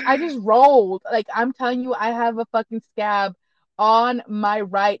 And like I just rolled. Like I'm telling you, I have a fucking scab on my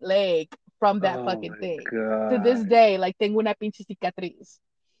right leg from that Oh fucking my thing. To this God. day, like tengo una pinche cicatriz.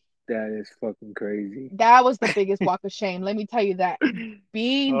 That is fucking crazy. That was the biggest walk of shame. Let me tell you that.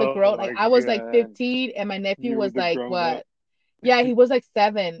 Being the Oh girl, like my I was like God. 15 and my nephew You were was the like grown up. what? Yeah, he was like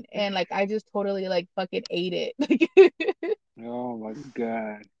 7 and like I just totally like fucking ate it. Oh my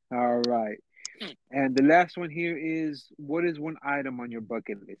God. All right. And the last one here is what is one item on your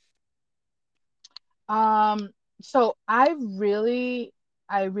bucket list? um so I really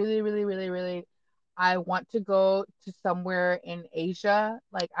really I want to go to somewhere in Asia.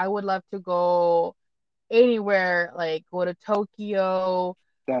 Like I would love to go anywhere, like go to Tokyo,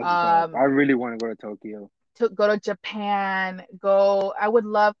 That's dope. I um really want to go to Tokyo. to go to Japan, go I would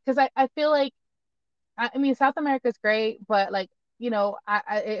love because I feel like I mean, South America is great, but like, you know,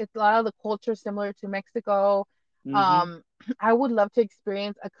 it's a lot of the culture similar to Mexico. Mm-hmm. Um, I would love to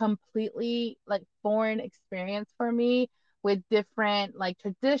experience a completely like foreign experience for me with different like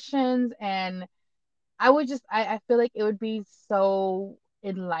traditions, and I feel like it would be so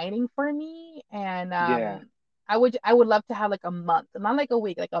enlightening for me, and Yeah, I would love to have like a month, not like a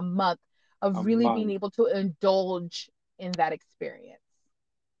week, like a month a of really being month. able to indulge in that experience.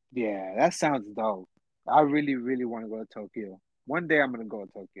 Yeah, that sounds dope. I really, really want to go to Tokyo. One day I'm gonna go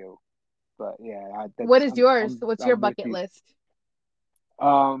to Tokyo. But yeah, What that's is yours? I'm What's your I'm with bucket you. list?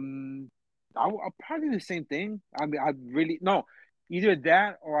 Um, I'll probably do the same thing. I mean, I really no. either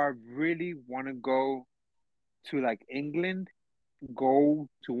that or I really want to go to like England, go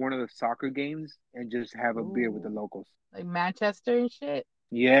to one of the soccer games and just have a beer with the Ooh, locals. like Manchester and shit.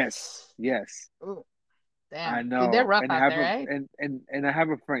 Yes, yes. Ooh, I damn, dude, they're know, rough and out have there, a right? and I have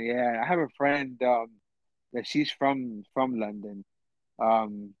a friend. Yeah, I have a friend that she's from London.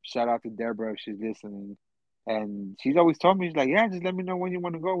 Shout out to Deborah if she's listening. And she's always told me, she's like, yeah, just let me know when you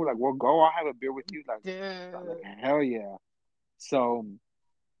want to go. We're like, we'll go. I'll have a beer with you. Like, I'm like, Dude. hell yeah. So,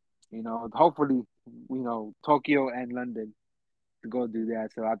 hopefully, Tokyo and London to go do that.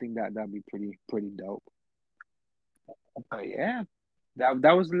 So I think that that'd be pretty dope. But yeah,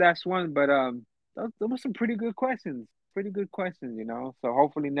 that was the last one. But those were some pretty good questions. Pretty good questions. So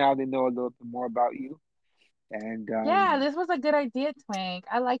hopefully now they know a little bit more about you. And Yeah, this was a good idea, Twink.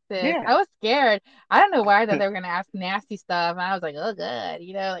 I like this. yeah, I was scared. I don't know why I thought they were gonna ask nasty stuff, and I was like, oh, good.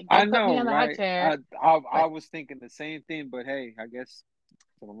 Like I don't put me know, on the hot right? chair. I But was thinking the same thing, but hey, I guess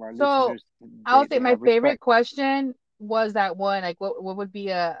some of our so listeners I would say they my have favorite respect. question was that one. Like, what would be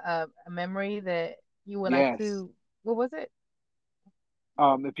a memory that you would like Yes. to? What was it?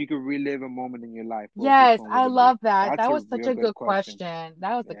 If you could relive a moment in your life, which Yes, one would I it be? love that. That's That a was such real a good good question. question.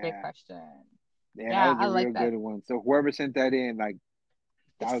 That was a great Yeah. question. Yeah, that Yeah, was I a like real that. good one. So whoever sent that in, like,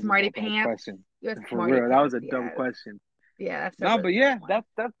 that was a Smarty dope ass pants. question. You're For smarty real, that was pants. a dope Yes. question. Yeah, that's a No, but really good yeah, one.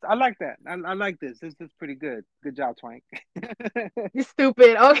 that's I like that. I like this. This is pretty good. Good job, Twank. You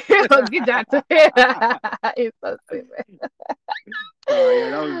stupid. Okay, good job to him. You're so stupid. No, yeah,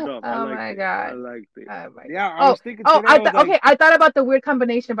 that was dope. I Oh liked my it. I god. liked it. Oh my god. Yeah, I Oh, was thinking oh, today. I was like, okay, I thought about the weird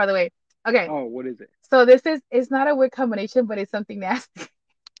combination, by the way. Okay. oh, what is it? So this is it's not a weird combination, but it's something nasty.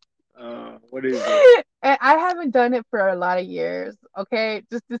 What is it? And I haven't done it for a lot of years. Okay.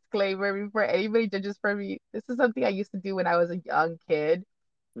 Just disclaimer before anybody judges for me. This is something I used to do when I was a young kid.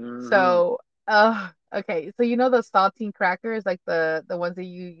 Mm-hmm. So okay. So you know those saltine crackers, like the ones that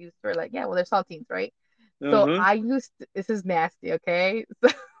you use for like, yeah, well they're saltines, right? So Uh-huh. this is nasty, okay?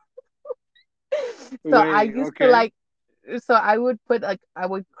 So I Wait, used to okay. like so I would put like I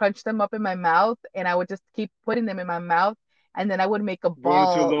would crunch them up in my mouth and I would just keep putting them in my mouth and then I would make a Roll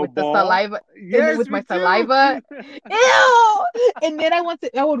into a ball little with the ball. saliva and then Yes, with me my too. saliva. Ew! And then I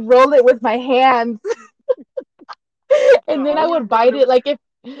would roll it with my hands No, and then I I would wouldn't roll bite it. it like if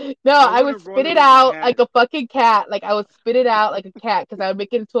no, I I would wouldn't roll spit it it with my out like hand. a fucking cat. Like I would spit it out like a cat because I would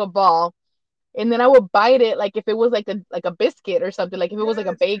make it into a ball. And then I would bite it like if it was like a biscuit or something, like if it was like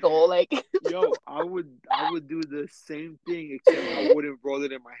a Yes. bagel, like Yo, I would do the same thing except I wouldn't roll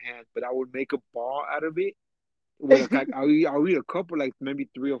it in my hand, but I would make a ball out of it. With I'll eat a couple, like maybe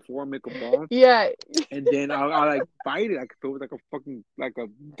three or four, make a ball, yeah. and then I'll like bite it like if it was like a fucking like a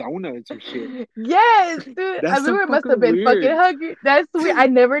donut and some shit. Yes, dude. I That's so remember it must have fucking been fucking weird. hungry. That's weird. I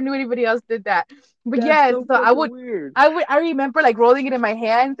never knew anybody else did that. But That's yes, so so fucking weird. I remember like rolling it in my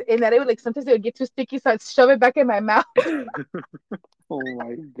hands and that it would like sometimes it would get too sticky, so I'd shove it back in my mouth. Oh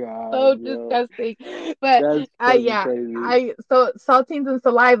my god, So yo, disgusting. But that's fucking yeah, crazy. I so saltines and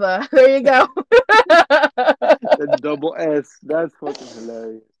saliva. There you go. The double S, that's fucking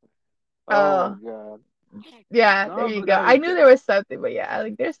hilarious. Oh my Oh, god. yeah, there No, you but go. that I was knew there dope. was something, but yeah,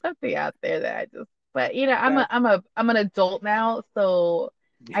 like there's something out there that I just but That I'm an adult now, so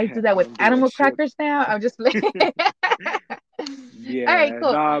I yeah, do that I with don't do that animal shit. crackers now. I'm just All right, Yeah,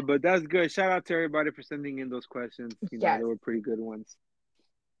 cool. nah, but that's good. Shout out to everybody for sending in those questions. They Yes. were pretty good ones.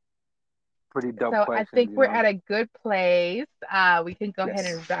 Pretty dope So I questions, think we're at a good place. We can go ahead Yes.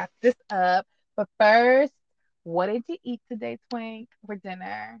 and wrap this up. But first, what did you eat today, Twink, for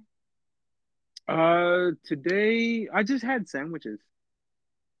dinner? Today I just had sandwiches.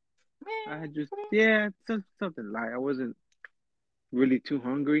 I had just yeah, something light. I wasn't really too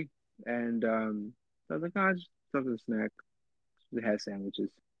hungry, and so I was like, oh, just something snack. They had sandwiches.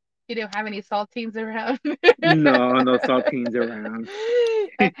 You didn't have any saltines around. No, no saltines around.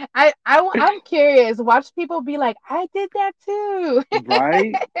 I'm curious. Watch people be like, I did that too.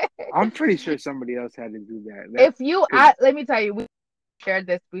 Right? I'm pretty sure somebody else had to do that. If That's you, because let me tell you, we shared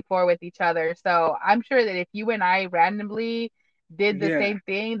this before with each other. So I'm sure that if you and I randomly did the yeah, same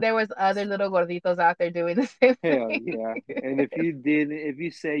thing, there was other little gorditos out there doing the same hell thing. yeah. And if you didn't, if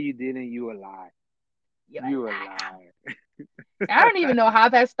you say you didn't, you a lie. You're like, You a nah. lie. I don't even know how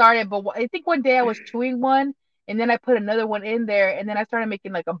that started, but I think one day I was chewing one and then I put another one in there and then I started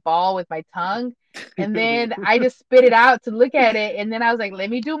making like a ball with my tongue. And then I just spit it out to look at it. And then I was like, let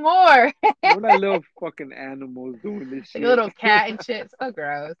me do more. We're like little fucking animals doing this Like a shit. little cat and shit. So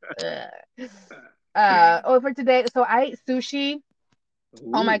gross. Ugh. For today, so I ate sushi.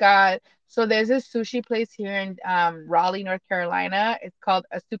 Oh my Ooh. God. So there's this sushi place here in Raleigh, North Carolina. It's called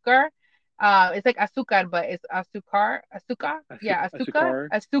Azúcar. It's like azúcar, but it's azúcar. Yeah, A cigar.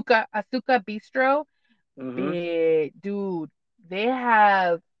 azúcar bistro. Uh-huh. Big dude. They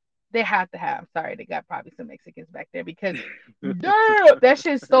have they have to have. I'm sorry, they got probably some Mexicans back there because damn, that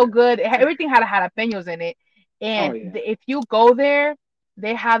shit's so good. Everything had jalapenos in it, Oh and yeah. if you go there,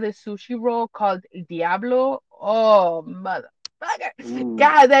 they have this sushi roll called Diablo. Oh motherfucker, Ooh.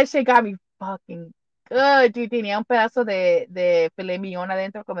 God, that shit got me fucking good, dude. Tenía un pedazo de filet mignon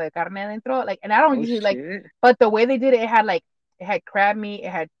adentro, como de carne adentro, like, and I don't Oh usually like, shit. but the way they did it, it had like it had crab meat, it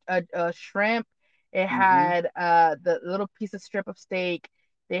had a shrimp, it Mm-hmm. had the little piece of strip of steak.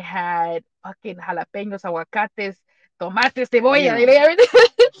 They had fucking jalapenos, aguacates, tomates, cebolla, they Damn. had everything.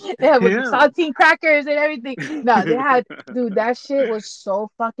 They had with Damn. saltine crackers and everything. No, they had, dude, that shit was so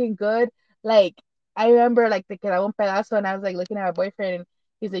fucking good. Like, I remember like te quedaba un pedazo and I was like looking at my boyfriend and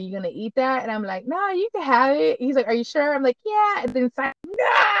he's like, "You gonna eat that?" And I'm like, "No, you can have it." He's like, "Are you sure?" I'm like, "Yeah." And then inside,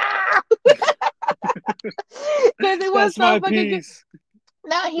 no, because it was That's so my fucking good. piece.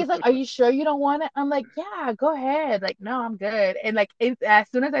 No, he's like, "Are you sure you don't want it?" I'm like, "Yeah, go ahead." Like, no, I'm good. And like, as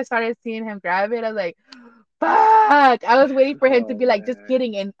soon as I started seeing him grab it, I was like, "Fuck!" I was waiting for him to Oh be like, "Just man.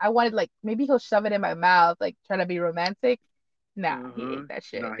 kidding," and I wanted like maybe he'll shove it in my mouth, like trying to be romantic. Nah, he Uh-huh. ate that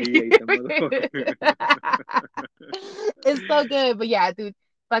shit. Nah, he ate the motherfucker. It's so good, but yeah, dude,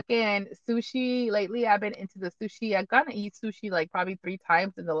 fucking sushi. Lately, I've been into the sushi. I've gotten to eat sushi like probably 3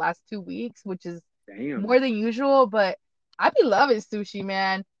 times in the last 2 weeks, which is Damn. more than usual. But I be loving sushi,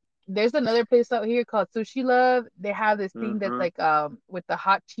 man. There's another place out here called Sushi Love. They have this thing that's Uh-huh. like with the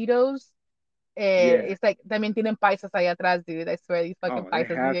hot Cheetos. And Yeah. it's like también tienen paisas allá atrás, dude. I swear these fucking Oh, they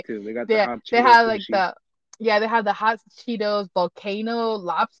paisas. have to. They got the They hot they Cheeto have like sushi. they have the hot Cheetos volcano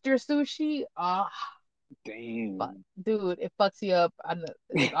lobster sushi. Oh, but Damn. dude, it fucks you up on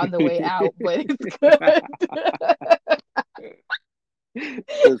the way out, but it's good.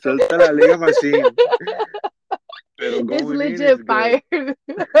 Te suelta la liga machine. Pero It's going in is legit good. fire.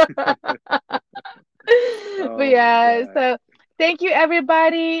 But Oh my yeah, God. so thank you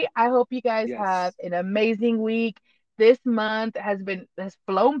everybody. I hope you guys have Yes. an amazing week. This month has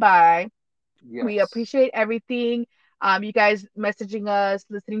flown by. We Yes. appreciate everything. You guys messaging us,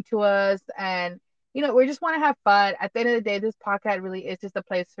 listening to us, and we just want to have fun. At the end of the day, this podcast really is just a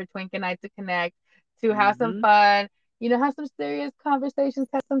place for Twink and I to connect, to have some Mm-hmm. fun, have some serious conversations,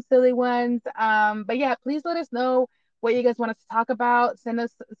 have some silly ones. But yeah, please let us know what you guys want us to talk about. Send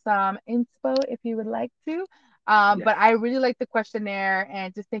us some inspo if you would like to. But I Yes. really like the questionnaire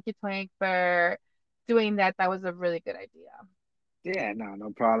and just thank you, Twink, for doing that. That was a really good idea. Yeah, no,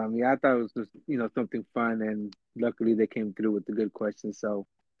 no problem. Yeah, I thought it was just, something fun, and luckily they came through with the good questions. So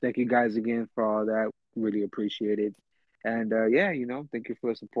thank you guys again for all that. Really appreciate it. And yeah, thank you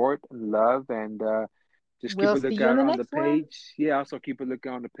for the support and love, and just keep We'll a see you in lookout the on the next one. page. Yeah, also keep a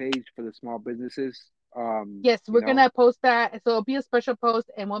lookout on the page for the small businesses. Yes, we're gonna post that. So it'll be a special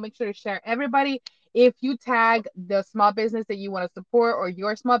post, and we'll make sure to share everybody. If you tag the small business that you want to support or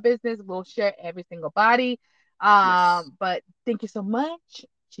your small business, we'll share every single body. Yes, But thank you so much.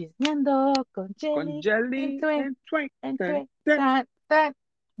 Chismeando con con Jelly and jelly Twink and twink. and Dun, Twink. dun. That that.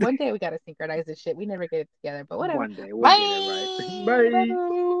 One day we gotta synchronize this shit. We never get it together, but whatever. One day we'll get it right. Bye. Bye.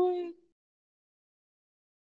 Bye.